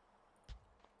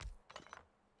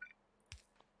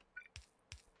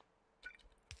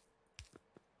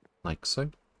 like so.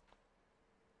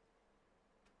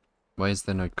 Why is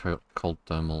there no cold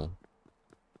thermal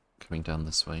coming down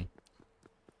this way?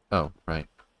 Oh, right.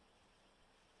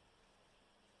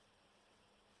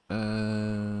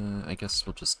 I guess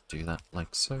we'll just do that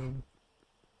like so.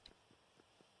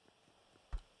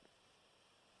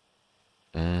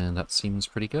 And that seems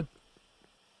pretty good.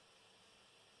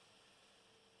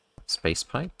 Space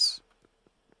pipes?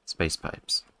 Space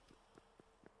pipes.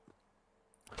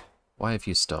 Why have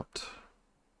you stopped?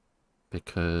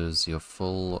 Because you're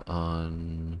full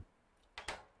on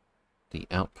the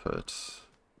output.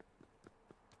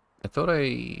 I thought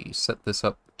I set this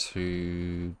up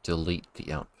to delete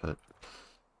the output.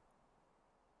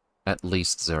 At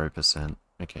least 0%.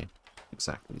 Okay,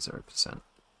 exactly 0%.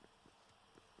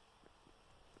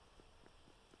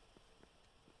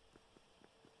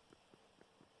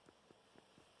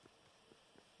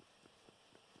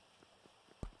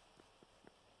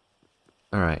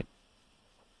 Alright.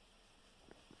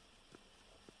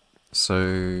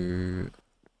 So...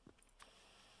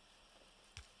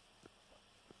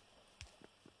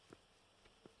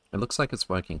 It looks like it's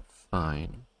working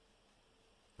fine.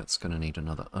 That's gonna need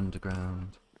another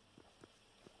underground.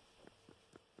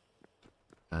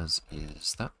 As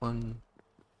is that one.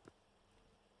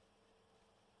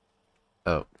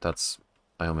 Oh, that's...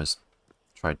 I almost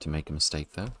tried to make a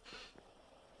mistake there.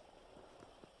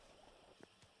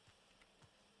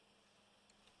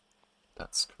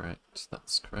 That's correct,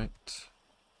 that's correct.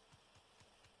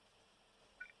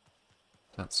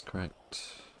 That's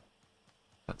correct.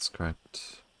 That's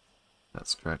correct.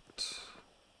 That's correct.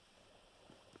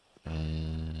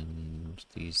 And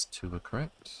these two are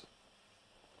correct.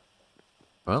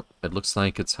 Well, it looks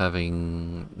like it's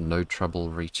having no trouble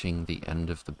reaching the end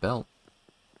of the belt.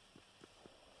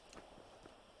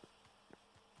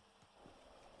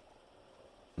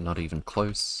 Not even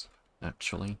close,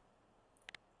 actually.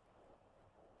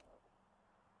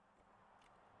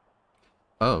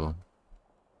 Oh.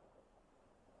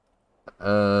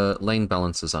 Lane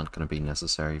balances aren't going to be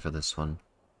necessary for this one.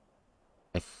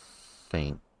 I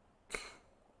think.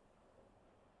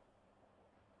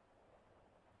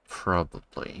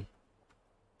 Probably.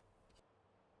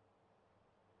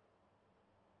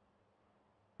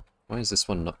 Why is this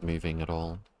one not moving at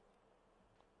all?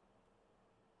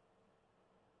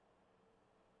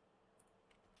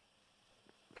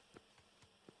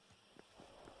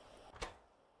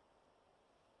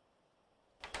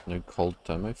 No cold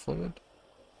thermo fluid?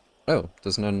 Oh,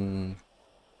 there's none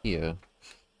here.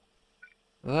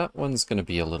 That one's going to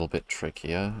be a little bit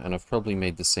trickier, and I've probably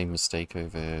made the same mistake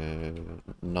over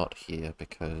not here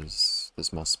because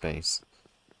there's more space.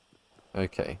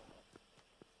 Okay.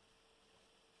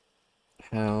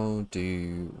 How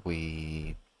do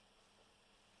we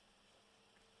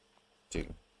do?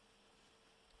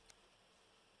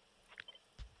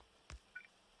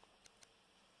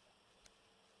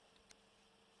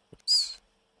 Oops.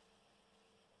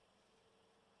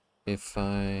 If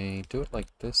I do it like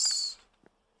this...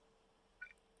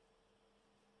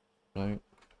 No.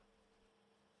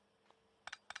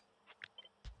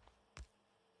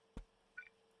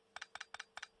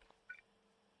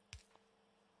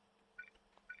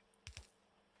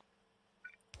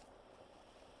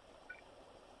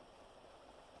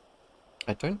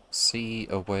 I don't see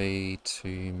a way to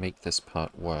make this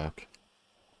part work.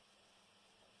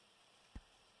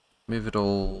 Move it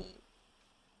all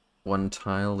one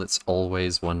tile, it's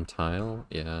always one tile,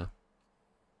 yeah.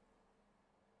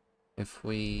 If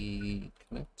we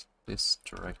connect this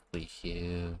directly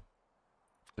here,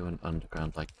 do an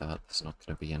underground like that, there's not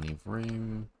going to be any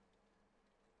room.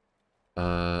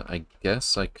 I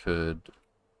guess I could...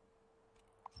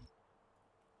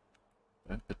 I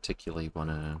don't particularly want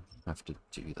to have to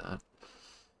do that.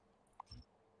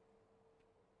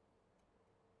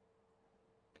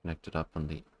 Connect it up on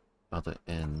the other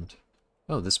end.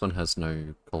 Oh, this one has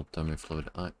no cold thermo fluid.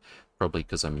 Probably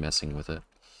because I'm messing with it.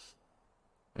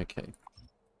 Okay.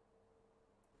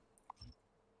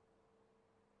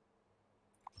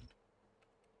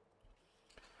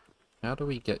 How do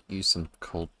we get you some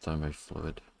cold thermo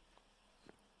fluid?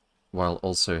 While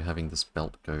also having this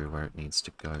belt go where it needs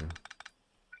to go.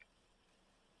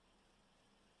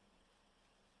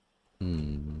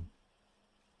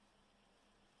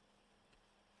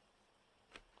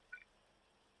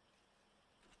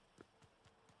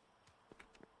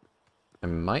 I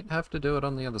might have to do it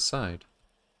on the other side.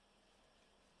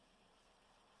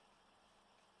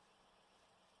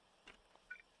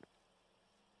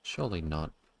 Surely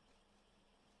not.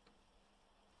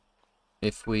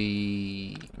 If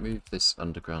we move this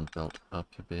underground belt up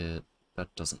a bit,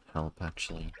 that doesn't help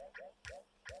actually.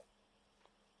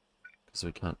 Because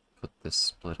we can't put this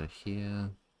splitter here.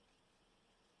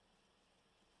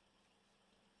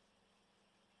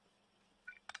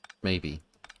 Maybe.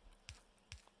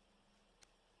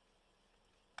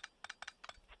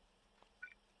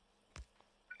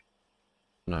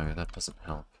 No, that doesn't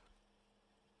help.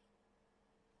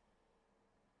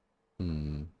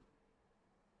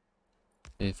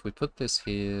 If we put this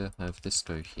here, have this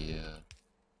go here,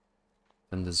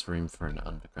 then there's room for an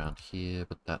underground here,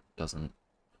 but that doesn't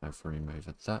have room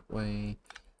over that way.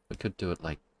 We could do it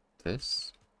like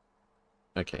this.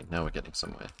 Okay, now we're getting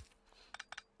somewhere.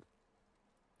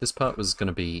 This part was going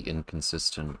to be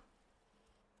inconsistent,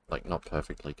 like not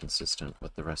perfectly consistent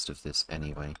with the rest of this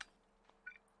anyway.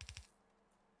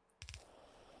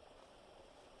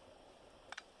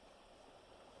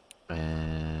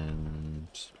 And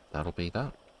that'll be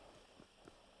that.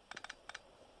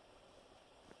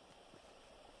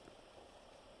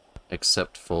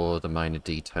 Except for the minor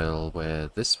detail where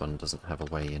this one doesn't have a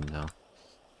way in now.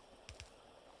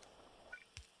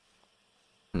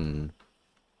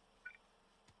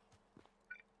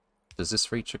 Does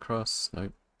this reach across?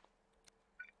 Nope.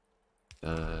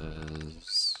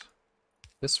 Does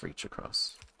this reach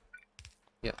across?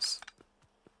 Yes.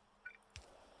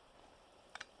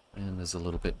 And there's a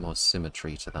little bit more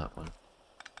symmetry to that one.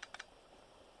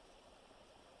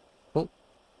 Cool.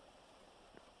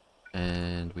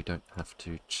 And we don't have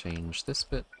to change this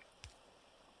bit.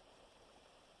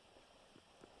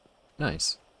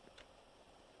 Nice.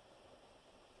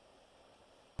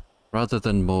 Rather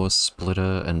than more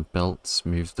splitter and belts,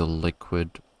 move the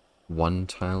liquid one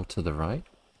tile to the right?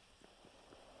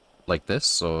 Like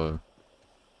this, or...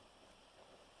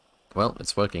 Well,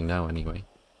 it's working now anyway.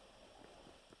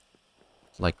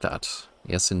 Like that.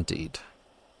 Yes, indeed.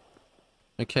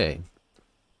 Okay.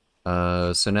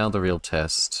 So now the real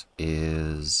test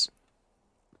is...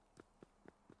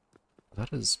 That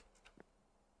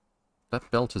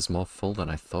belt is more full than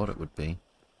I thought it would be.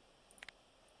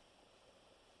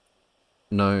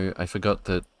 No, I forgot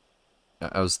that...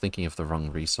 I was thinking of the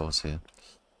wrong resource here.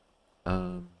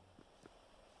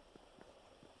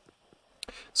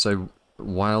 So,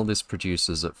 while this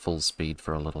produces at full speed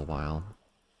for a little while,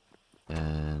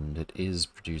 and it is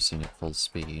producing at full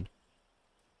speed,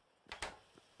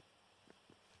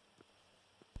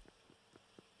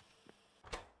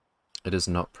 it is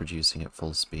not producing at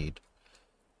full speed.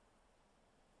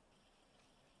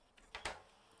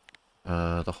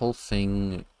 The whole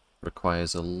thing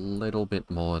requires a little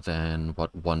bit more than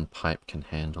what one pipe can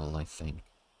handle, I think.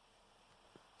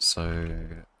 So,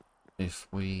 if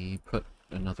we put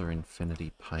another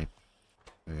infinity pipe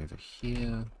over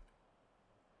here...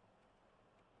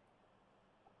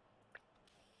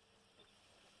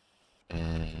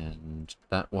 And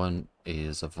that one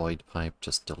is a void pipe,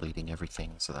 just deleting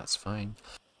everything, so that's fine.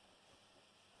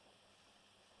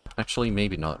 Actually,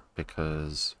 maybe not,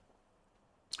 because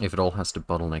if it all has to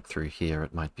bottleneck through here,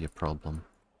 it might be a problem.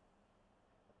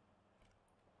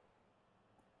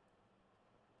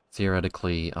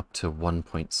 Theoretically, up to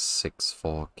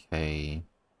 1.64k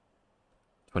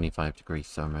 25-degree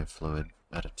thermofluid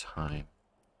at a time.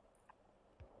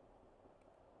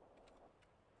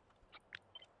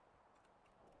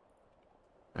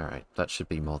 Alright, that should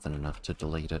be more than enough to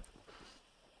delete it.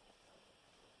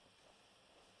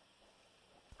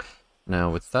 Now,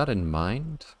 with that in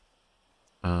mind,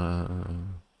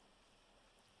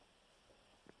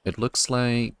 it looks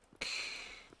like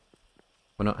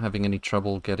we're not having any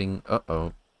trouble getting...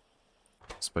 Uh-oh.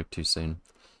 Spoke too soon.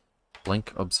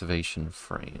 Blank observation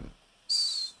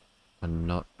frames are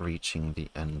not reaching the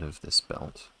end of this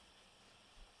belt.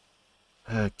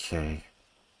 Okay.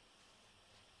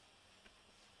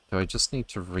 Do I just need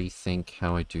to rethink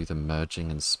how I do the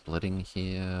merging and splitting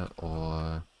here,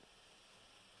 or...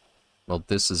 Well,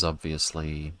 this is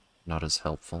obviously not as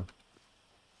helpful.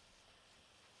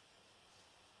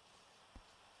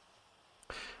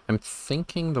 I'm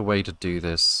thinking the way to do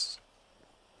this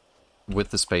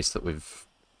with the space that we've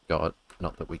got,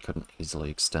 not that we couldn't easily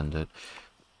extend it,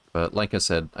 but like I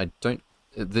said,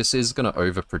 this is going to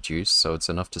overproduce, so it's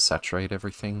enough to saturate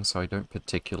everything, so I don't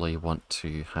particularly want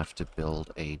to have to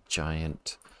build a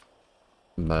giant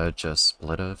merger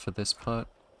splitter for this part.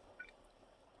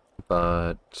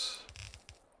 But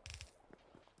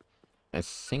I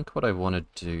think what I want to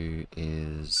do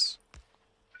is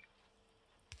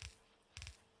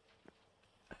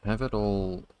have it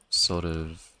all sort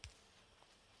of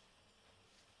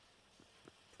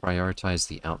prioritize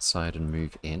the outside and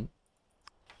move in.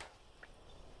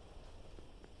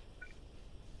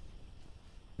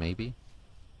 Maybe.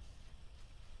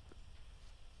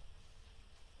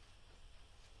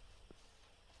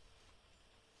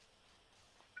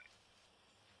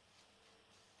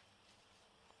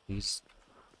 These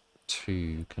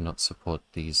two cannot support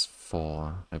these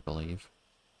four, I believe.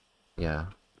 Yeah.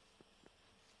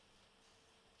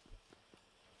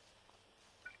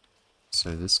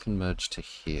 So this can merge to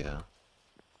here.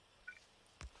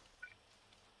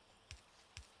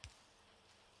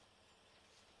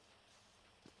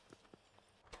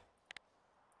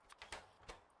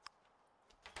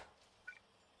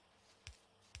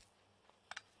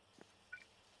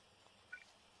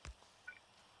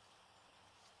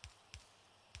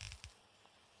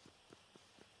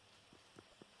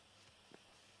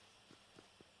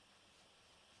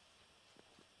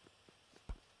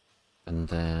 And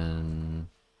then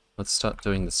let's start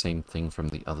doing the same thing from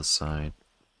the other side.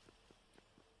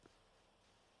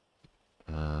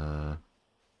 If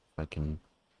I can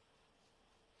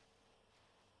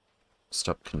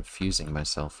stop confusing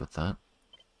myself with that.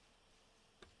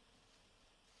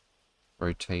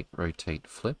 Rotate, rotate,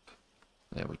 flip.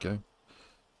 There we go.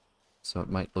 So it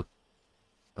might look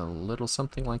a little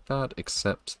something like that,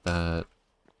 except that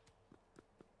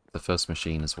The first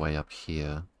machine is way up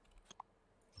here.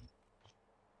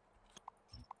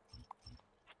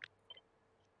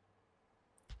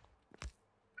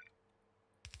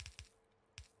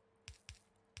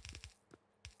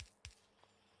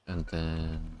 And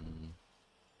then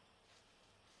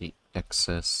the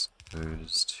excess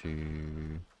goes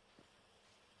to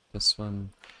this one.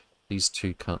 These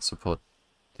two can't support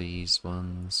these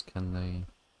ones, can they?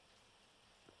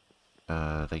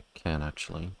 They can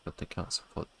actually, but they can't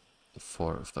support the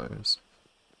 4 of those.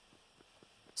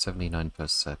 79 per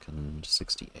second,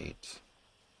 68.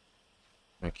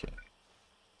 Okay.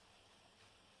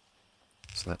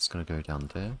 So that's going to go down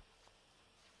there.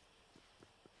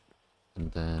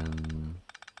 And then...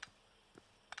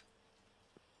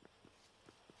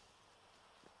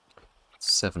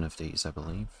 seven of these, I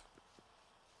believe.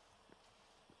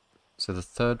 So the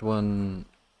third one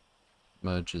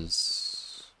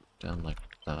merges down like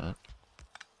that.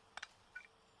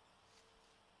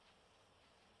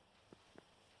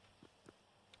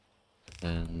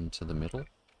 And to the middle,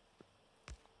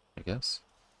 I guess.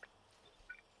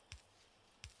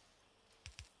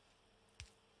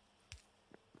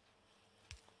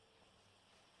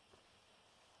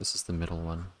 This is the middle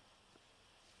one.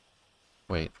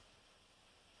 Wait.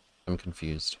 I'm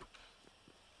confused.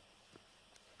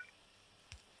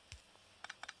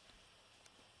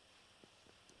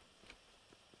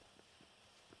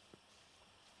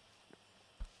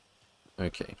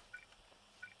 Okay.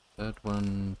 Third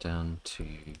one down to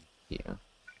here.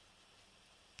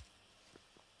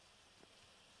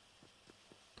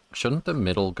 Shouldn't the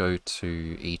middle go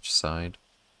to each side?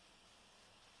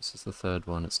 This is the third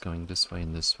one, it's going this way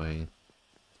and this way.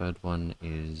 Third one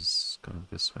is going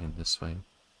this way and this way.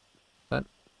 That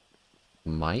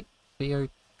might be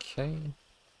okay.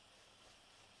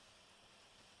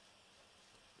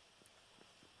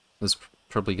 There's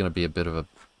probably going to be a bit of a...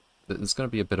 There's going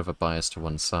to be a bit of a bias to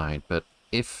one side, but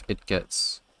if it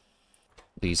gets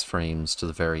these frames to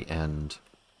the very end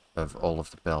of all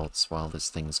of the belts while this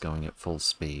thing's going at full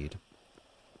speed,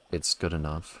 it's good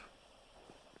enough.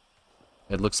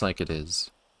 It looks like it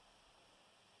is.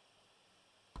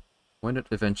 Won't it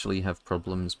eventually have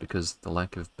problems because the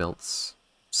lack of belts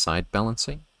side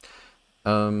balancing?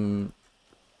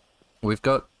 We've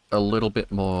got a little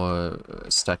bit more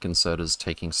stack inserters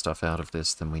taking stuff out of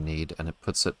this than we need, and it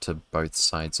puts it to both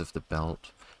sides of the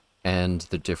belt, and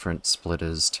the different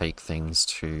splitters take things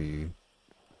to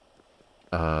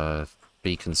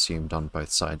be consumed on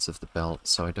both sides of the belt,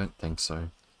 so I don't think so.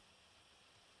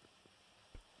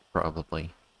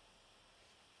 Probably.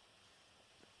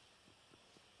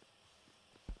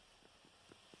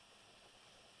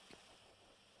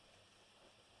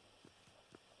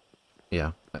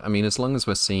 Yeah, I mean, as long as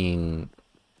we're seeing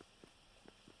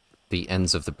the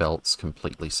ends of the belts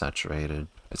completely saturated,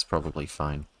 it's probably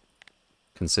fine.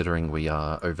 Considering we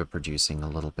are overproducing a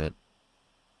little bit.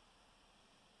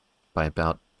 By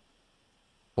about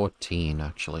 14,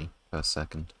 actually, per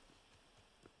second.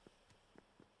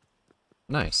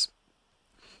 Nice.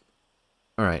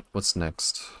 Alright, what's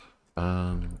next?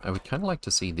 I would kind of like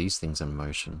to see these things in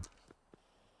motion.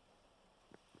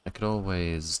 I could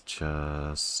always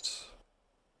just...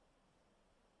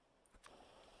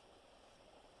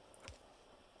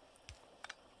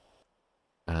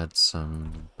 add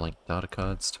some blank data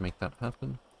cards to make that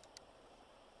happen.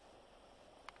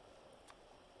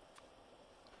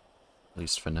 At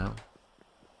least for now.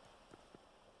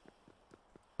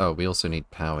 Oh, we also need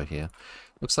power here.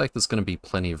 Looks like there's going to be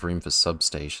plenty of room for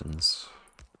substations.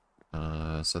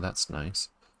 So that's nice.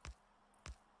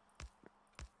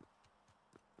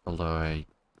 Although I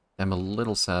am a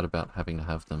little sad about having to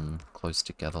have them close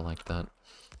together like that.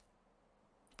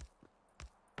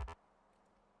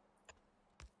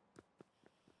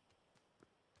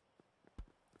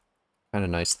 Kind of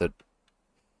nice that...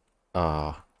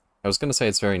 I was going to say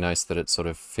it's very nice that it sort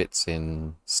of fits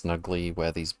in snugly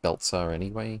where these belts are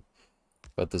anyway,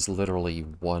 but there's literally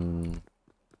one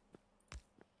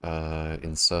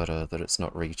inserter that it's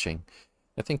not reaching.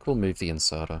 I think we'll move the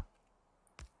inserter.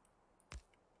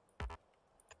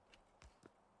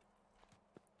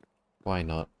 Why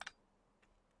not?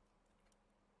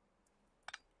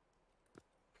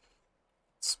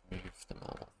 Let's move them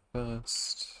all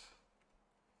first.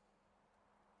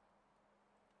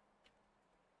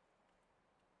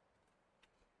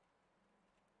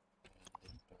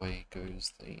 Away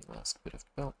goes the last bit of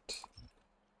belt.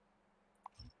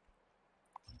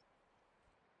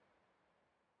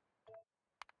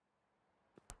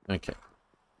 Okay.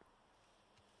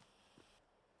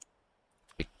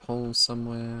 Big pole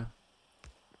somewhere.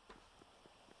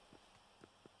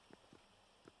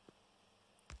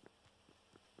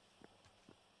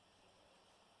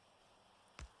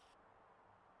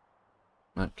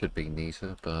 Could be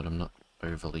neater, but I'm not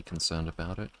overly concerned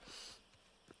about it.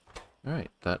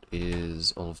 Alright, that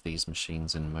is all of these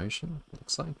machines in motion,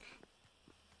 looks like.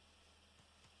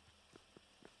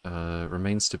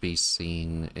 Remains to be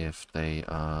seen if they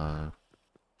are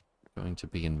going to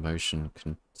be in motion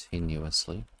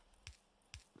continuously.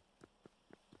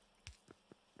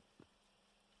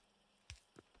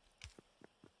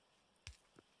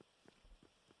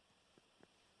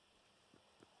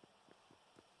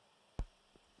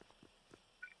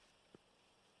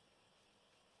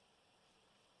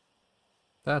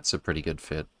 That's a pretty good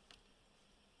fit.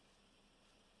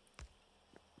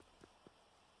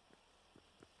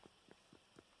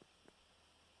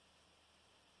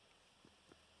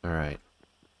 Alright.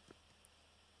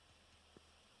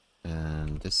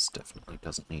 And this definitely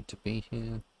doesn't need to be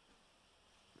here.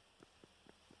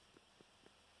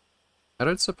 I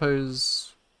don't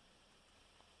suppose...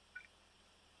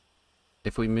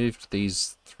 if we moved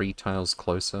these 3 tiles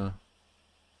closer,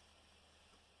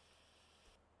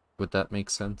 would that make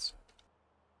sense?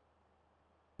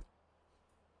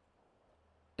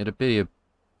 It'd be a...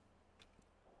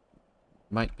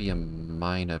 might be a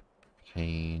minor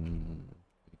pain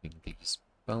moving these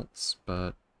belts,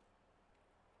 but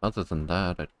other than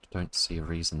that, I don't see a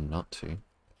reason not to.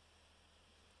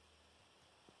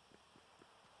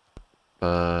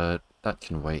 But that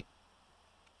can wait.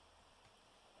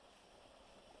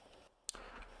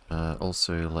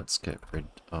 Also, let's get rid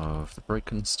of the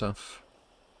broken stuff.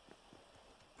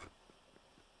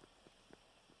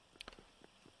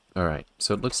 Alright,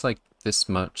 so it looks like this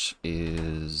much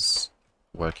is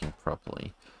working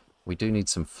properly. We do need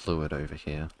some fluid over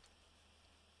here.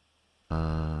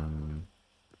 Could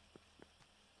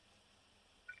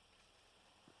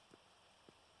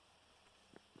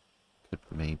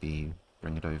maybe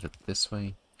bring it over this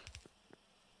way.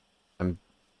 I'm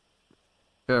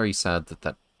very sad that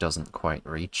that doesn't quite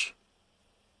reach.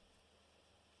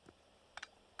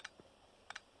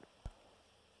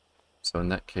 So in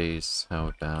that case, how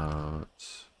about...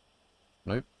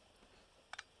 nope.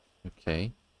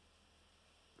 Okay.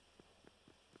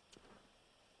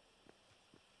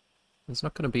 There's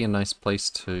not going to be a nice place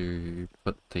to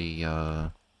put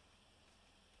the,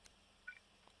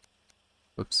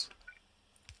 whoops.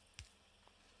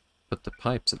 Put the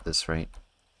pipes at this rate.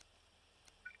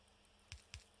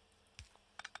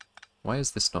 Why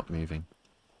is this not moving?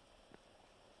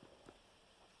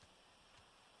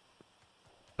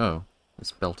 Oh,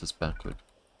 this belt is backward.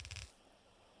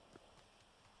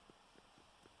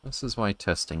 This is why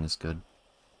testing is good.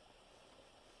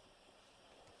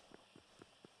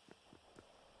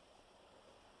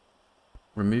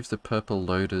 Remove the purple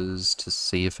loaders to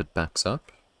see if it backs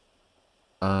up.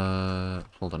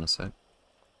 Hold on a sec.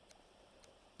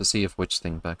 To see if which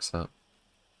thing backs up.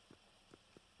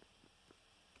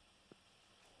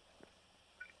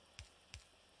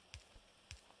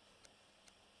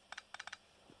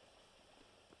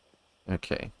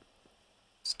 Okay.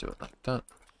 Let's do it like that.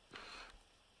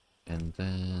 And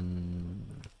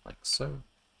then... like so.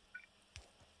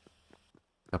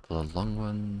 Couple of long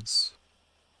ones.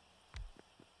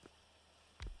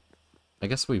 I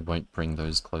guess we won't bring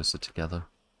those closer together.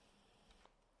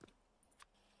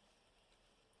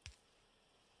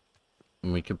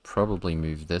 And we could probably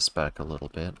move this back a little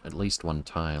bit, at least one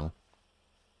tile.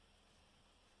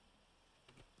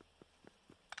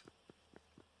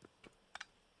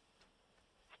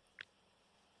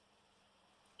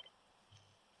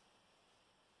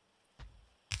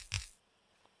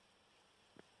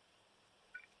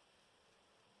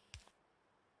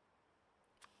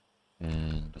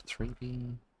 And a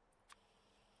 3B.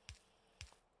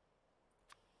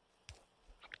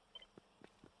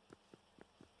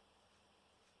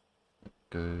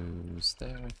 Goes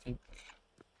there, I think.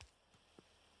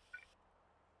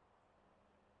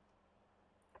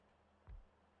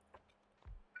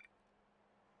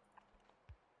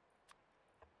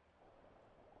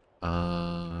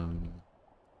 I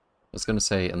was going to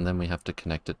say, and then we have to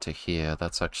connect it to here.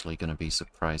 That's actually going to be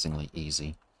surprisingly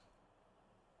easy.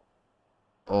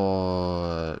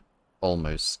 Or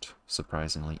almost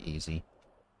surprisingly easy.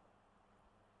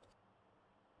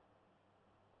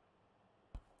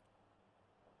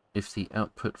 If the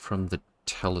output from the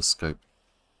telescope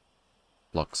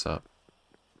blocks up.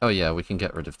 Oh yeah, we can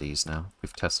get rid of these now.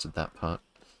 We've tested that part.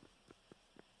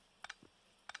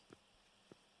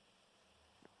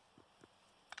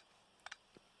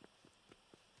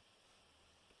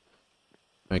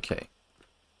 Okay.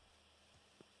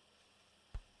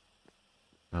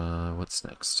 What's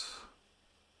next?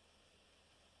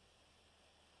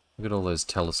 Look at all those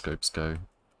telescopes go.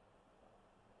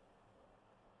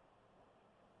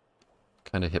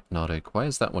 kind of hypnotic. Why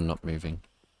is that one not moving?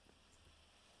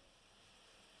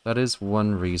 That is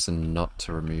one reason not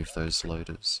to remove those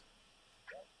loaders.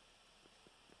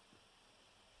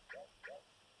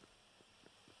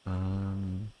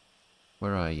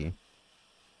 Where are you?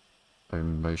 Oh,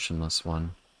 motionless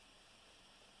one.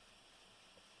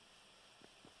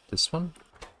 This one?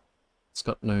 It's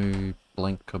got no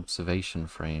blank observation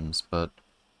frames, but...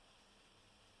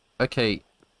 Okay,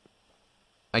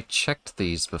 I checked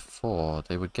these before.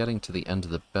 They were getting to the end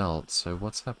of the belt, so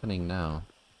what's happening now?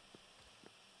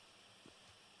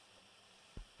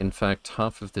 In fact,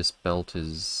 half of this belt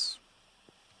is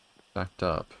backed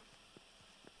up.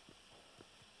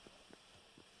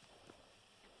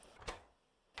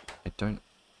 I don't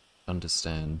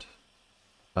understand.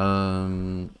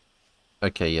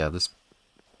 Okay, yeah, this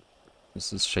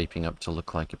is shaping up to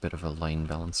look like a bit of a lane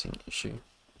balancing issue.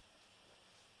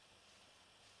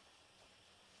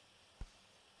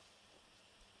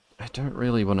 I don't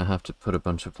really want to have to put a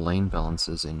bunch of lane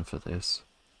balancers in for this.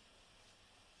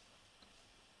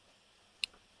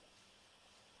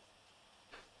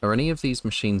 Are any of these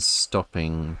machines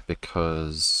stopping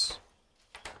because...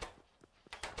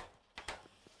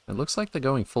 It looks like they're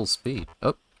going full speed.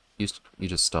 Oh, you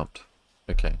just stopped.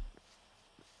 Okay.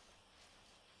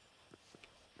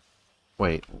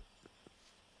 Wait.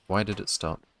 Why did it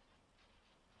stop?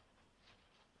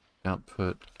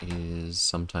 Output is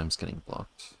sometimes getting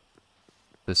blocked.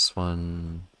 This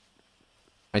one...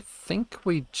 I think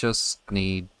we just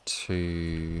need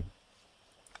to...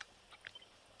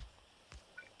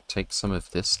 take some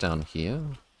of this down here,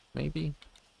 maybe?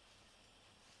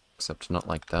 Except not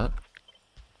like that.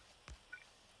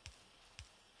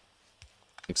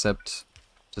 Except,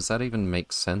 does that even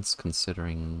make sense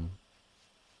considering...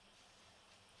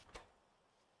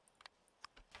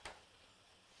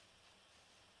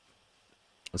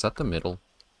 Is that the middle?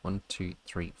 1, 2,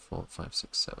 3, 4, 5,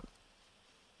 6, 7.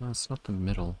 No, it's not the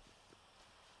middle.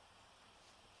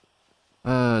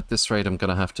 At this rate I'm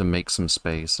gonna have to make some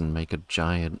space and make a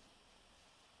giant...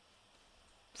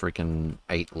 freaking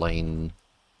 8-lane...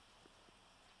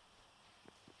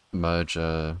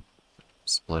 merger...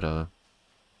 splitter...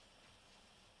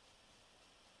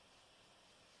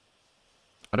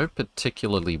 I don't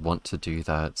particularly want to do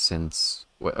that since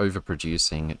we're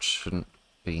overproducing. It shouldn't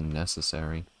be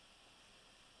necessary.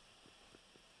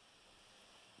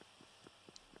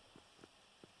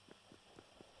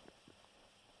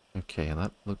 Okay,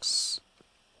 that looks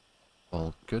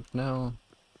all good now.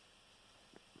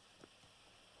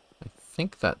 I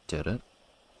think that did it.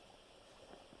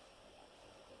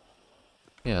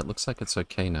 Yeah, it looks like it's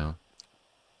okay now.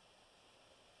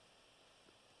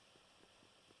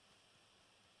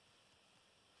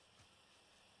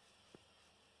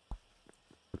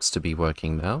 Looks to be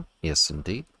working now. Yes,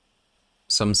 indeed.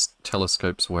 Some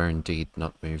telescopes were indeed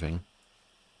not moving.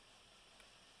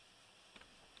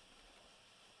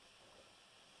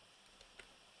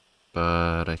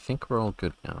 But I think we're all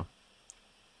good now.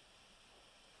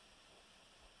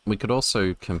 We could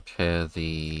also compare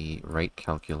the rate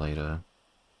calculator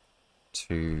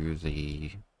to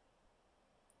the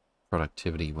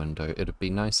productivity window. It'd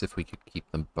be nice if we could keep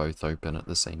them both open at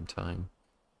the same time.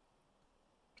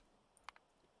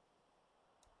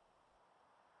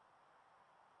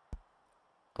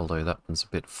 Although that one's a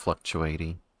bit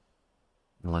fluctuating,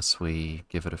 unless we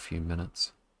give it a few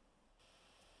minutes.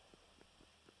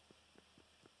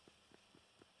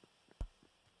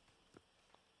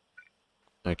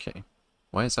 Okay,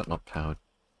 why is that not powered?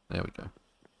 There we go.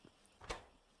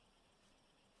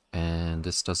 And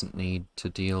this doesn't need to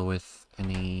deal with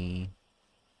any...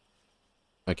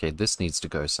 Okay, this needs to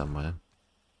go somewhere.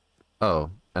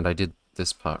 Oh, and I did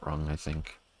this part wrong, I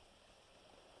think.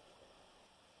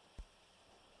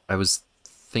 I was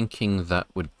thinking that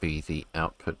would be the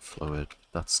output fluid.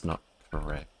 That's not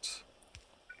correct.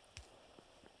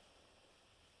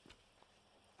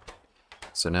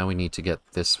 So now we need to get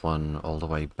this one all the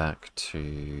way back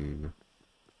to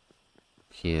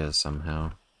here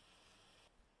somehow.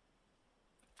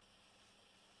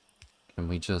 Can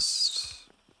we just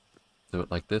do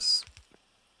it like this?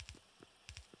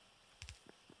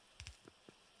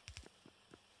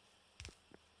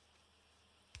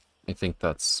 I think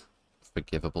that's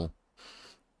forgivable.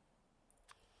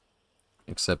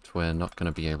 Except we're not going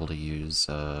to be able to use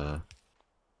a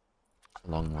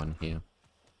long one here.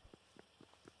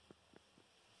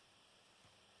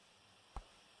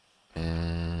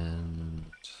 And...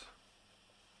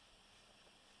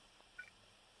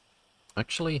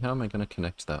 actually, how am I going to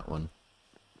connect that one?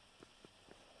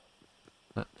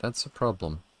 That's a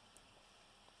problem.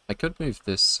 I could move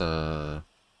this,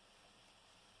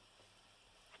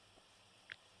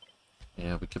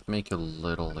 Yeah, we could make a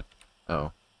little...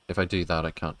 Oh, if I do that,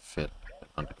 I can't fit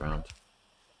underground.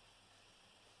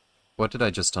 What did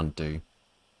I just undo?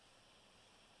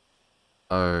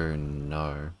 Oh,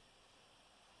 no.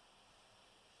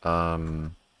 I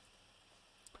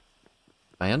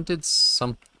undid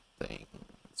something.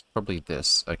 It's probably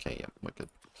this. Okay, yeah, we're good.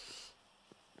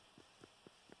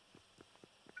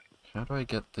 How do I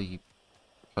get the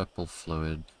purple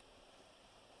fluid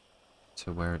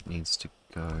to where it needs to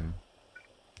go?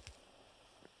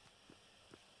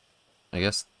 I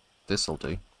guess this'll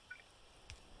do.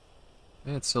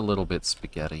 It's a little bit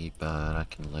spaghetti, but I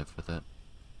can live with it.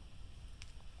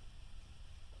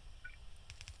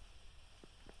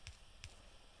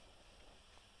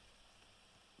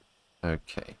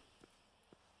 Okay.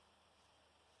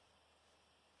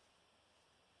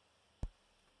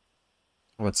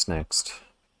 What's next?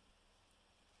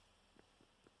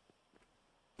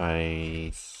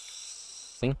 I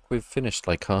think we've finished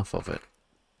like half of it.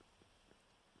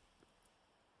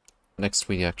 Next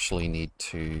we actually need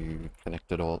to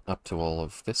connect it all up to all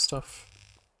of this stuff.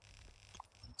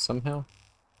 Somehow.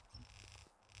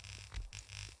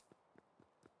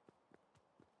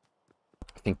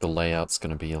 I think the layout's going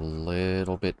to be a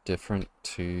little bit different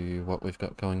to what we've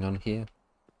got going on here.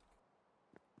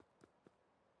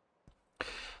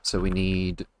 So we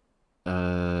need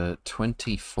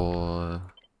 20 for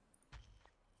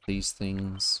these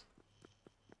things.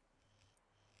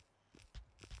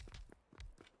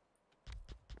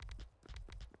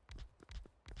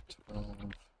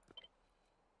 $12.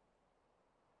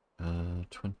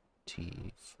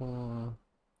 24.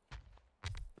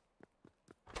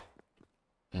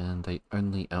 And they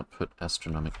only output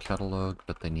astronomic catalog,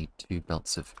 but they need 2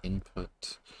 belts of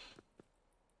input.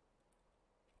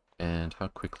 And how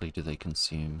quickly do they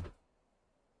consume?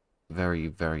 Very,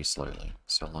 very slowly,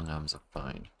 so long arms are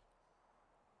fine.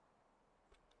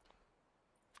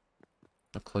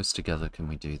 How close together can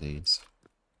we do these?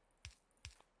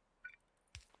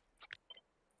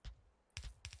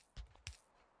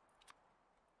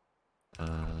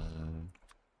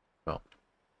 Well,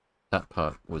 that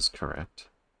part was correct.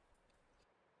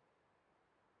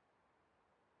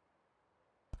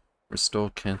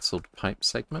 Restore cancelled pipe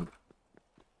segment?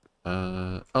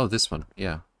 Oh, this one,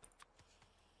 yeah.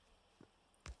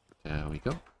 There we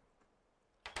go.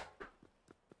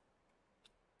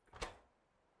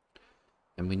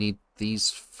 And we need these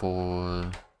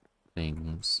 4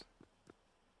 things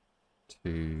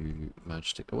to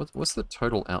merge together. What's the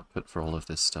total output for all of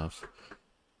this stuff?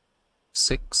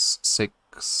 6,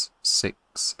 6,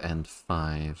 6, and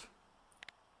 5.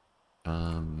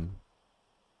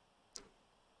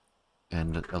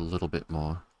 And a little bit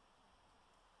more,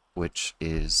 which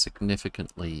is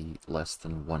significantly less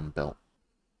than 1 belt.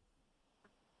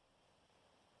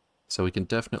 So we can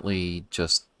definitely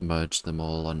just merge them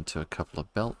all onto a couple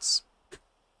of belts.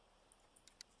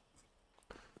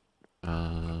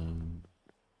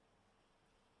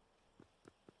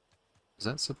 Is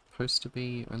that supposed to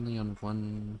be only on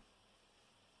one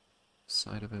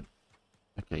side of it?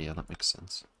 Okay, yeah, that makes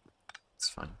sense. It's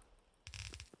fine.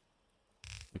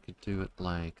 We could do it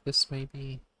like this,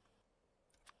 maybe?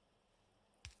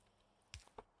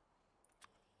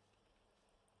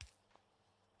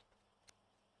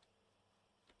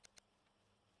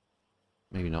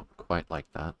 Maybe not quite like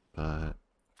that, but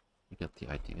you get the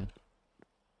idea.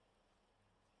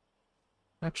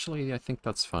 Actually, I think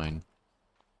that's fine.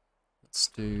 Let's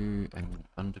do an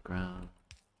underground,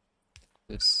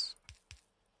 this,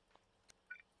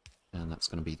 and that's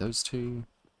going to be those 2.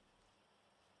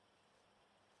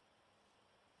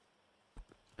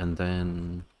 And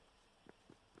then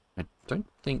I don't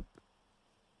think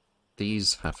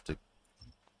these have to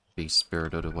be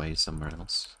spirited away somewhere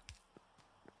else,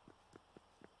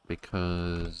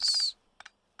 because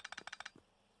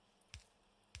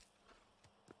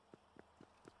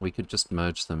we could just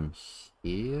merge them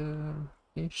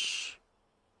here-ish.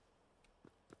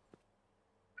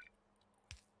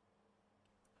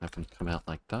 Have them come out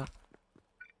like that.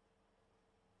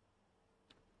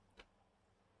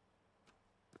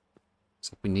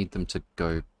 So we need them to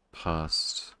go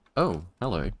past... Oh,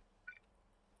 hello.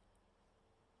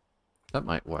 That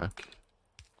might work.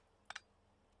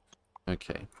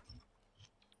 Okay.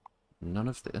 None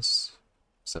of this,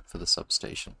 except for the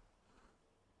substation.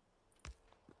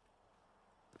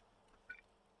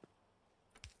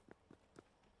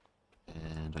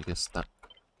 And I guess that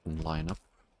can line up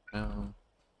now.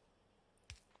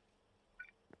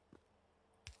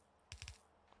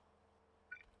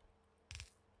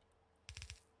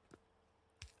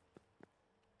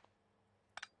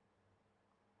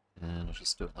 And I'll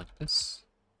just do it like this.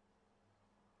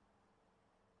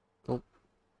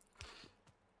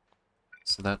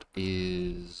 So that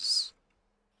is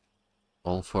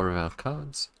all 4 of our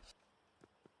cards.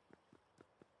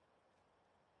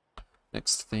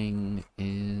 Next thing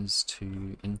is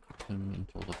to input them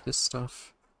into all of this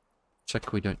stuff.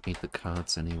 Check we don't need the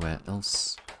cards anywhere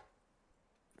else.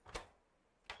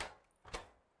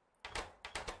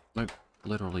 Nope,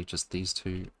 literally just these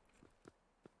two.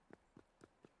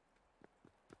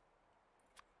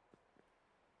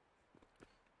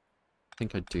 I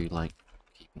think I do like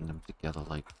keeping them together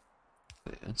like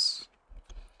this.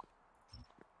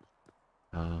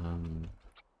 So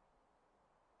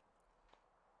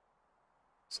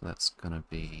that's gonna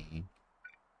be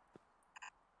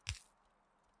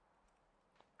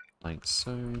like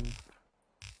so.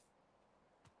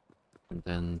 And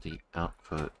then the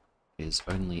output is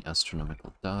only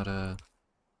astronomical data.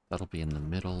 That'll be in the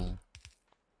middle.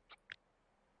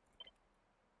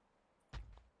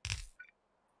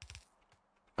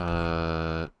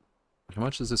 How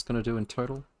much is this gonna do in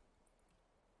total?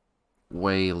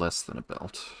 Way less than a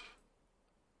belt.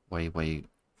 Way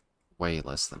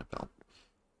less than a belt.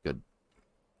 Good.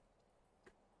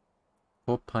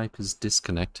 Core pipe is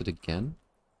disconnected again?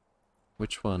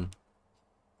 Which one?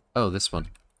 Oh, this one.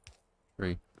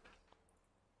 3.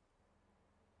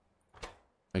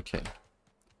 Okay.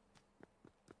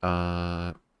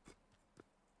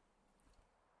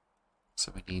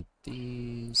 So we need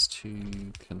these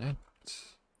to connect.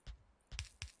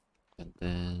 And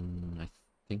then I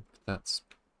think that's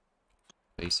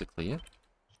basically it.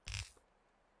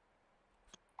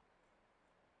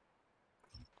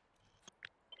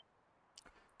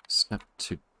 Snap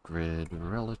to grid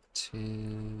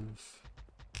relative.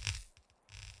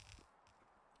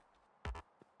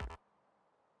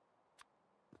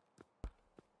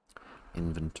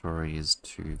 Inventory is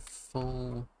too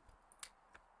full.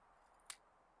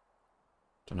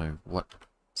 Don't know what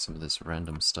some of this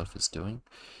random stuff is doing.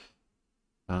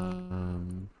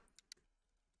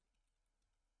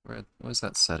 Where's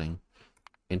that setting?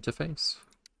 Interface?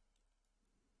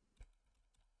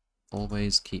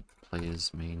 Always keep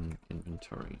player's main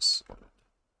inventory sorted.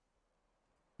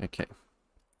 Okay.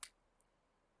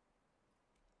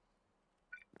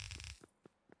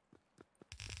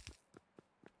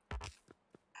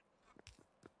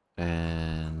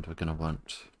 And we're gonna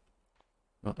want...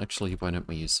 Well, actually, why don't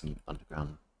we use some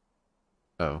underground...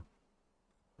 Oh.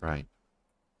 Right.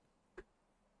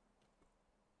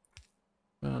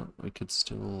 Well, we could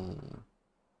still...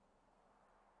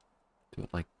 do it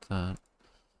like that.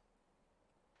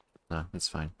 No, it's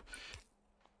fine.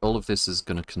 All of this is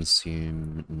gonna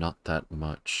consume not that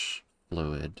much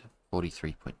fluid.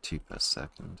 43.2 per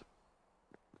second.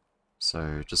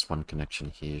 So just one connection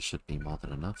here should be more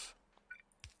than enough.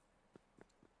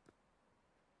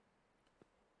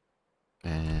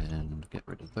 And get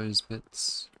rid of those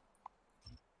bits.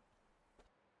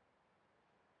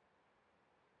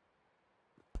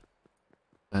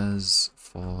 As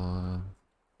for...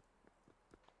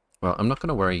 Well, I'm not going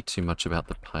to worry too much about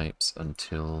the pipes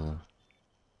until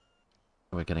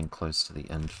we're getting close to the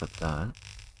end for that.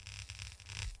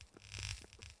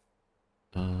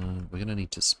 We're going to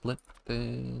need to split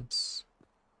this.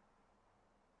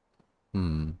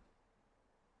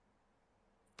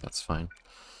 That's fine.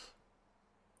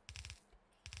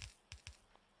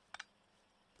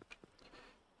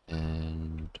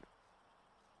 And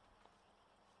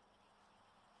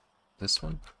this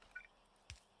one.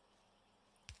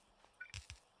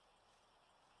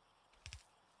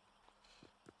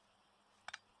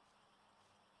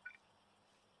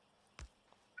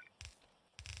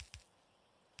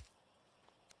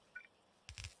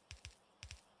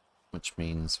 Which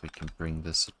means we can bring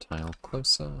this a tile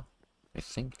closer, I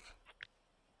think.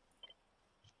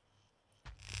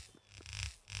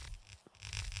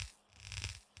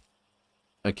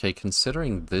 Okay,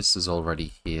 considering this is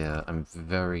already here, I'm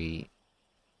very...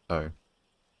 Oh.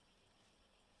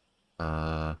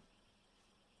 I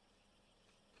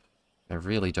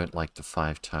really don't like the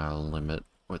 5-tile limit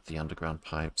with the underground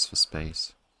pipes for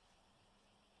space.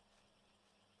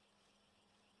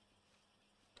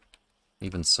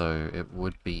 Even so, it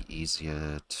would be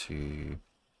easier to...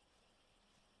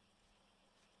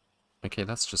 Okay,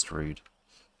 that's just rude.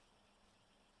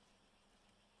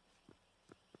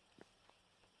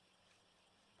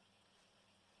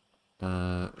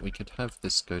 We could have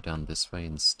this go down this way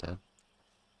instead.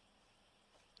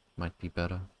 Might be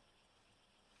better.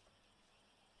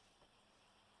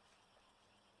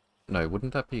 No,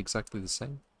 wouldn't that be exactly the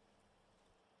same?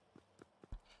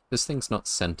 This thing's not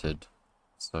centered,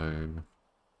 so...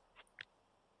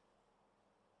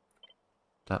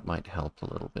 that might help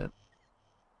a little bit.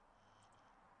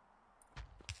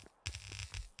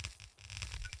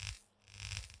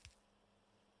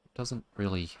 doesn't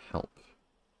really help.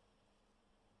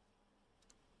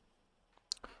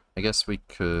 I guess we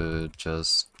could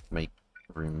just make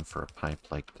room for a pipe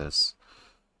like this,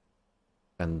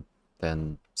 and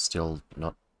then still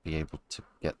not be able to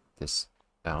get this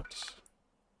out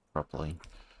properly.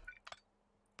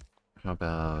 How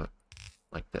about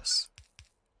like this?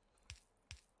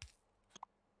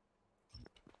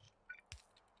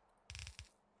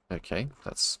 Okay,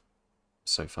 that's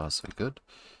so far so good.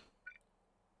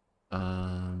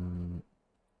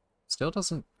 Still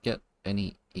doesn't get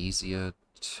any easier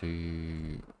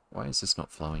to... Why is this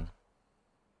not flowing?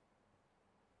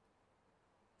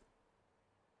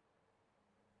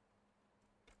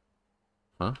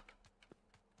 Huh?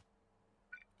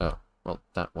 Oh, well,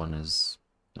 that one is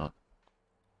not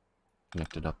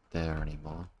connected up there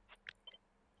anymore.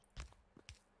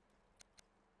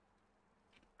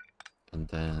 And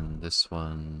then this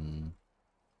one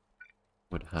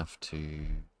would have to...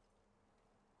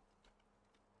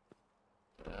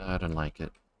 I don't like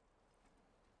it.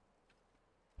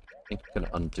 I think I'm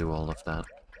gonna undo all of that.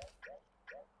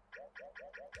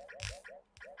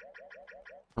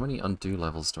 How many undo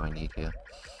levels do I need here?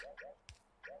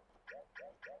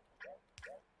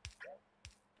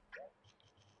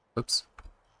 Oops.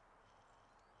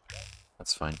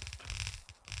 That's fine.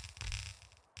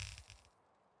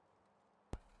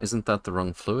 Isn't that the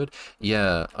wrong fluid?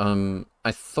 Yeah,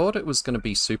 I thought it was going to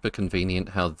be super convenient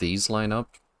how these line up.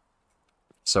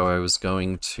 So I was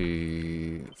going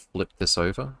to flip this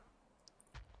over.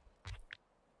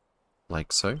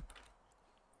 Like so.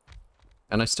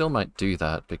 And I still might do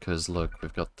that because, look,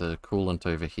 we've got the coolant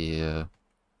over here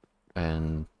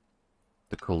and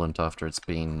the coolant after it's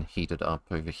been heated up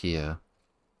over here.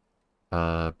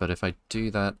 But if I do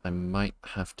that, I might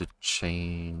have to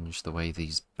change the way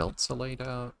these belts are laid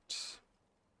out.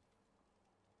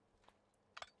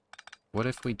 What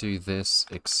if we do this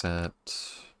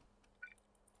except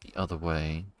the other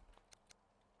way?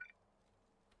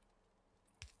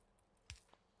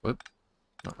 Whoop,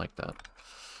 not like that.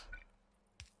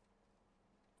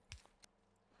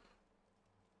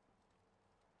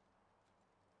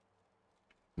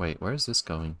 Wait, where is this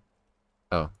going?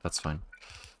 Oh, that's fine.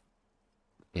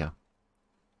 Yeah.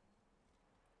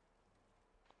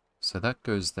 So that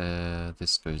goes there,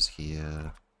 this goes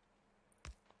here.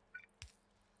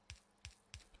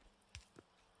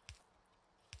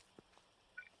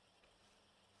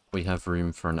 We have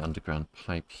room for an underground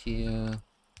pipe here.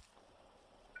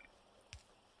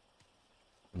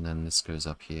 And then this goes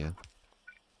up here.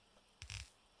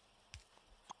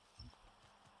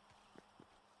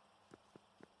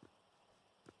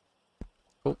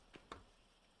 Cool.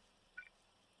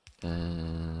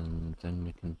 And then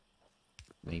we can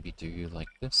maybe do like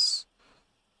this.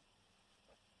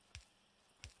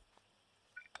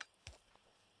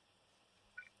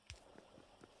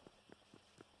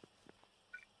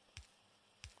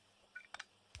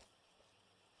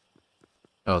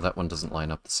 Oh, that one doesn't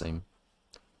line up the same.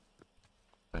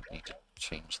 Don't need to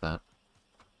change that.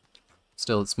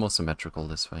 Still, it's more symmetrical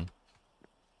this way.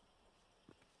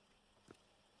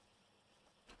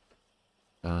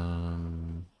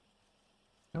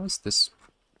 How is this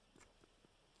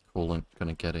coolant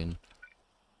gonna get in?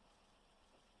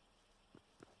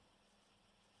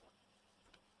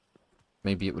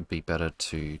 Maybe it would be better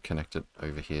to connect it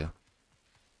over here.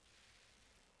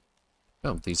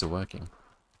 Oh, these are working.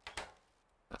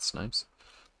 That's nice.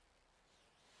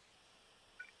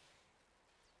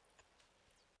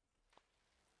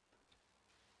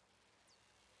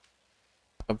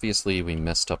 Obviously, we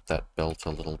messed up that belt a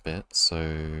little bit,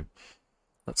 so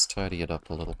let's tidy it up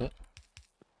a little bit.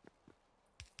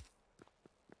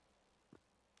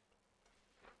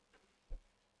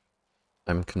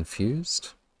 I'm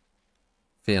confused.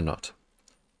 Fear not.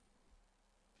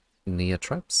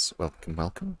 Neotraps, welcome,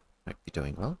 welcome. Might be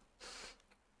doing well.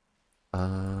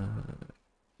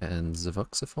 And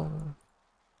Zavoxifor.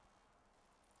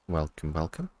 Welcome,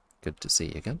 welcome. Good to see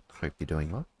you again. Hope you're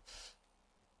doing well.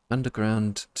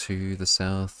 Underground to the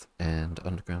south and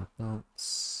underground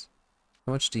belts.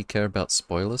 How much do you care about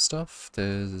spoiler stuff?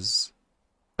 There's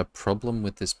a problem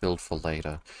with this build for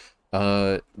later.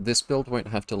 This build won't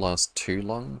have to last too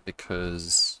long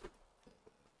because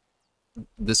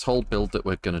this whole build that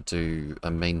we're going to do, a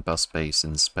main bus base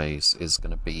in space, is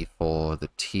going to be for the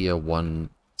tier 1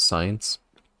 science.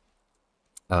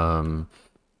 And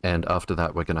after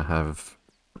that we're going to have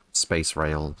space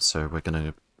rail, so we're going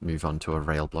to move on to a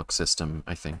rail block system,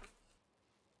 I think.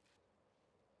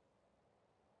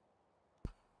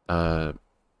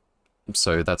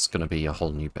 So that's going to be a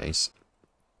whole new base.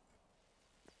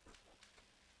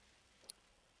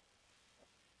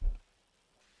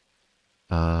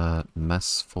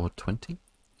 Mass 420.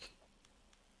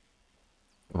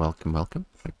 Welcome, welcome.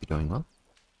 Hope you're doing well.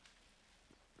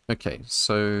 Okay,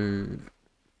 so...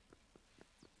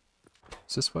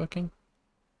 Is this working?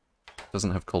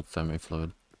 Doesn't have cold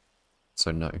thermofluid,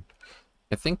 so no.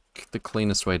 I think the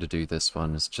cleanest way to do this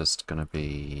one is just gonna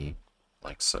be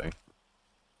like so.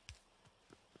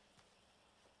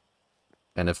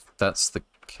 And if that's the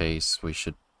case, we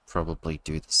should probably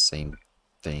do the same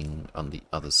thing on the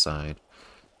other side.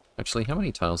 Actually, how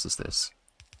many tiles is this?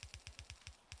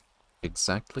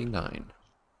 Exactly 9.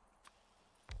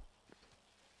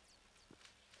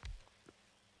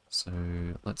 So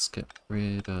let's get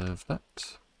rid of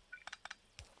that.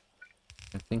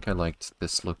 I think I liked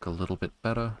this look a little bit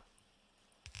better.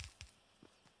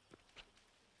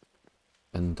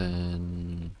 And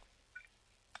then...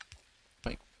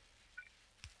 Right.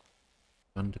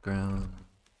 Underground.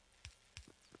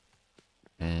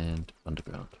 And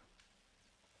underground.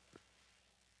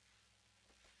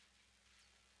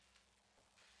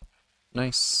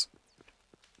 Nice.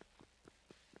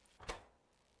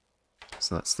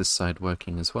 So that's this side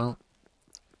working as well.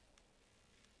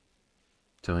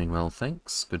 Doing well,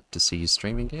 thanks. Good to see you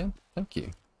streaming again. Thank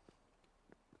you.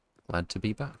 Glad to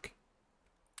be back.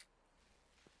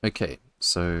 Okay,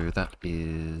 so that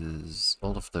is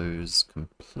all of those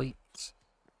complete.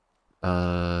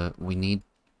 We need...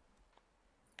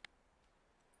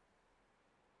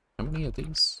 How many of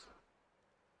these?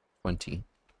 20.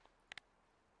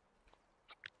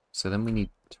 So then we need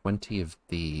 20 of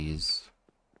these.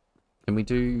 Can we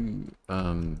do...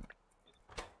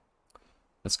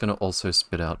 That's going to also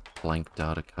spit out blank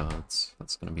data cards.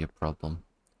 That's going to be a problem.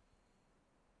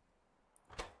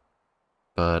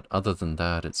 But other than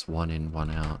that, it's 1 in,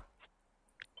 1 out.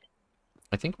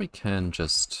 I think we can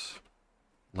just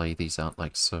lay these out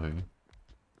like so.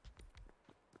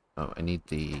 Oh, I need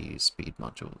the speed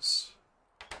modules.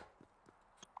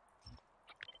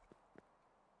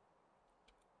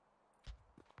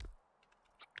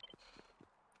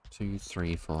 Two,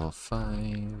 3, 4,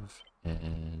 5,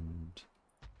 and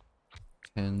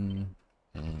 10,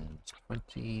 and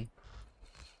 20.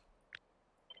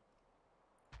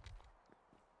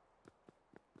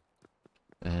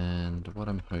 And what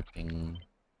I'm hoping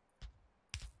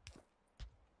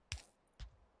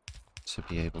to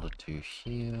be able to do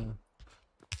here...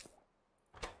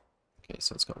 Okay,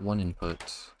 so it's got 1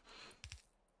 input.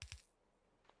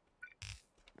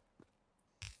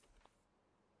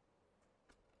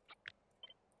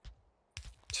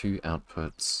 Two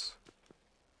outputs.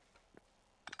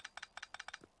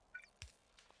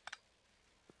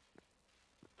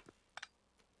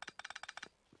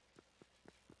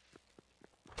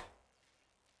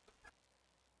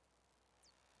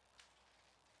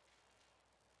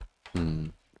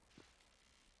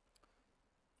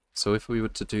 So if we were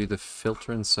to do the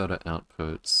filter inserter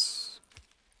outputs,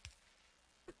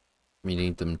 we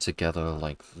need them together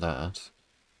like that.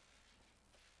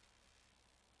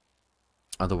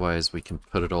 Otherwise we can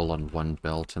put it all on one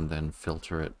belt and then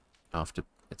filter it after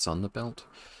it's on the belt.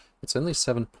 It's only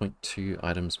 7.2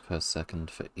 items per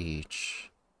second for each.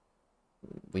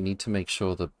 We need to make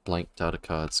sure the blank data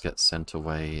cards get sent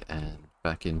away and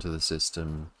back into the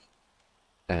system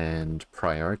and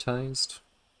prioritized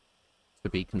to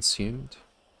be consumed.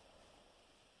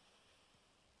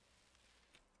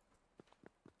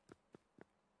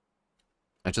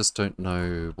 I just don't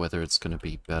know whether it's going to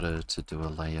be better to do a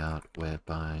layout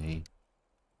whereby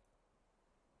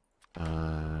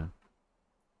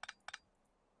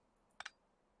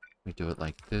we do it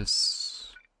like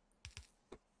this.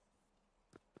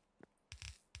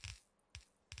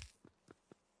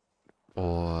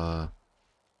 Or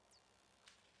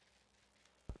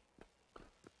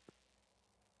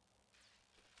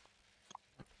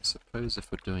I suppose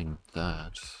if we're doing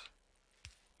that,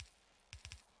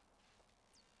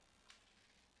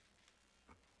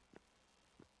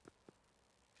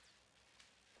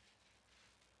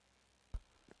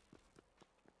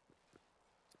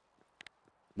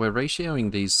 we're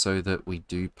ratioing these so that we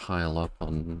do pile up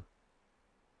on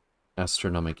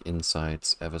astronomic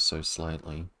insights ever so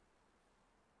slightly.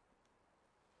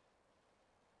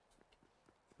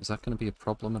 Is that going to be a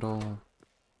problem at all?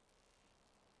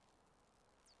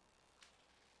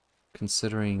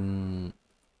 Considering...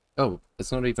 Oh,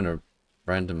 it's not even a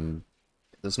random...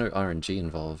 There's no RNG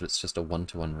involved, it's just a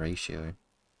 1-to-1 ratio.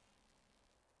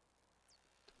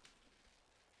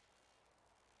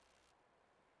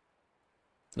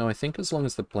 No, I think as long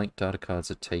as the blank data cards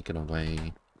are taken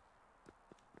away...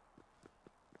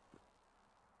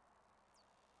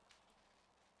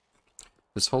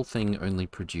 This whole thing only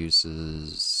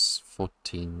produces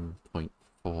 14.3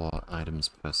 4 items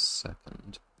per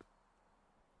second.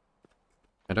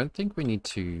 I don't think we need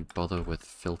to bother with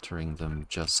filtering them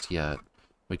just yet.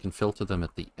 We can filter them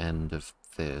at the end of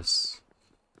this.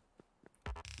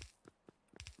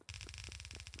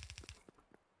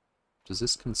 Does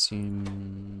this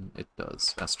consume... It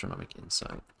does. Astronomic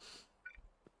insight.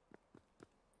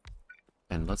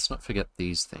 And let's not forget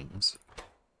these things.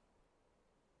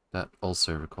 That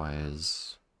also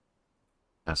requires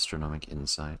astronomic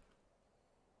insight.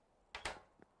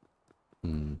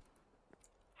 There's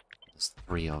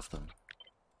 3 of them.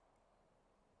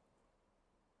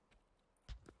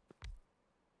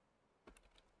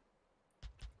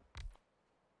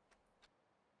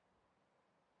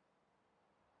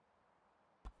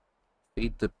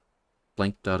 Feed the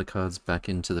blank data cards back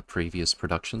into the previous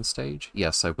production stage?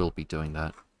 Yes, I will be doing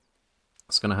that.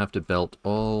 It's gonna have to belt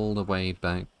all the way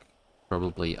back,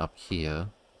 probably up here,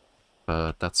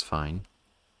 but that's fine.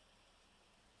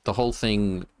 The whole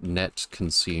thing net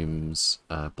consumes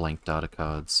blank data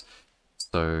cards,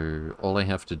 so all I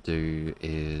have to do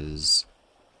is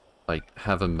like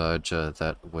have a merger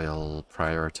that will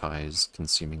prioritize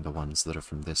consuming the ones that are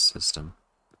from this system.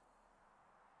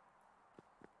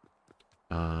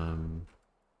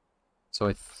 So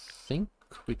I think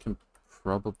we can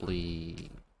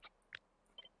probably...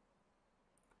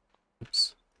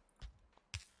 Oops.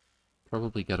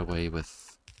 Probably get away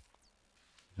with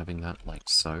having that like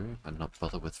so, and not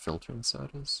bother with filter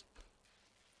inserters.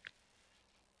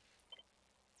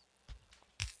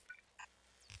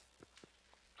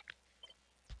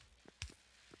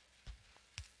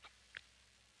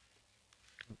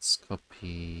 Let's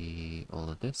copy all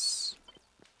of this.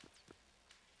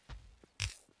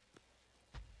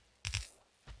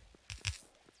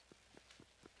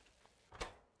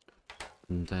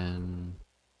 And then...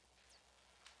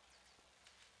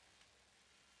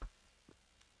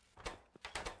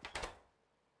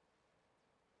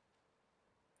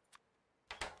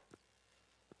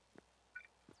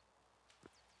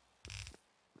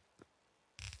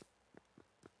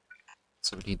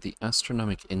 So we need the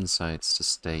astronomic insights to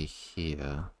stay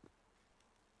here.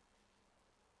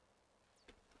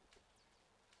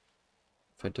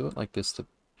 If I do it like this, the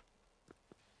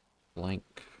blank...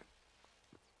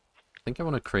 I think I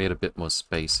want to create a bit more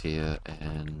space here,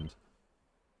 and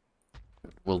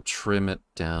we'll trim it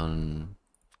down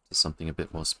to something a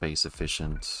bit more space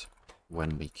efficient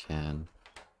when we can.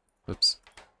 Whoops.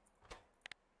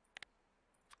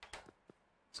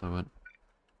 So I want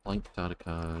blank data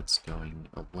cards going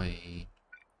away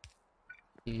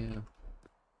here.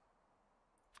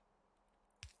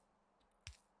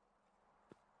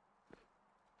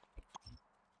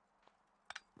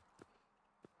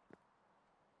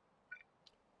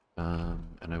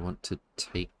 And I want to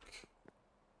take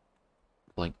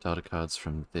blank data cards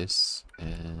from this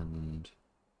and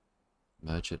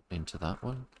merge it into that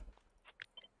one.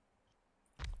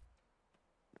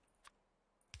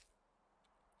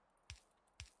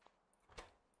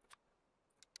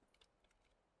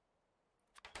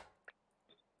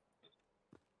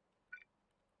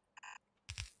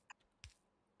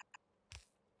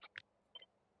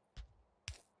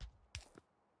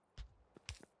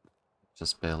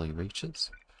 Just barely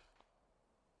reaches.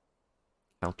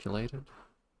 Calculated.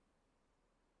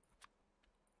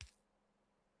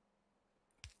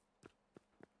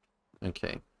 Okay.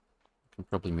 I can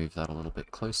probably move that a little bit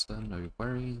closer, no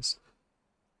worries.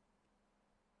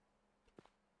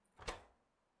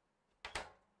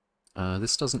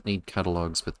 This doesn't need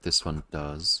catalogs, but this one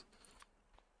does.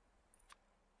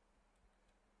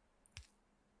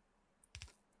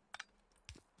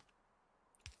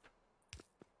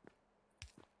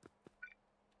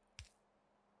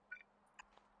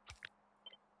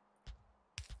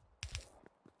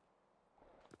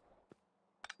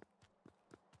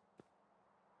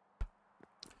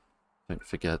 Don't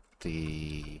forget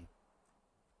the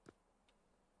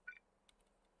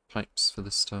pipes for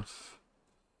this stuff.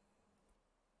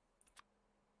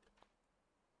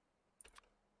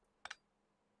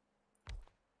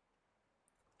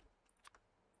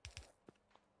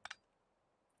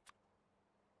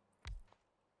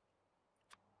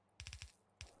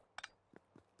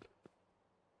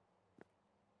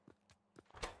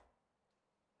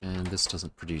 And this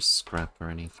doesn't produce scrap or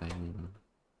anything.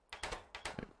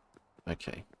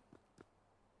 Okay.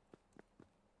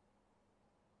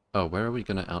 Oh, where are we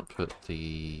going to output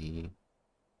the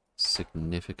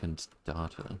significant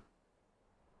data?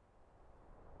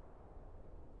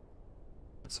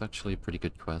 That's actually a pretty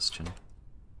good question.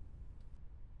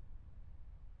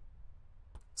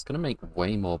 It's going to make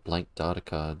way more blank data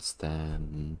cards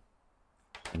than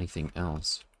anything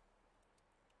else.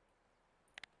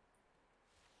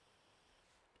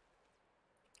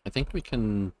 I think we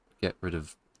can get rid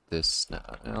of this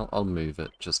now. I'll move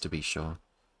it just to be sure.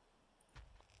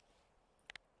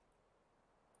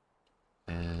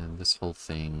 And this whole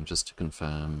thing, just to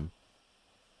confirm,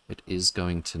 it is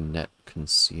going to net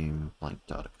consume blank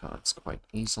data cards quite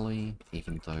easily,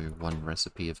 even though one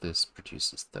recipe of this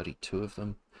produces 32 of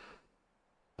them.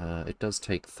 It does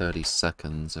take 30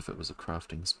 seconds if it was a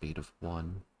crafting speed of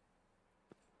 1.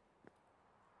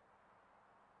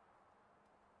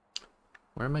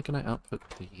 Where am I going to output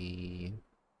the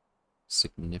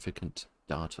significant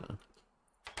data?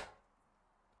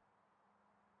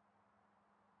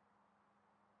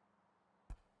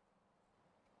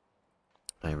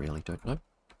 I really don't know.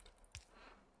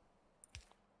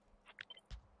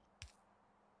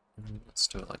 Let's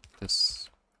do it like this.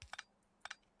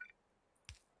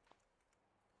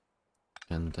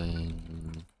 And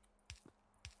then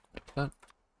like that.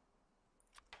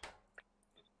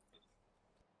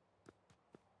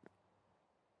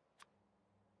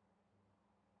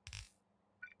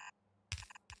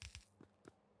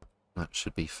 That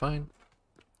should be fine.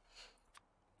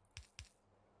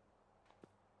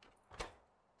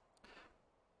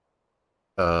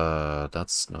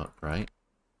 That's not right.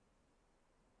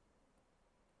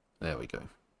 There we go.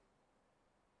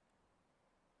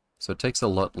 So it takes a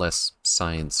lot less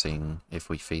sciencing if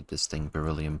we feed this thing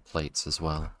beryllium plates as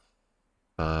well.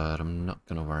 But I'm not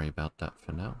going to worry about that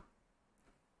for now.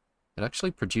 It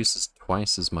actually produces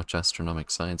twice as much astronomic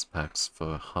science packs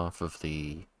for half of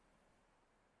the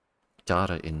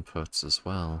data inputs as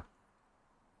well.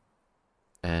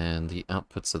 And the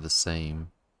outputs are the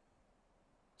same.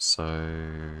 So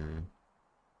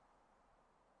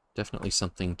definitely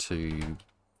something to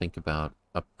think about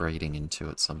upgrading into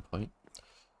at some point.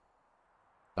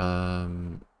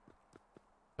 I'm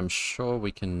sure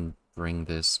we can bring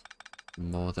this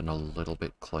more than a little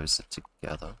bit closer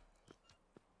together.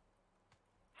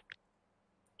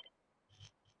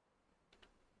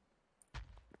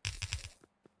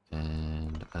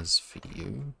 And as for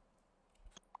you,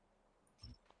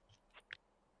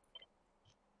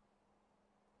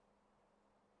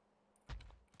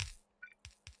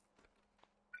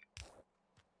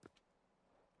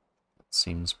 that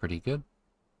seems pretty good.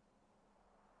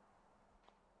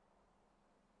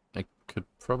 I could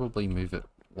probably move it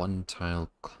one tile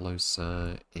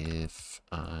closer if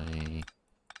I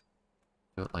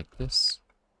do it like this.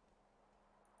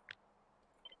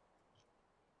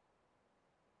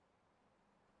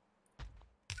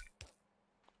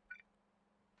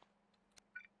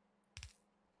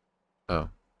 Oh.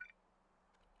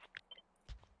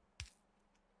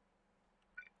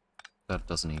 That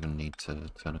doesn't even need to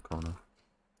turn a corner.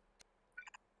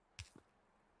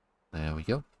 There we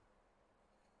go.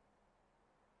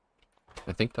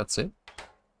 I think that's it.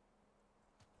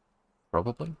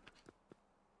 Probably.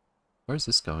 Where's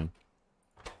this going?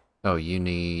 Oh, you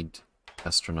need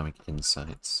astronomic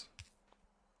insights.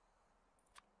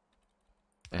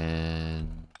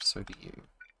 And so do you.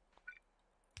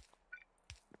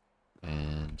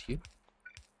 And you.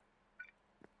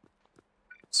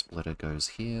 Splitter goes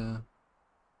here.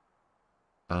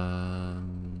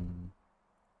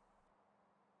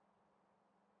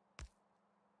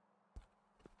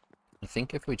 I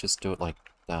think if we just do it like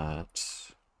that,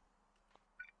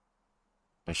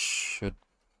 I should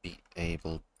be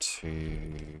able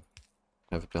to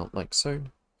have it built like so.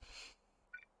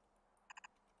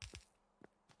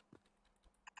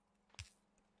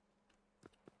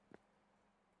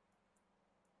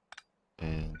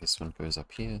 And this one goes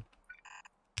up here.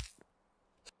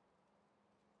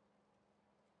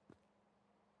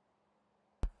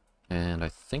 And I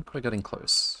think we're getting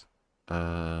close.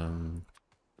 I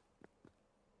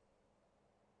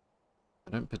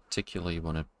don't particularly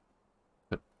want to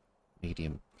put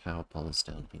medium power poles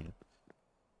down here.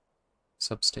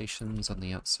 Substations on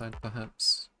the outside,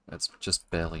 perhaps? That's just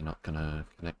barely not going to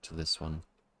connect to this one.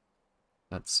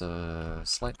 That's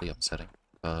slightly upsetting,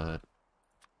 but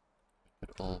I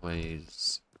could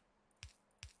always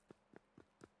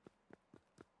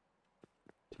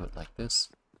do it like this.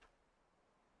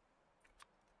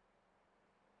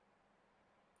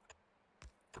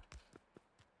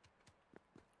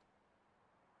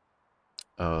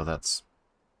 Oh, that's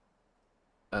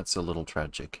a little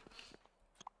tragic.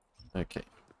 Okay.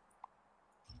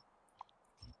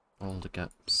 All the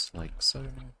gaps like so.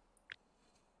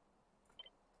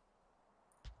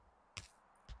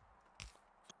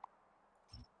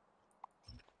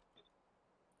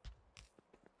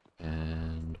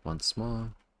 And once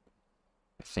more,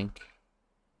 I think.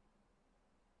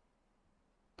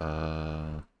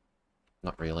 Not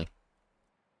really.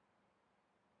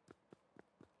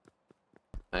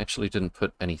 actually didn't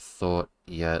put any thought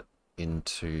yet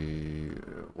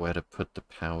into where to put the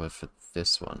power for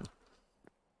this one.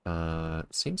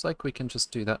 Seems like we can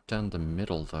just do that down the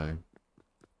middle, though.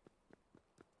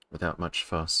 Without much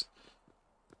fuss.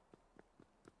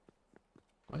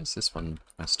 Why is this one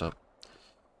messed up?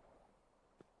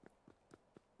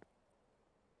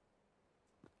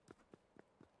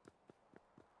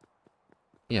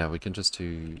 Yeah, we can just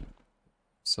do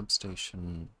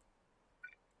substation.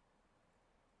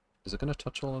 Is it going to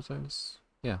touch all of those?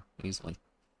 Yeah, easily.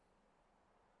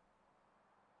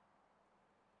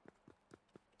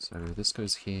 So this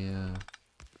goes here,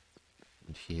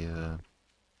 and here,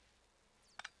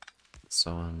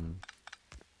 so on.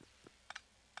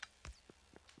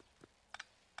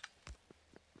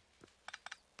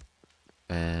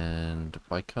 And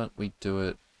why can't we do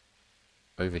it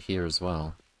over here as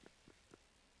well?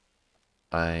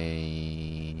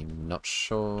 I'm not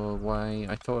sure why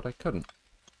I thought I couldn't.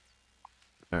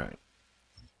 Alright.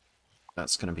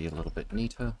 That's going to be a little bit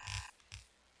neater.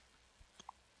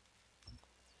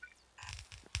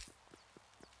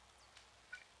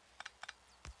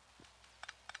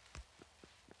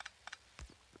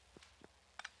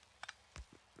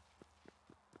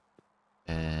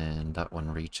 And that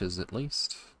one reaches at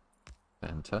least.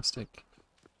 Fantastic.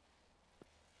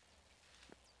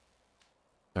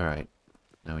 Alright.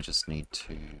 Now we just need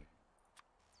to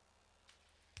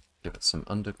give it some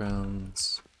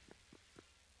undergrounds.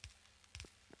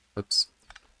 Oops.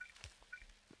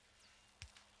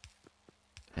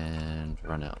 And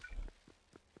run out.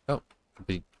 Oh,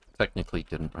 we technically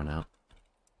didn't run out.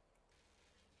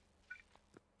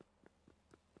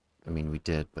 I mean, we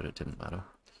did, but it didn't matter.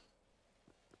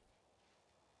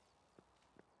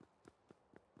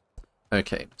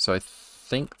 Okay, so I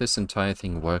think this entire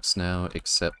thing works now,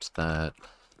 except that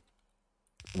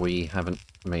we haven't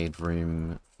made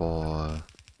room for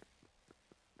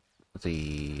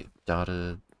the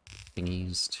data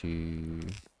thingies to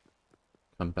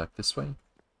come back this way.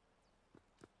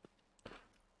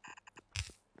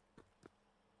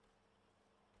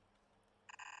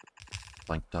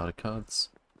 Blank data cards.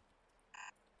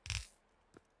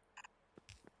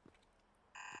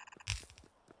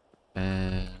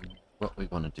 And what we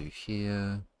want to do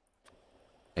here,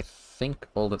 I think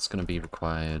all that's going to be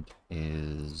required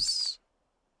is...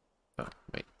 Oh,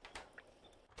 wait.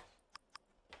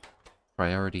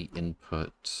 Priority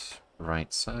input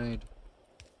right side.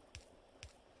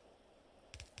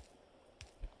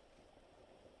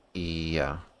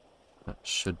 Yeah, that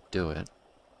should do it.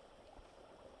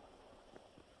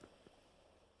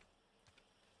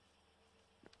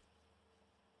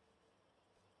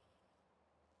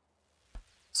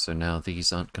 So now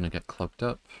these aren't going to get clogged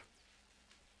up.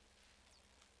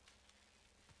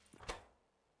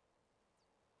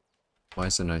 Why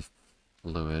is there no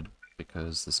fluid?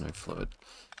 Because there's no fluid.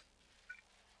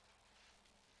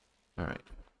 Alright.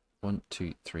 1,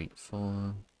 2, 3, 4.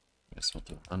 I guess we'll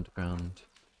do underground.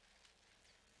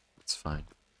 It's fine.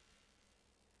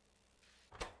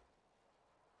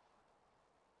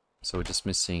 So we're just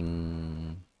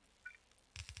missing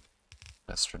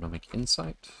astronomic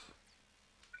insight.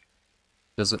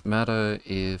 Does it matter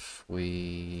if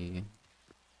we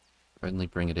only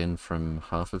bring it in from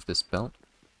half of this belt?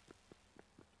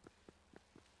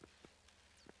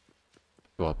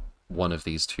 Well, one of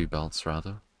these two belts,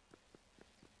 rather.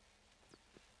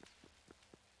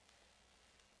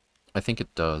 I think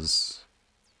it does.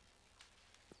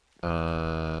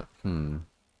 There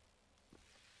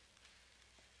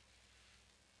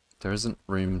isn't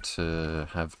room to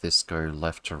have this go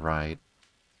left to right,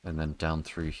 and then down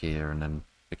through here, and then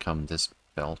become this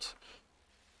belt.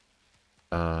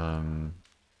 There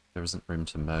isn't room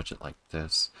to merge it like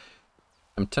this.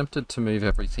 I'm tempted to move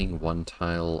everything one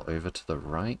tile over to the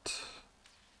right.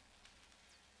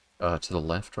 To the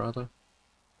left, rather.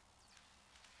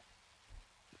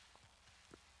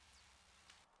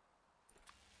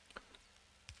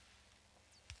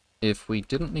 If we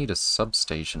didn't need a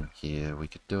substation here, we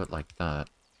could do it like that.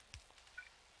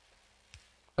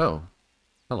 Oh,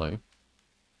 hello.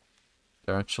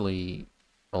 They're actually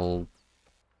all...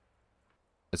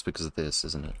 It's because of this,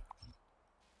 isn't it?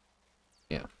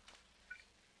 Yeah.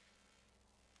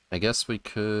 I guess we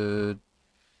could...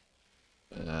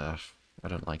 I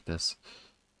don't like this.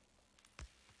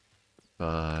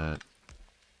 But...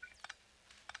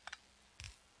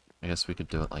 I guess we could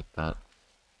do it like that.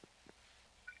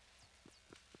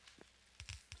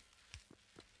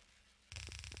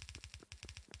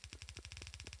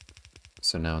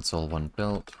 So now it's all one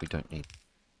belt, we don't need...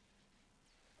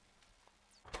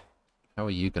 How are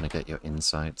you gonna get your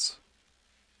insights?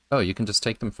 Oh, you can just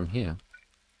take them from here.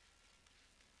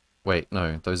 Wait,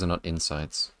 no, those are not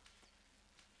insides.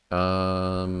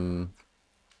 Um...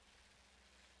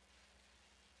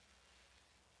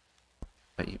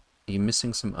 Are you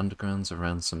missing some undergrounds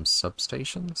around some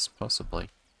substations? Possibly.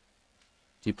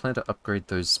 Do you plan to upgrade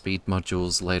those speed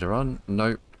modules later on?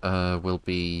 Nope. We'll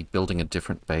be building a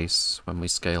different base when we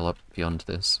scale up beyond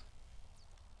this.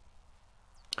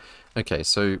 Okay,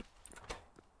 so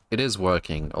it is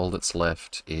working. All that's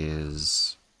left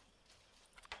is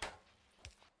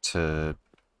to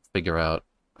figure out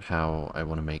how I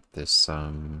want to make this,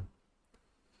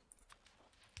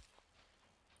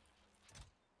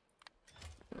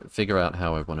 figure out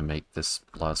how I want to make this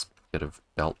last bit of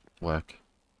belt work.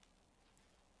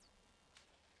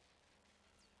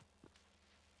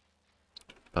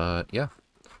 But yeah,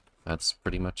 that's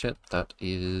pretty much it. That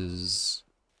is...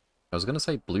 I was going to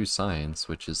say blue science,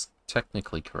 which is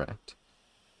technically correct.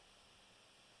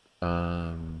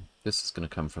 This is going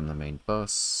to come from the main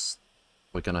bus.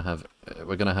 We're going to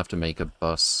have to make a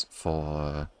bus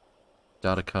for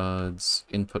data cards,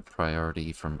 input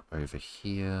priority from over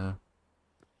here.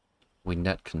 We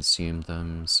net consume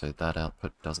them, so that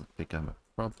output doesn't become a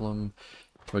problem.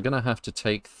 We're going to have to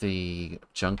take the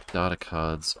junk data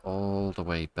cards all the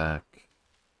way back.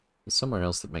 There's somewhere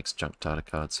else that makes junk data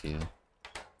cards here.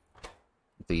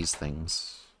 These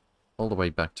things. All the way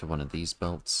back to one of these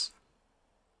belts.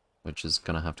 Which is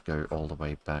going to have to go all the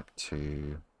way back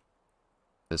to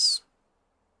this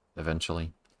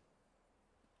eventually.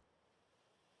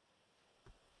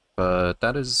 But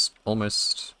that is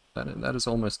almost that is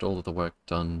almost all of the work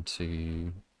done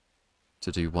to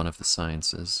do one of the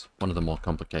sciences, one of the more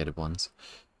complicated ones.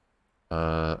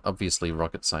 Obviously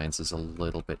rocket science is a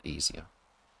little bit easier.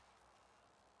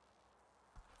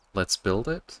 Let's build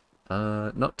it.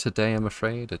 Not today, I'm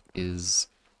afraid. It is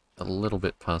a little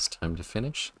bit past time to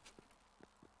finish.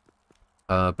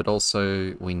 But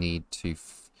also we need to...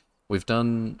 We've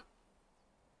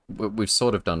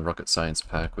sort of done Rocket Science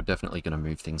Pack. We're definitely going to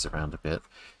move things around a bit.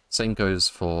 Same goes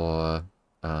for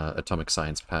Atomic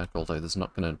Science Pack, although there's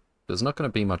not going to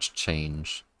be much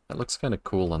change. That looks kind of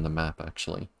cool on the map,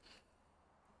 actually.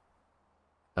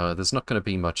 There's not going to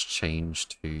be much change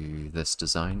to this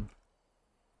design.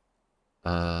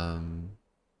 The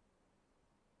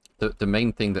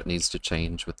main thing that needs to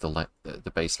change with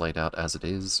the base laid out as it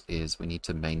is we need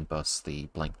to main bus the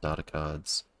blank data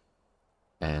cards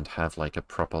and have like a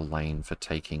proper lane for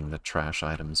taking the trash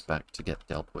items back to get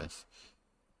dealt with.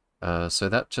 So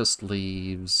that just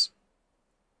leaves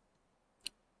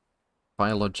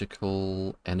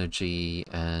biological, energy,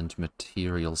 and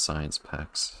material science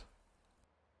packs.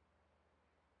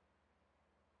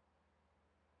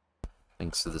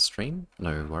 Thanks for the stream,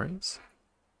 no worries.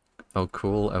 Oh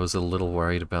cool, I was a little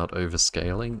worried about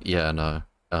overscaling. Yeah, no.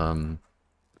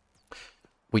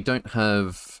 We don't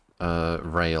have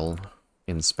rail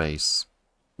in space.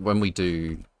 When we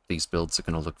do, these builds are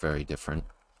going to look very different.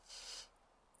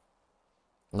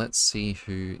 Let's see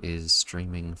who is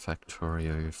streaming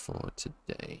Factorio for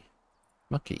today.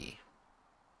 Mucky.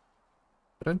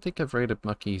 I don't think I've raided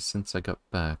Mucky since I got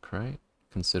back, right?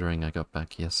 Considering I got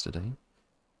back yesterday.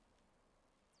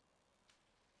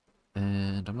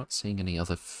 And I'm not seeing any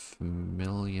other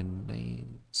familiar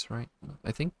names, right?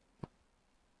 I think...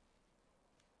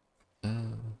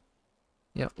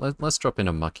 yeah, let's drop in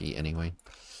a Mucky anyway.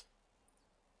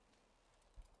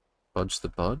 Bodge the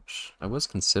Bodge? I was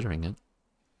considering it.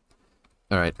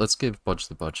 Alright, let's give Bodge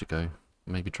the Bodge a go.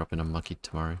 Maybe drop in a Mucky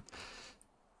tomorrow.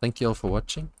 Thank you all for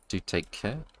watching. Do take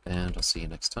care, and I'll see you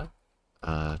next time.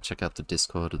 Check out the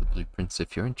Discord of the Blueprints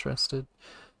if you're interested.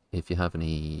 If you have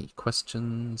any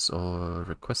questions or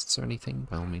requests or anything,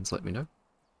 by all means let me know.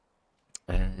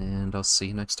 And I'll see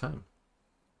you next time.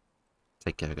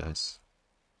 Take care, guys.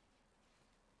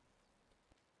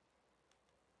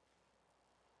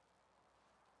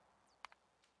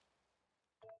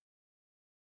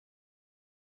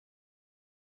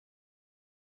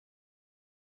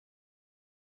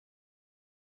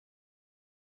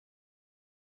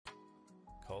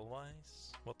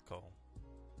 Coal-wise? What coal?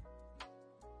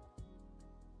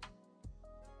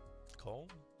 Coal?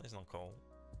 There's no coal.